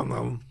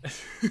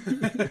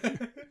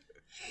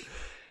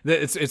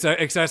 It's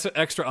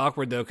extra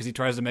awkward, though, because he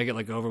tries to make it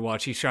like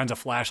Overwatch. He shines a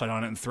flashlight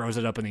on it and throws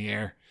it up in the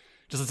air.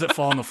 Just lets it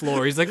fall on the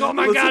floor. He's like, oh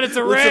my God, it's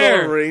a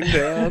rare. It all rain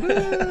down.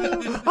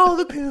 all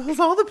the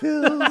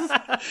pills.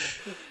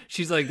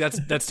 She's like, that's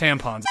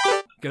tampons.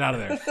 Get out of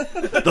there.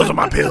 Those are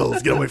my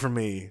pills. Get away from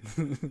me.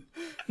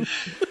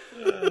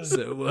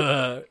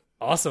 So,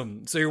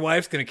 awesome. So your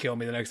wife's going to kill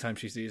me the next time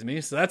she sees me.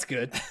 So that's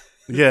good.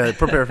 Yeah,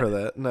 prepare for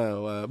that.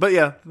 No, but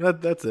yeah,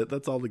 that's it.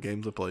 That's all the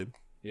games I played.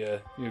 Yeah,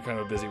 you're kind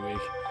of a busy week.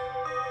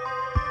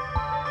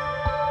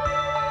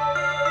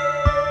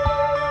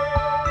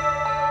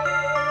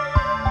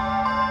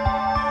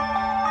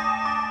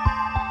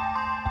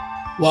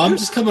 Well, I'm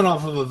just coming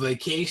off of a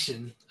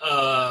vacation,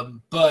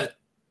 but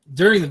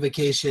during the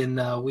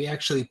vacation, we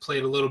actually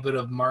played a little bit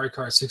of Mario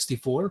Kart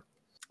 64.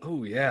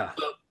 Oh yeah.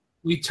 But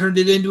we turned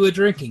it into a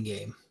drinking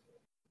game.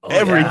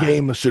 Every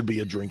game should be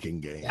a drinking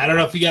game. I don't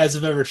know if you guys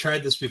have ever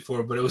tried this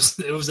before, but it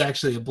was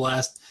actually a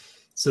blast.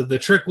 So the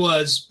trick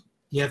was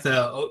you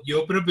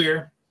open a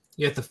beer,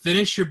 you have to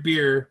finish your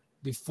beer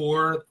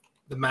before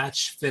the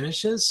match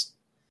finishes.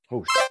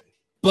 Oh,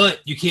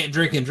 but you can't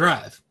drink and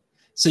drive.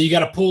 So you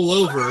got to pull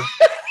over,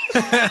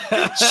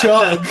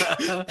 chug,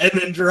 and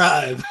then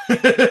drive.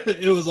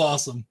 It was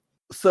awesome.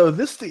 So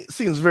this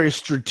seems very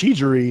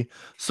strategery.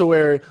 So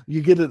where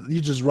you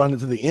just run it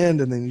to the end,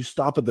 and then you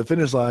stop at the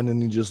finish line,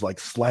 and you just like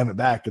slam it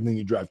back, and then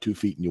you drive 2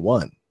 feet and you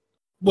won.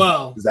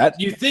 Well, is that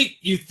you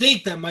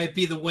think that might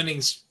be the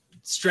winning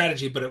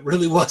strategy, but it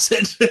really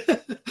wasn't.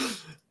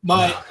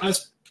 I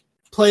was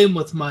playing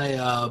with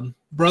my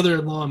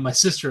brother-in-law and my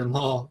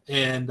sister-in-law,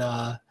 and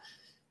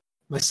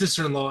my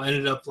sister-in-law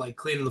ended up like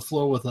cleaning the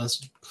floor with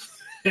us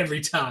every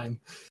time.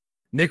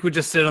 Nick would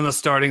just sit on the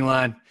starting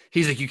line.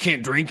 He's like, you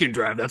can't drink and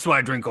drive. That's why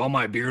I drink all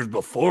my beers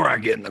before I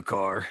get in the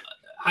car.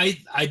 I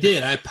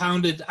did. I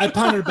pounded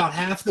about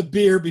half the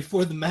beer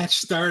before the match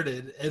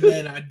started, and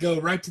then I'd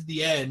go right to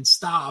the end,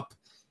 stop,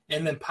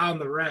 and then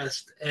pound the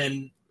rest.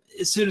 And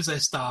as soon as I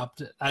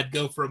stopped, I'd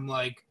go from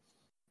like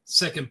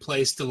second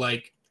place to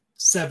like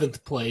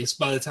 7th place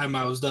by the time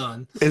I was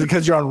done. Is it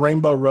because you're on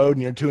Rainbow Road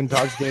and you're too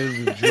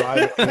intoxicated to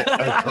drive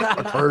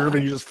a curve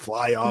and you just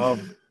fly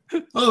off?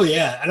 Oh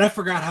yeah, and I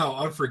forgot how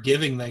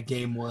unforgiving that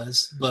game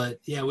was. But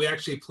yeah, we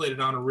actually played it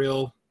on a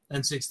real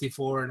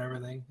N64 and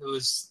everything. It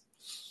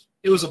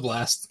was a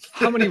blast.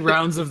 How many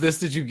rounds of this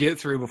did you get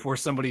through before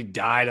somebody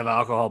died of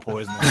alcohol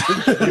poisoning?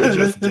 You're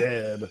just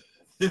dead.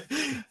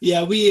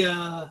 Yeah, we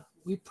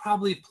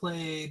probably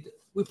played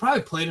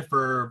it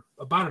for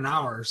about an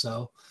hour or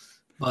so.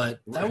 But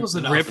that was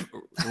enough.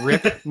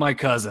 Rip my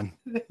cousin.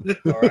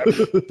 All right.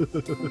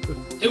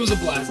 It was a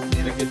blast. We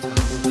had a good time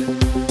with it.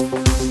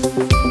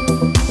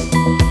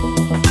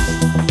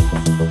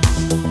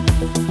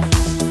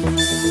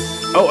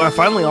 Oh, I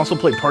finally also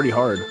played Party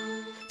Hard.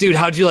 Dude,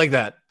 how'd you like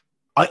that?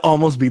 I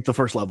almost beat the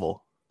first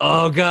level.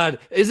 Oh, God.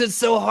 Is it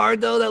so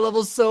hard, though? That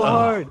level's so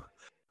hard.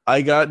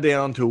 I got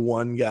down to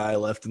one guy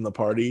left in the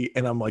party,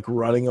 and I'm like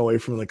running away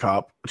from the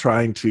cop,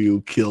 trying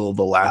to kill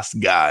the last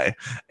guy,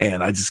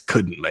 and I just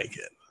couldn't make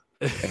it.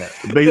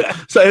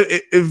 So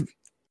if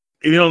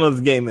you don't know what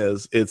the game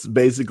is, it's a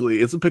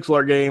pixel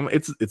art game.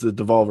 It's a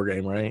Devolver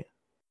game, right?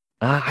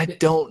 I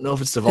don't know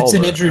if it's Devolver. It's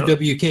an Andrew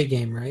WK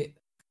game, right?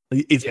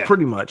 It's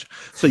pretty much.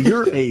 So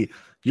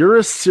you're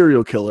a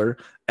serial killer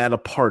at a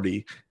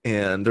party,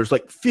 and there's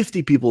like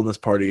 50 people in this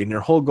party, and your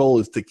whole goal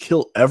is to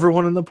kill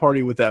everyone in the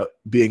party without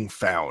being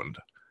found.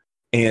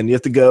 And you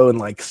have to go and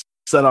like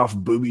set off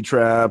booby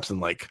traps and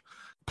like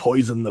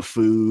poison the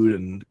food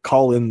and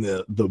call in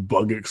the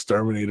bug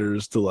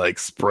exterminators to like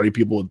spray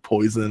people with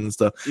poison and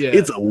stuff. Yeah.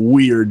 It's a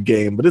weird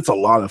game, but it's a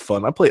lot of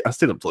fun. I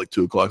stayed up till like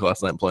 2:00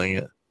 last night playing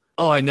it.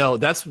 Oh, I know.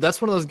 That's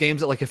one of those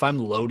games that, like, if I'm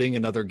loading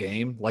another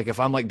game, like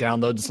if I'm like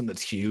downloading something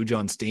that's huge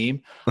on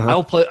Steam, I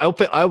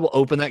will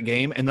open that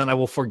game, and then I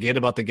will forget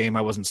about the game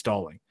I was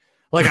installing.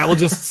 Like, I will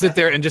just sit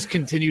there and just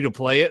continue to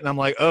play it, and I'm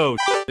like, oh,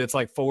 it's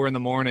like 4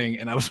 a.m,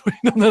 and I was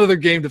waiting on another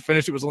game to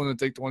finish. It was only going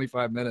to take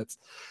 25 minutes.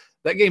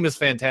 That game is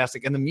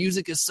fantastic, and the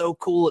music is so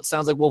cool. It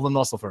sounds like Wolfman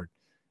Musselford.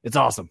 It's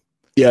awesome.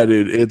 Yeah,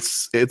 dude.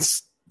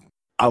 It's.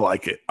 I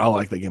like it. I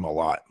like the game a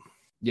lot.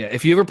 Yeah,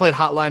 if you ever played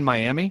Hotline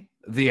Miami,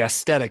 the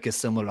aesthetic is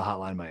similar to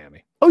Hotline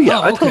Miami. Oh yeah,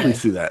 I totally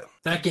see that.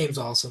 That game's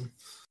awesome.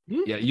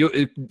 Yeah,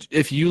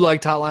 if you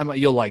liked Hotline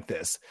Miami, you'll like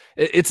this.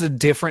 It's a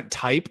different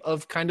type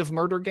of kind of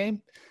murder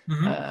game,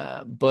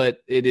 but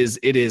it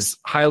is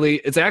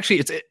highly.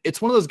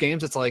 It's one of those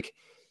games that's like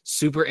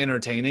super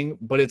entertaining,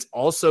 but it's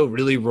also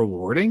really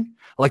rewarding.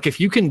 Like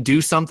if you can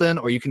do something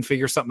or you can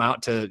figure something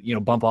out to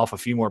bump off a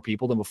few more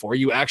people than before,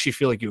 you actually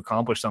feel like you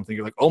accomplished something.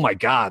 You're like, oh my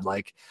god,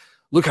 like.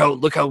 Look how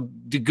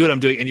good I'm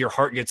doing, and your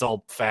heart gets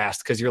all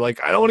fast because you're like,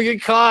 I don't want to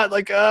get caught.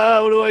 Like,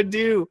 what do I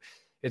do?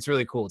 It's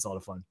really cool. It's a lot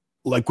of fun.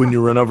 Like when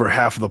you run over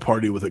half of the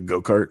party with a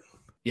go-kart.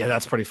 Yeah,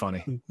 that's pretty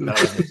funny. You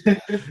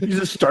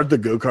just start the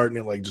go-kart and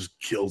it like just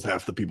kills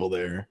half the people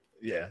there.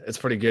 Yeah, it's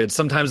pretty good.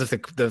 Sometimes if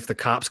the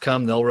cops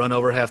come, they'll run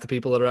over half the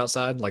people that are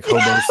outside, like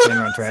hobos standing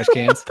around trash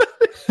cans.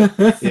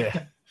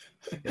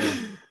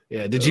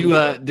 Yeah.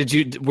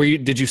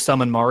 Did you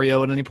summon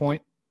Mario at any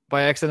point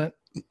by accident?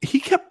 He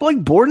kept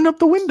like boarding up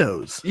the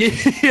windows.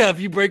 Yeah, if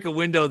you break a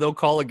window, they'll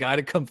call a guy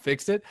to come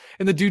fix it,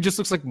 and the dude just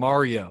looks like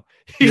Mario.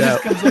 He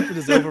just comes up in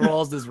his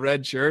overalls, this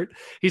red shirt.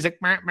 He's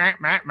like, meh, meh,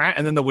 meh, meh,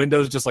 and then the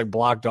window's just like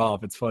blocked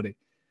off. It's funny.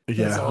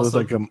 Yeah, it was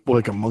like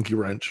a monkey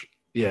wrench.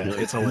 Yeah,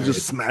 it's hilarious. He's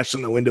just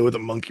smashing the window with a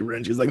monkey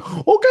wrench. He's like,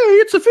 okay,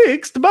 it's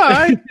fixed.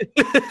 Bye.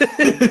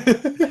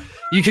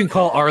 You can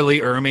call Arlie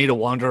Ermy to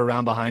wander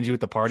around behind you at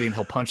the party, and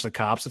he'll punch the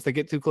cops if they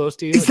get too close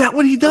to you. Is that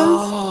what he does?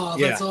 Oh,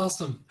 that's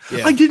awesome.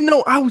 Yeah. I didn't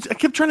know. I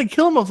kept trying to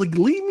kill him. I was like,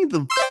 leave me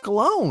the fuck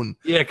alone.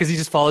 Yeah, because he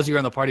just follows you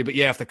around the party. But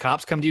yeah, if the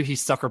cops come to you, he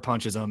sucker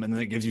punches them, and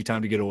then it gives you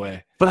time to get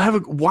away.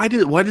 But why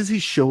does he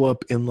show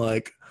up in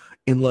like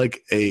in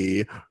like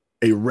a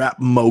rap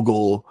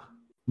mogul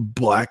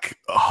black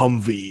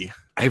Humvee?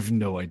 I have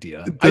no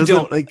idea. It I doesn't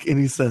don't. make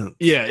any sense.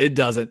 Yeah, it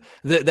doesn't.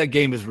 That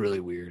game is really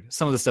weird.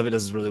 Some of the stuff it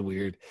does is really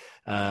weird.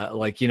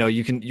 Like, you know,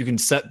 you can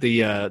set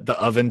the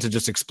oven to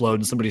just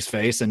explode in somebody's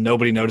face, and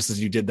nobody notices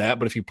you did that.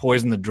 But if you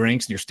poison the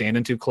drinks and you're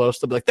standing too close,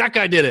 they'll be like, "That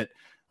guy did it."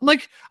 I'm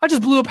like, I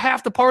just blew up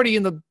half the party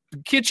in the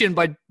kitchen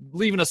by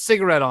leaving a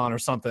cigarette on or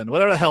something.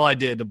 Whatever the hell I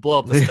did to blow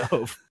up the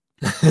stove.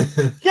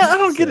 Yeah, I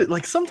don't get it.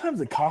 Like sometimes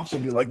the cops will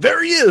be like,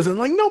 "There he is," and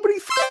like nobody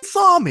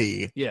saw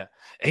me. Yeah,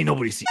 ain't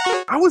nobody see.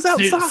 I was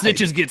outside.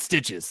 Snitches get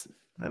stitches.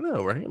 I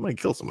know, right? I might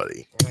kill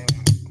somebody.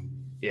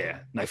 Yeah,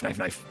 knife.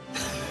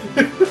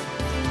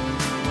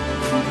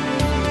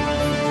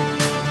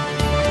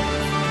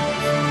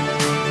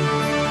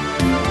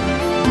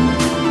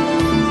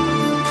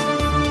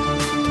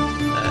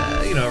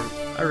 You know,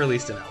 I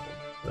released an album,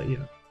 but you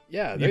know.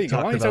 Yeah, there you go.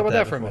 Why don't you talk about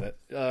that for a minute?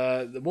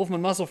 The Wolfman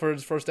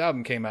Muscleford's first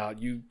album came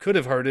out. You could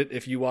have heard it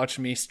if you watched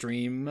me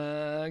stream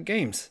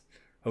games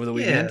over the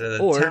weekend. Yeah,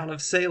 the Town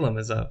of Salem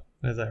is up,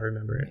 as I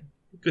remember it.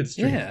 Good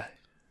stream.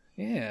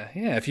 Yeah.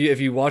 If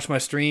you watched my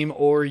stream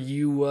or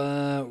you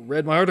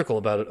read my article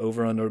about it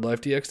over on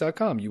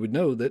nerdlifedx.com, you would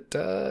know that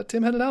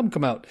Tim had an album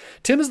come out.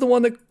 Tim is the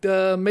one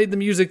that made the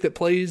music that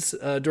plays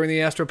during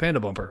the Astro Panda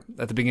bumper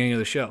at the beginning of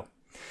the show.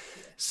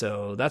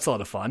 So that's a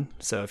lot of fun.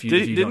 So if you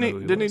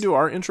didn't he do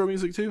our intro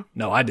music too?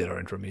 No, I did our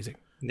intro music.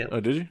 Yep. Oh,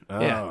 did you?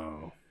 Yeah.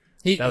 Oh.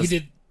 He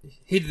did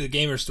the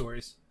gamer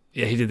stories.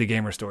 Yeah, he did the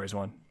Gamer Stories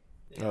one.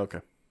 Oh, okay.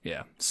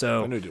 Yeah. I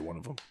So knew he did one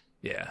of them.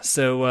 yeah.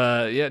 So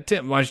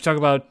Tim, why don't you talk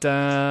about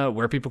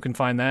where people can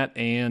find that,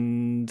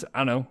 and I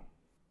don't know,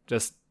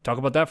 just talk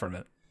about that for a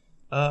minute.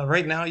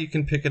 Right now, you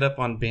can pick it up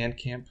on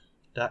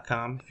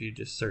Bandcamp.com if you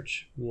just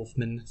search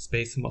Wolfman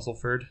Space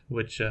Muscleford,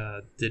 which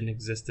didn't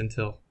exist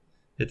until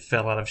it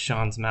fell out of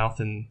Sean's mouth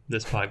in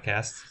this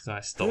podcast, so I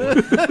stole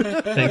it.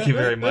 Thank you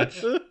very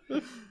much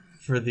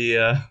for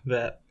the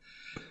that.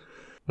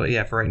 But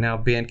yeah, for right now,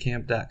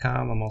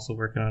 Bandcamp.com. I'm also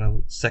working on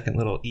a second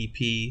little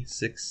EP,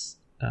 6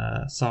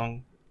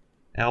 song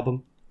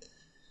album.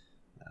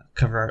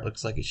 Cover art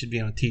looks like it should be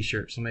on a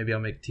t-shirt, so maybe I'll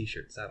make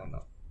t-shirts. I don't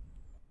know.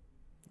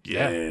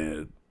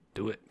 Yeah.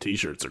 Do it.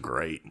 T-shirts are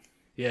great.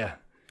 Yeah.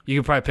 You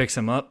can probably pick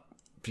some up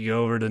if you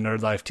go over to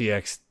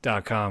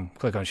nerdlifetx.com,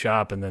 click on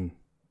shop, and then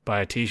buy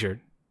a t-shirt.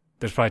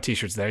 There's probably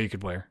t-shirts there you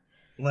could wear.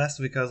 Last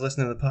week I was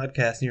listening to the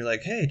podcast and you're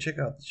like, hey, check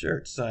out the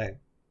shirts. So I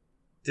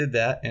did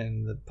that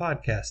and the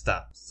podcast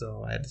stopped.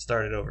 So I had to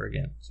start it over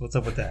again. So what's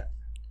up with that?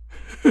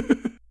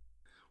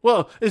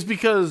 Well, it's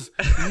because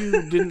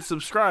you didn't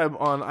subscribe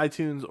on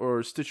iTunes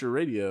or Stitcher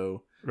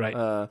Radio.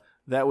 Right.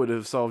 That would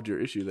have solved your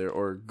issue there,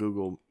 or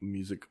Google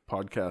Music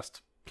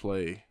Podcast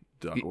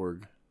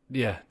Play.org.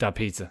 Yeah,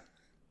 .pizza.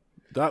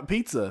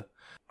 .pizza.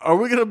 Are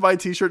we going to buy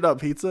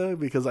t-shirt.pizza?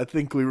 Because I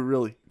think we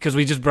really... Because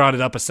we just brought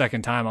it up a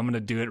second time. I'm going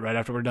to do it right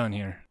after we're done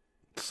here.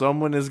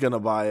 Someone is going to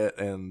buy it,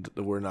 and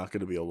we're not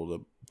going to be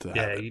able to have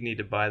Yeah, it. you need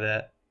to buy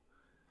that.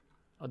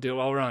 I'll do it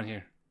while we're on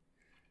here.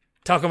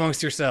 Talk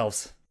amongst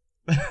yourselves.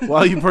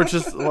 While you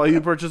purchase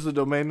the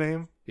domain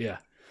name? Yeah.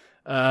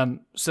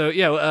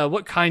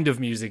 What kind of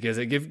music is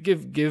it?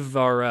 Give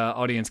our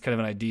audience kind of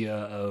an idea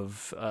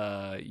of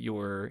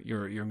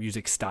your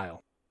music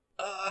style.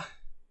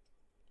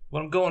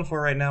 What I'm going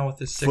for right now with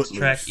this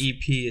 6-track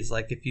EP is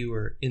like if you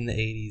were in the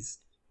 80s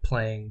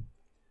playing,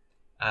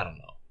 I don't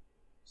know,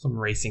 some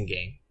racing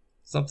game.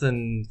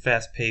 Something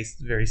fast-paced,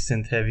 very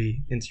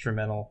synth-heavy,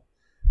 instrumental.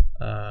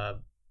 I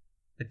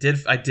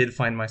did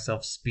find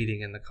myself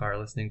speeding in the car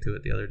listening to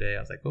it the other day. I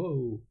was like,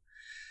 oh,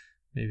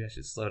 maybe I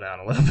should slow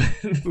down a little bit.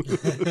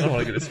 I don't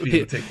want to get a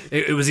speeding ticket.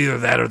 It was either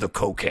that or the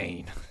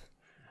cocaine.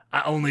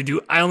 I only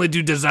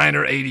do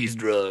designer 80s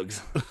drugs.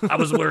 I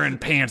was wearing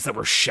pants that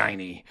were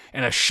shiny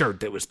and a shirt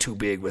that was too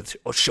big with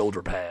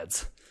shoulder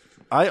pads.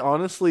 I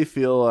honestly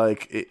feel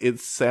like it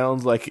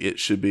sounds like it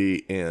should be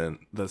in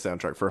the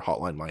soundtrack for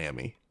Hotline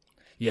Miami.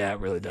 Yeah, it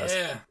really does.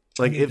 Yeah.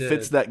 Like it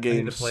fits that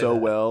game so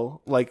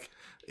well. Like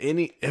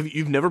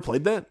you've never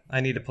played that? I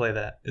need to play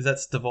that. Is that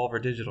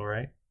Devolver Digital,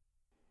 right?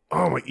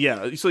 Oh my,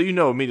 yeah. So you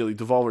know immediately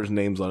Devolver's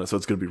name's on it, so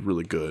it's going to be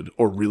really good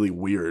or really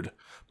weird.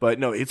 But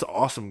no, it's an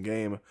awesome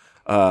game.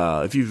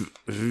 If you've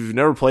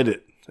never played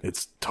it,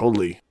 it's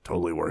totally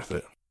worth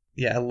it.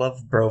 Yeah, I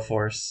love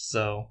Broforce,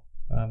 so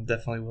I'm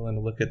definitely willing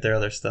to look at their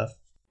other stuff.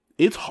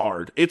 It's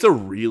hard. It's a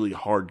really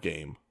hard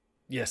game.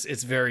 Yes,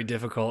 it's very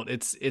difficult.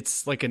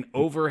 It's like an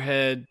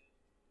overhead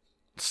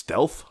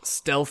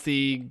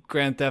stealthy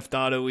Grand Theft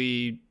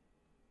Auto-y,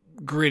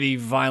 gritty,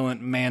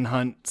 violent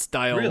manhunt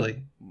style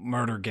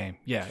murder game.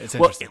 Yeah, it's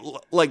interesting.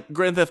 Like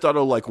Grand Theft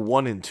Auto, like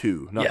 1 and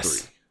 2, not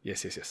 3.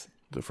 Yes.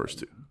 The first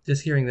 2.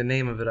 Just hearing the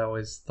name of it, I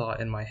always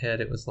thought in my head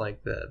it was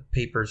like the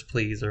Papers,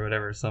 Please or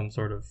whatever, some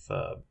sort of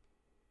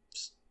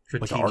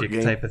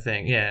strategic type of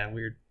thing. Yeah,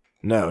 weird.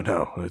 No,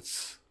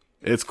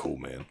 it's cool,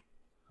 man.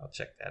 I'll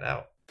check that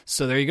out.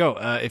 So there you go.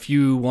 If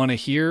you want to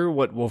hear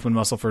what Wolfman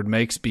Muscleford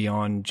makes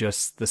beyond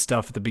just the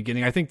stuff at the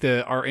beginning, I think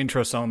our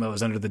intro song, though,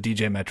 is under the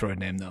DJ Metroid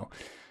name, though,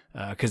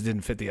 because it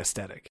didn't fit the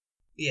aesthetic.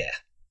 Yeah.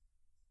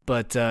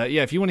 But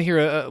yeah, if you want to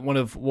hear one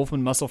of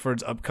Wolfman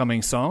Musselford's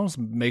upcoming songs,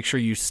 make sure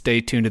you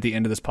stay tuned at the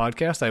end of this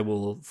podcast. I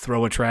will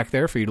throw a track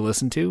there for you to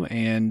listen to,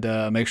 and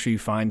make sure you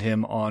find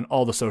him on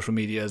all the social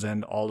medias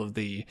and all of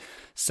the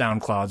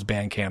SoundClouds,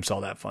 Bandcamps,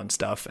 all that fun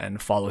stuff,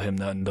 and follow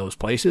him in those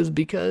places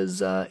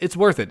because it's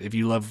worth it if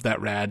you love that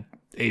rad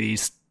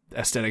 80s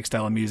aesthetic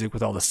style of music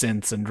with all the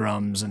synths and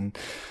drums and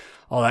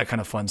all that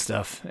kind of fun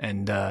stuff,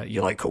 and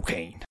you like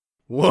cocaine.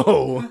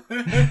 Whoa.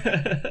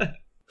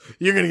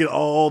 You're going to get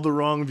all the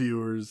wrong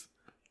viewers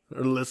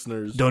or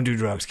listeners. Don't do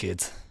drugs,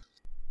 kids.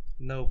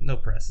 No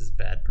press is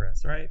bad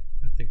press, right?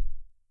 I think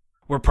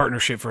we're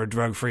Partnership for a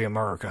Drug-Free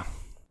America.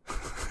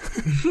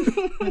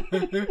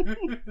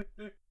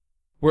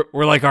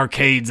 we're like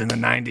arcades in the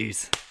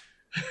 90s.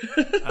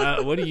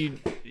 What do you...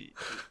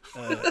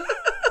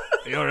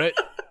 you all right?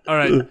 All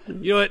right.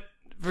 You know what?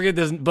 Forget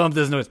this. Bump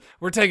this noise.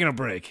 We're taking a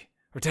break.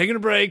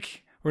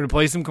 We're going to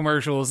play some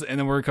commercials, and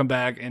then we're going to come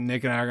back, and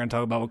Nick and I are going to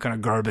talk about what kind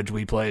of garbage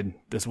we played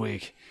this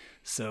week.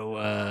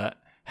 So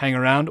hang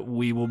around.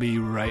 We will be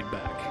right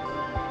back.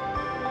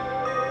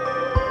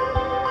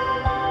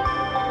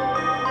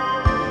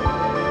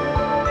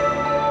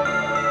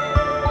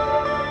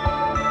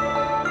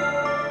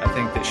 I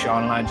think that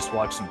Sean and I just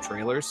watched some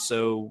trailers,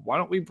 so why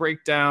don't we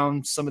break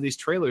down some of these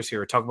trailers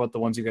here, talk about the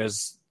ones you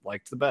guys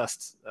liked the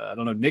best. I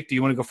don't know. Nick, do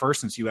you want to go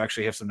first since you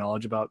actually have some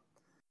knowledge about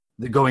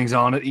the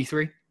goings-on at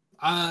E3?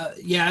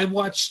 Yeah, I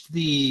watched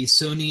the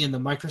Sony and the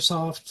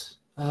Microsoft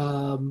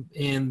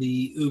and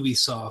the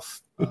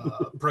Ubisoft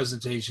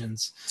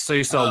presentations. So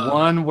you saw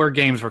one where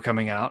games were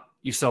coming out,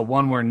 you saw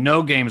one where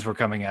no games were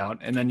coming out,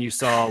 and then you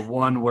saw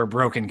one where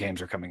broken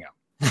games are coming out.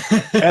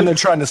 And they're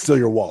trying to steal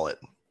your wallet.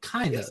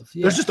 Kind of.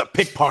 Yeah. There's just a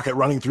pickpocket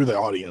running through the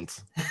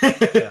audience.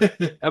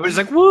 Everybody's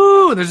like,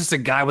 woo! And there's just a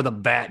guy with a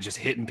bat just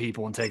hitting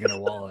people and taking their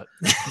wallet.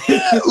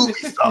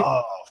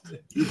 Ubisoft.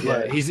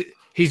 Yeah,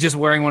 he's just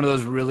wearing one of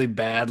those really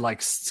bad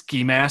like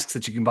ski masks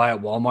that you can buy at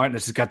Walmart, and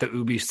it's just got the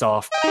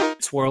Ubisoft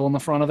swirl on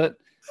the front of it.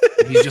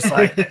 And he's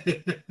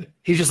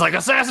just like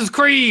Assassin's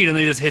Creed, and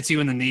then he just hits you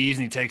in the knees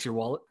and he takes your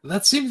wallet.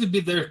 That seems to be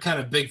their kind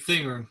of big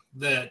thing,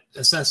 that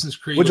Assassin's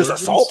Creed, which is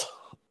assault.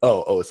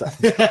 Oh,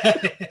 Assassin's Creed.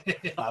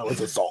 It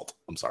was assault.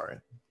 I'm sorry.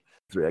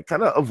 I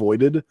kind of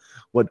avoided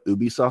what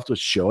Ubisoft was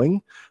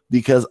showing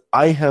because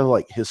I have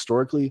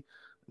historically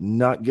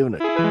not given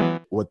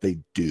it what they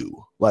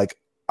do.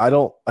 I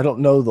don't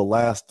know the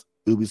last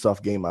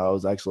Ubisoft game I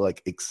was actually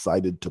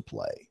excited to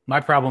play. My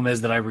problem is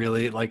that I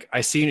really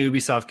I see an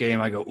Ubisoft game,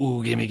 I go,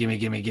 ooh, gimme.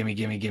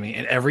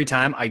 And every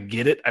time I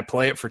get it, I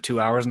play it for 2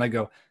 hours and I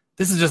go,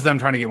 this is just them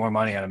trying to get more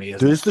money out of me.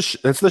 Dude, it's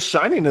the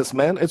shininess,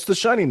 man. It's the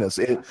shininess.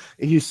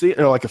 You see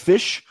like a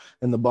fish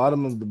and the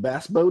bottom of the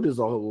bass boat is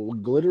all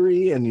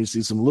glittery and you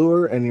see some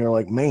lure and you're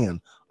like, man,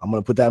 I'm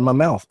going to put that in my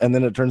mouth. And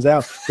then it turns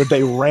out that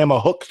they ram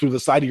a hook through the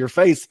side of your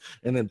face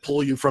and then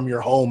pull you from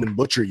your home and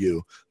butcher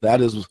you.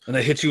 And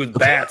they hit you with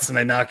bats and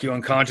they knock you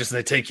unconscious and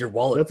they take your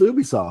wallet. That's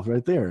Ubisoft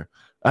right there.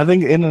 I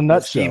think in a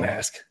nutshell. Ski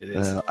mask. It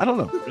is. I don't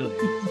know. It really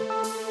is.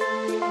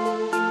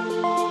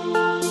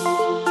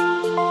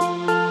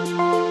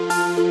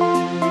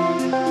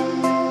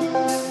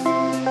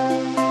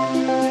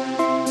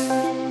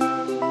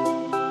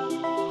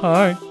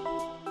 Hi,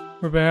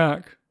 we're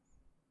back.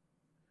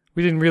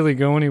 We didn't really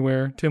go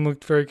anywhere. Tim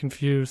looked very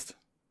confused.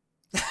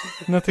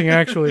 Nothing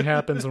actually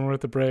happens when we're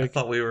at the break. I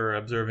thought we were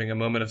observing a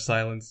moment of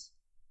silence.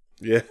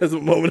 Yeah, it's a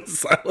moment of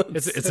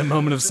silence. It's a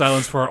moment of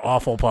silence for our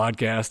awful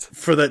podcast.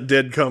 For that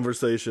dead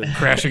conversation.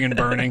 Crashing and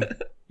burning.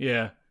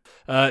 Yeah.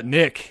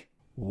 Nick,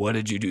 what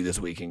did you do this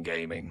week in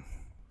gaming?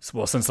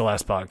 Well, since the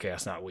last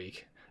podcast, not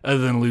week. Other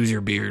than lose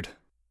your beard.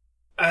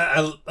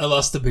 I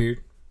lost the beard.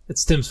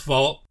 It's Tim's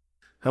fault.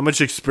 How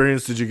much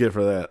experience did you get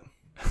for that?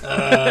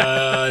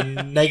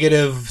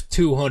 Negative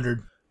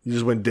 200. You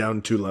just went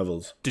down 2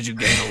 levels. Did you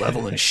gain a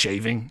level in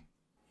shaving?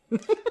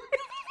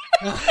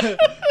 I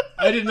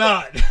did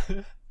not.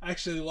 I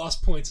actually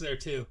lost points there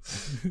too.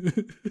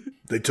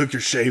 They took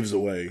your shaves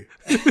away.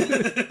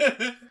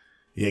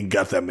 You ain't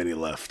got that many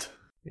left.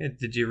 Yeah,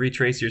 did you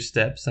retrace your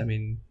steps? I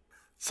mean,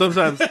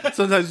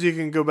 sometimes you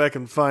can go back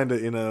and find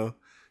it.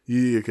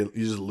 You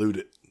just loot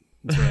it.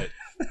 That's right.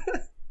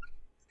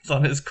 It's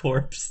on his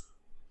corpse.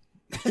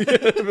 Get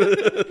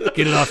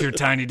it off your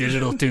tiny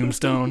digital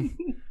tombstone,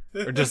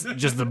 or just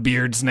the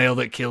beard snail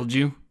that killed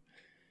you.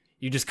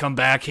 You just come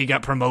back. He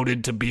got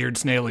promoted to beard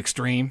snail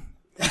extreme.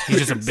 He's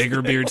just a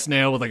bigger beard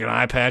snail with an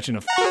eye patch and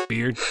a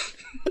beard.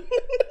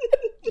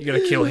 You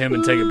gotta kill him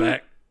and take it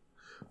back.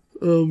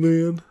 Oh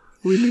man,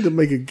 we need to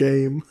make a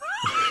game.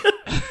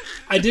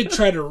 I did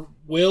try to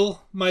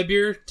will my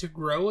beard to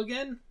grow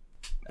again,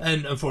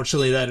 and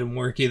unfortunately that didn't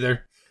work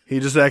either. He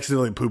just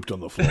accidentally pooped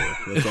on the floor.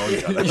 That's all he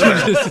got.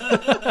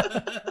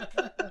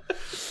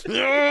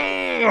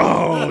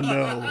 Oh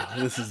no,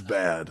 this is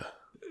bad.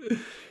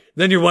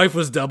 Then your wife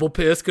was double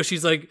pissed because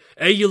she's like,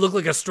 A, you look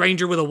like a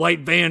stranger with a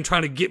white van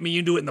trying to get me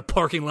into it in the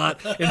parking lot,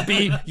 and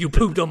B, you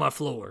pooped on my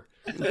floor.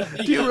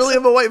 Do you really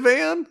have a white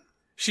van?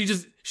 She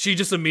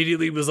just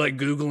immediately was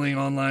Googling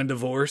online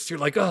divorce. You're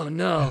like, oh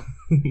no.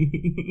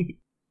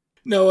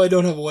 No, I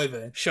don't have a white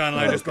van. Sean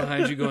and I are just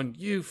behind you going,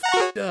 you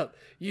f***ed up,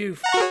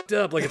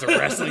 like it's a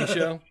wrestling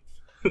show.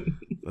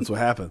 That's what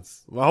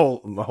happens. My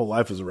whole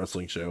life is a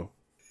wrestling show.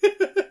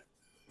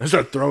 I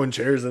start throwing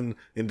chairs into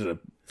the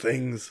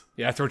things.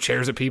 Yeah, I throw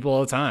chairs at people all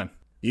the time.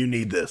 You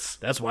need this.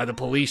 That's why the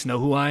police know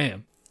who I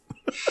am.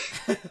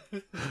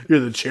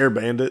 You're the chair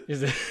bandit.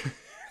 Is it?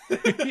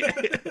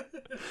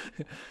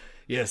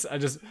 Yes, I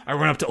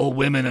run up to old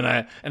women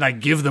and I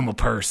give them a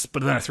purse,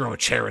 but then I throw a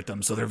chair at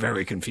them, so they're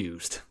very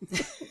confused.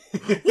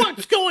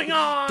 What's going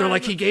on? They're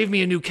like, he gave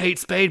me a new Kate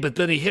Spade, but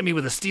then he hit me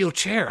with a steel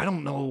chair. I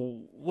don't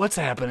know what's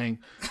happening.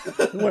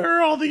 Where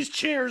are all these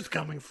chairs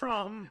coming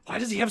from? Why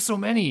does he have so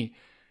many?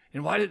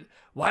 And why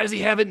does he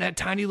have it in that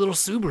tiny little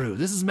Subaru?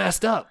 This is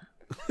messed up.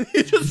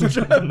 You just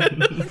drive in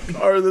a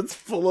car that's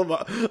full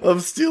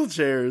of steel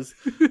chairs.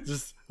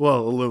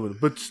 Aluminum,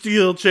 but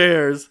steel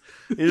chairs.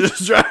 You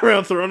just drive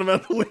around throwing them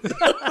out the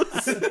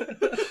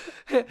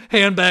windows.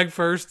 Handbag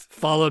first,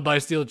 followed by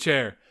steel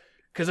chair.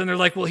 Because then they're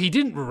like, well, he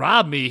didn't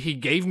rob me. He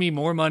gave me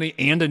more money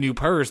and a new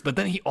purse, but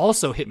then he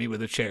also hit me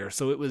with a chair.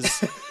 So it was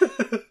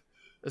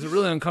a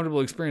really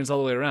uncomfortable experience all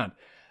the way around.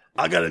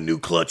 I got a new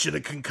clutch and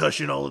a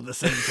concussion all at the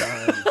same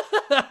time.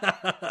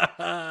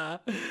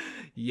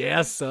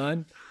 Yeah,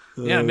 son.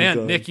 Yeah, man.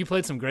 God. Nick, you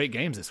played some great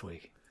games this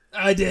week.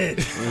 I did.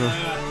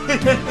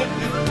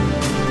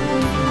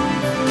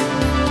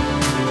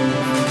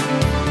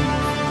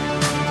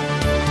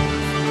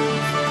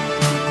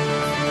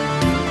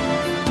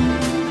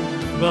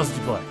 What else did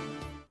you play?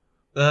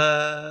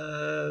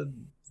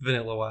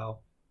 Vanilla WoW.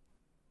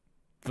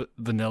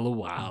 Vanilla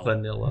WoW.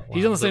 Vanilla WoW.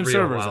 He's on the same real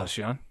server as WoW. us,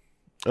 Sean.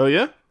 Oh,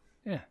 yeah?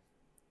 Yeah,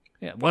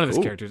 one of his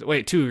Cool. characters.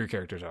 Wait, two of your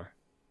characters are.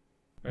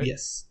 Right?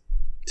 Yes.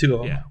 2 of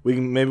them. Yeah.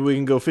 Maybe we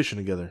can go fishing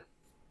together.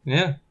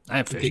 Yeah. I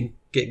am You fishing. can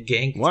get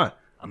ganked. Why?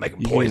 I'm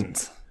making You can-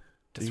 poisons.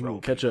 to You throw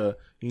can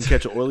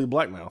catch an oily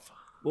blackmouth.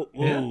 Whoa.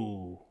 Yeah.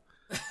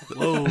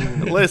 Whoa.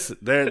 Listen,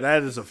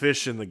 that is a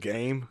fish in the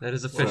game. That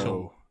is official.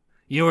 So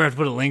You have to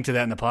put a link to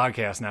that in the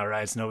podcast now,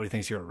 right? So nobody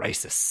thinks you're a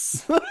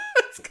racist.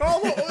 it's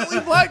called an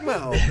oily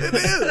blackmouth. It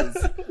is.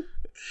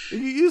 You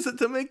use it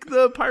to make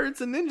the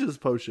Pirates and Ninjas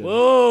potion.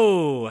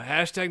 Whoa.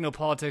 Hashtag no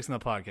politics in the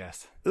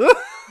podcast.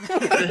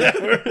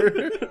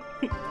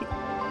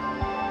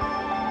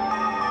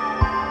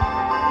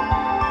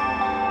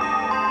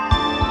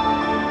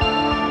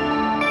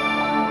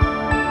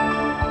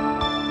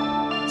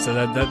 So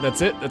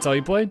that's it? That's all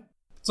you played?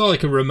 That's all I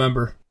can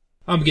remember.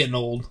 I'm getting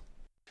old.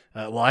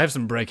 Well, I have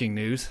some breaking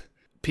news.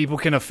 People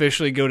can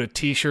officially go to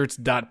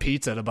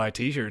t-shirts.pizza to buy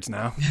t-shirts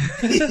now.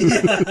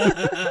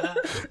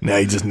 Now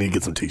you just need to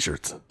get some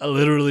t-shirts. I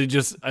literally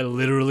just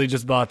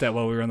bought that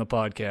while we were on the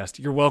podcast.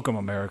 You're welcome,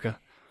 America.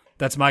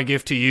 That's my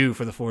gift to you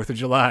for the 4th of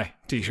July.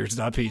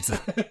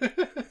 T-shirts.pizza.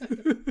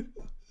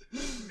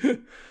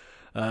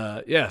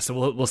 Yeah, so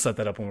we'll set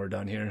that up when we're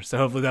done here. So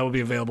hopefully that will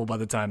be available by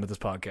the time that this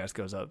podcast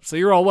goes up. So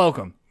you're all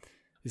welcome.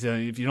 So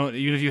if you don't,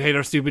 even if you hate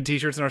our stupid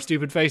t-shirts and our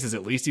stupid faces,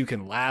 at least you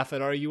can laugh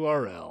at our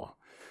URL.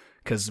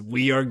 Because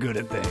we are good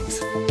at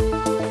things.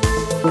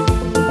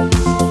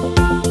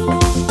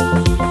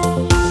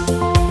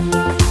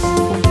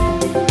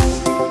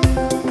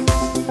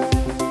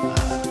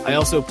 I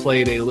also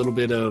played a little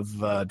bit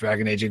of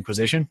Dragon Age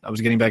Inquisition. I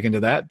was getting back into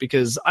that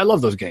because I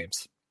love those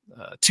games.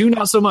 2,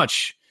 not so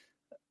much.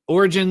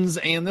 Origins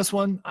and this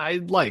one,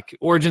 I like.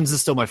 Origins is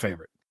still my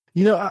favorite.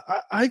 You know,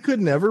 I could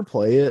never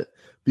play it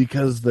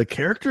because the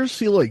characters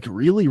feel like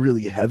really,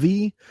 really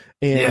heavy,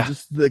 and Yeah.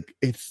 just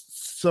it's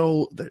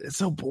so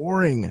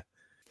boring.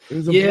 It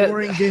was a Yeah.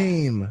 boring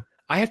game.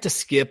 I have to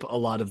skip a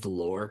lot of the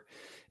lore.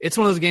 It's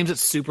one of those games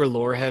that's super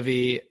lore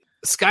heavy.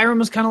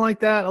 Skyrim is kind of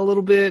like that a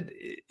little bit.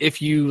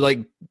 If you like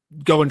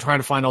go and try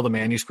to find all the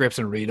manuscripts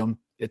and read them,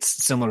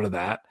 it's similar to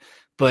that.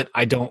 But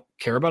I don't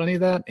care about any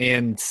of that.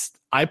 And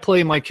I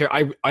play my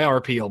I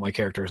RP all my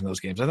characters in those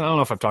games. I don't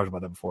know if I've talked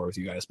about that before with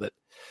you guys, but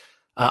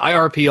I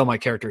RP all my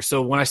characters.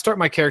 So when I start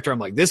my character, I'm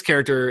like, this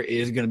character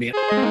is going to be,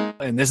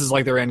 and this is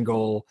like their end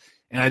goal.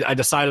 And I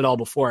decide it all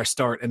before I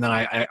start, and then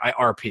I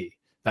RP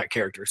that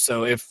character.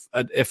 So if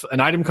an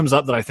item comes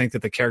up that I think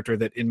that the character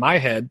that in my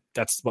head,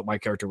 that's what my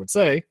character would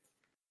say,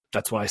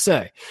 that's what I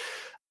say.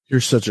 You're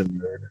such a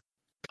nerd.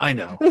 I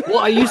know. Well,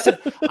 I used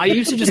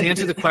to just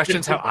answer the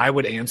questions how I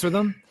would answer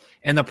them.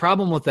 And the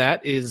problem with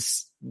that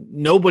is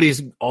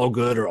nobody's all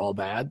good or all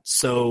bad.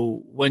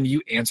 So when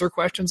you answer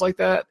questions like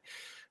that,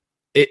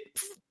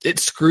 it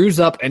screws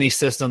up any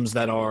systems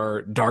that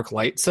are dark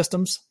light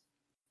systems.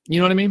 You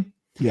know what I mean?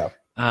 Yeah.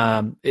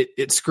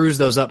 It screws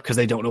those up because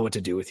they don't know what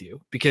to do with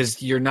you,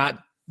 because you're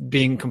not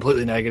being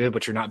completely negative,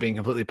 but you're not being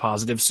completely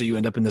positive. So you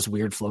end up in this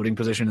weird floating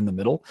position in the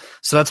middle.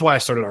 So that's why I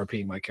started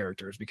RPing my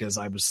characters, because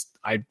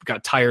I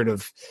got tired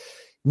of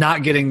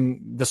not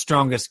getting the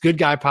strongest good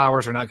guy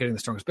powers or not getting the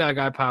strongest bad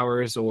guy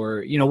powers,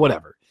 or,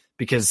 whatever,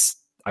 because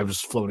I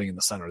was floating in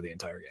the center of the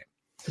entire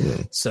game.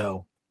 Yeah.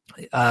 So,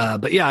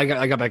 but yeah, I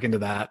got back into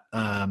that.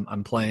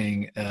 I'm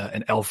playing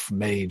an elf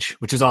mage,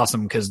 which is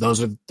awesome because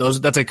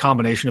that's a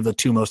combination of the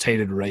two most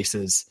hated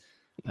races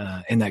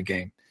in that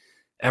game.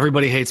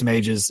 Everybody hates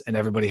mages and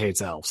everybody hates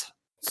elves.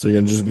 So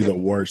you're gonna just be the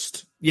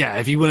worst. Yeah,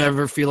 if you would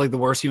ever feel like the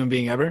worst human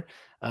being ever,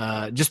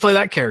 just play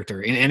that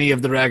character in any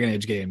of the Dragon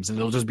Age games, and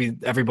it'll just be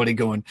everybody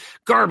going,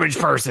 "Garbage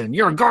person,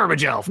 you're a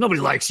garbage elf.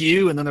 Nobody likes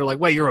you." And then they're like,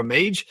 "Wait, you're a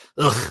mage?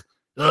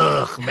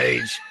 Ugh,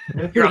 mage.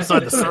 You're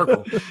outside the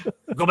circle.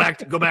 Go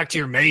back to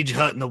your mage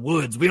hut in the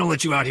woods. We don't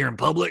let you out here in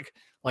public."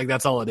 Like,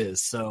 that's all it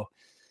is. So,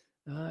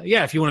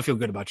 yeah, if you want to feel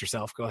good about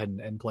yourself, go ahead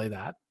and play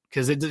that,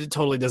 because it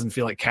totally doesn't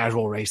feel like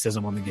casual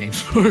racism on the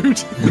game's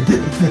part.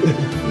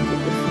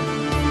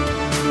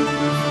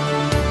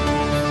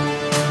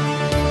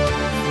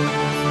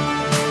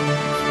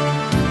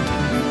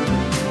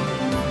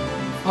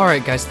 All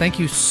right, guys, thank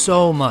you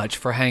so much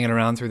for hanging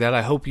around through that.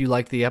 I hope you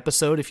liked the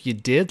episode. If you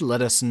did,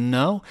 let us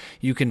know.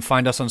 You can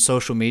find us on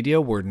social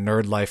media. We're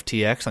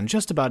NerdLifeTX on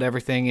just about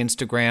everything: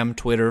 Instagram,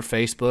 Twitter,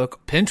 Facebook,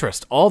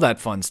 Pinterest, all that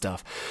fun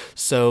stuff.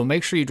 So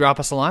make sure you drop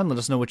us a line. Let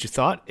us know what you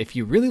thought. If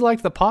you really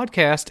liked the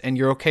podcast and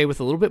you're okay with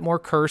a little bit more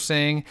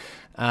cursing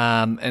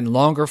and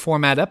longer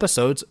format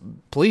episodes,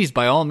 please,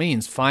 by all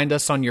means, find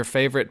us on your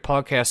favorite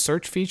podcast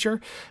search feature.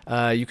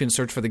 You can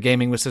search for the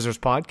Gaming with Scissors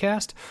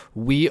podcast.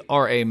 We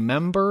are a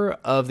member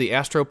of the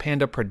Astro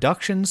Panda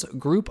Productions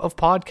group of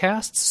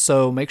podcasts,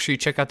 so make sure you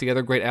check out the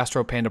other great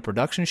Astro Panda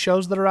Productions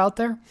shows that are out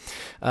there.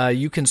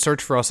 You can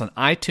search for us on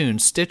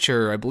iTunes,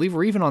 Stitcher, I believe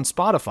we're even on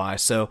Spotify,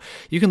 so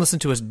you can listen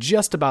to us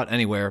just about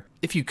anywhere.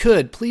 If you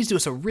could, please do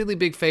us a really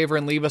big favor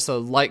and leave us a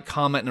like,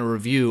 comment, and a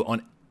review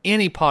on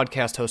any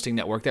podcast hosting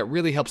network. That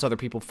really helps other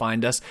people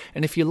find us.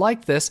 And if you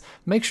like this,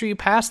 make sure you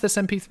pass this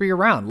MP3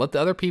 around. Let the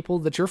other people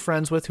that you're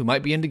friends with who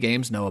might be into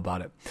games know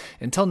about it.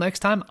 Until next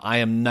time, I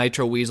am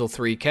Nitro Weasel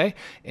 3K,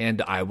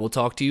 and I will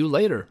talk to you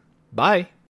later. Bye.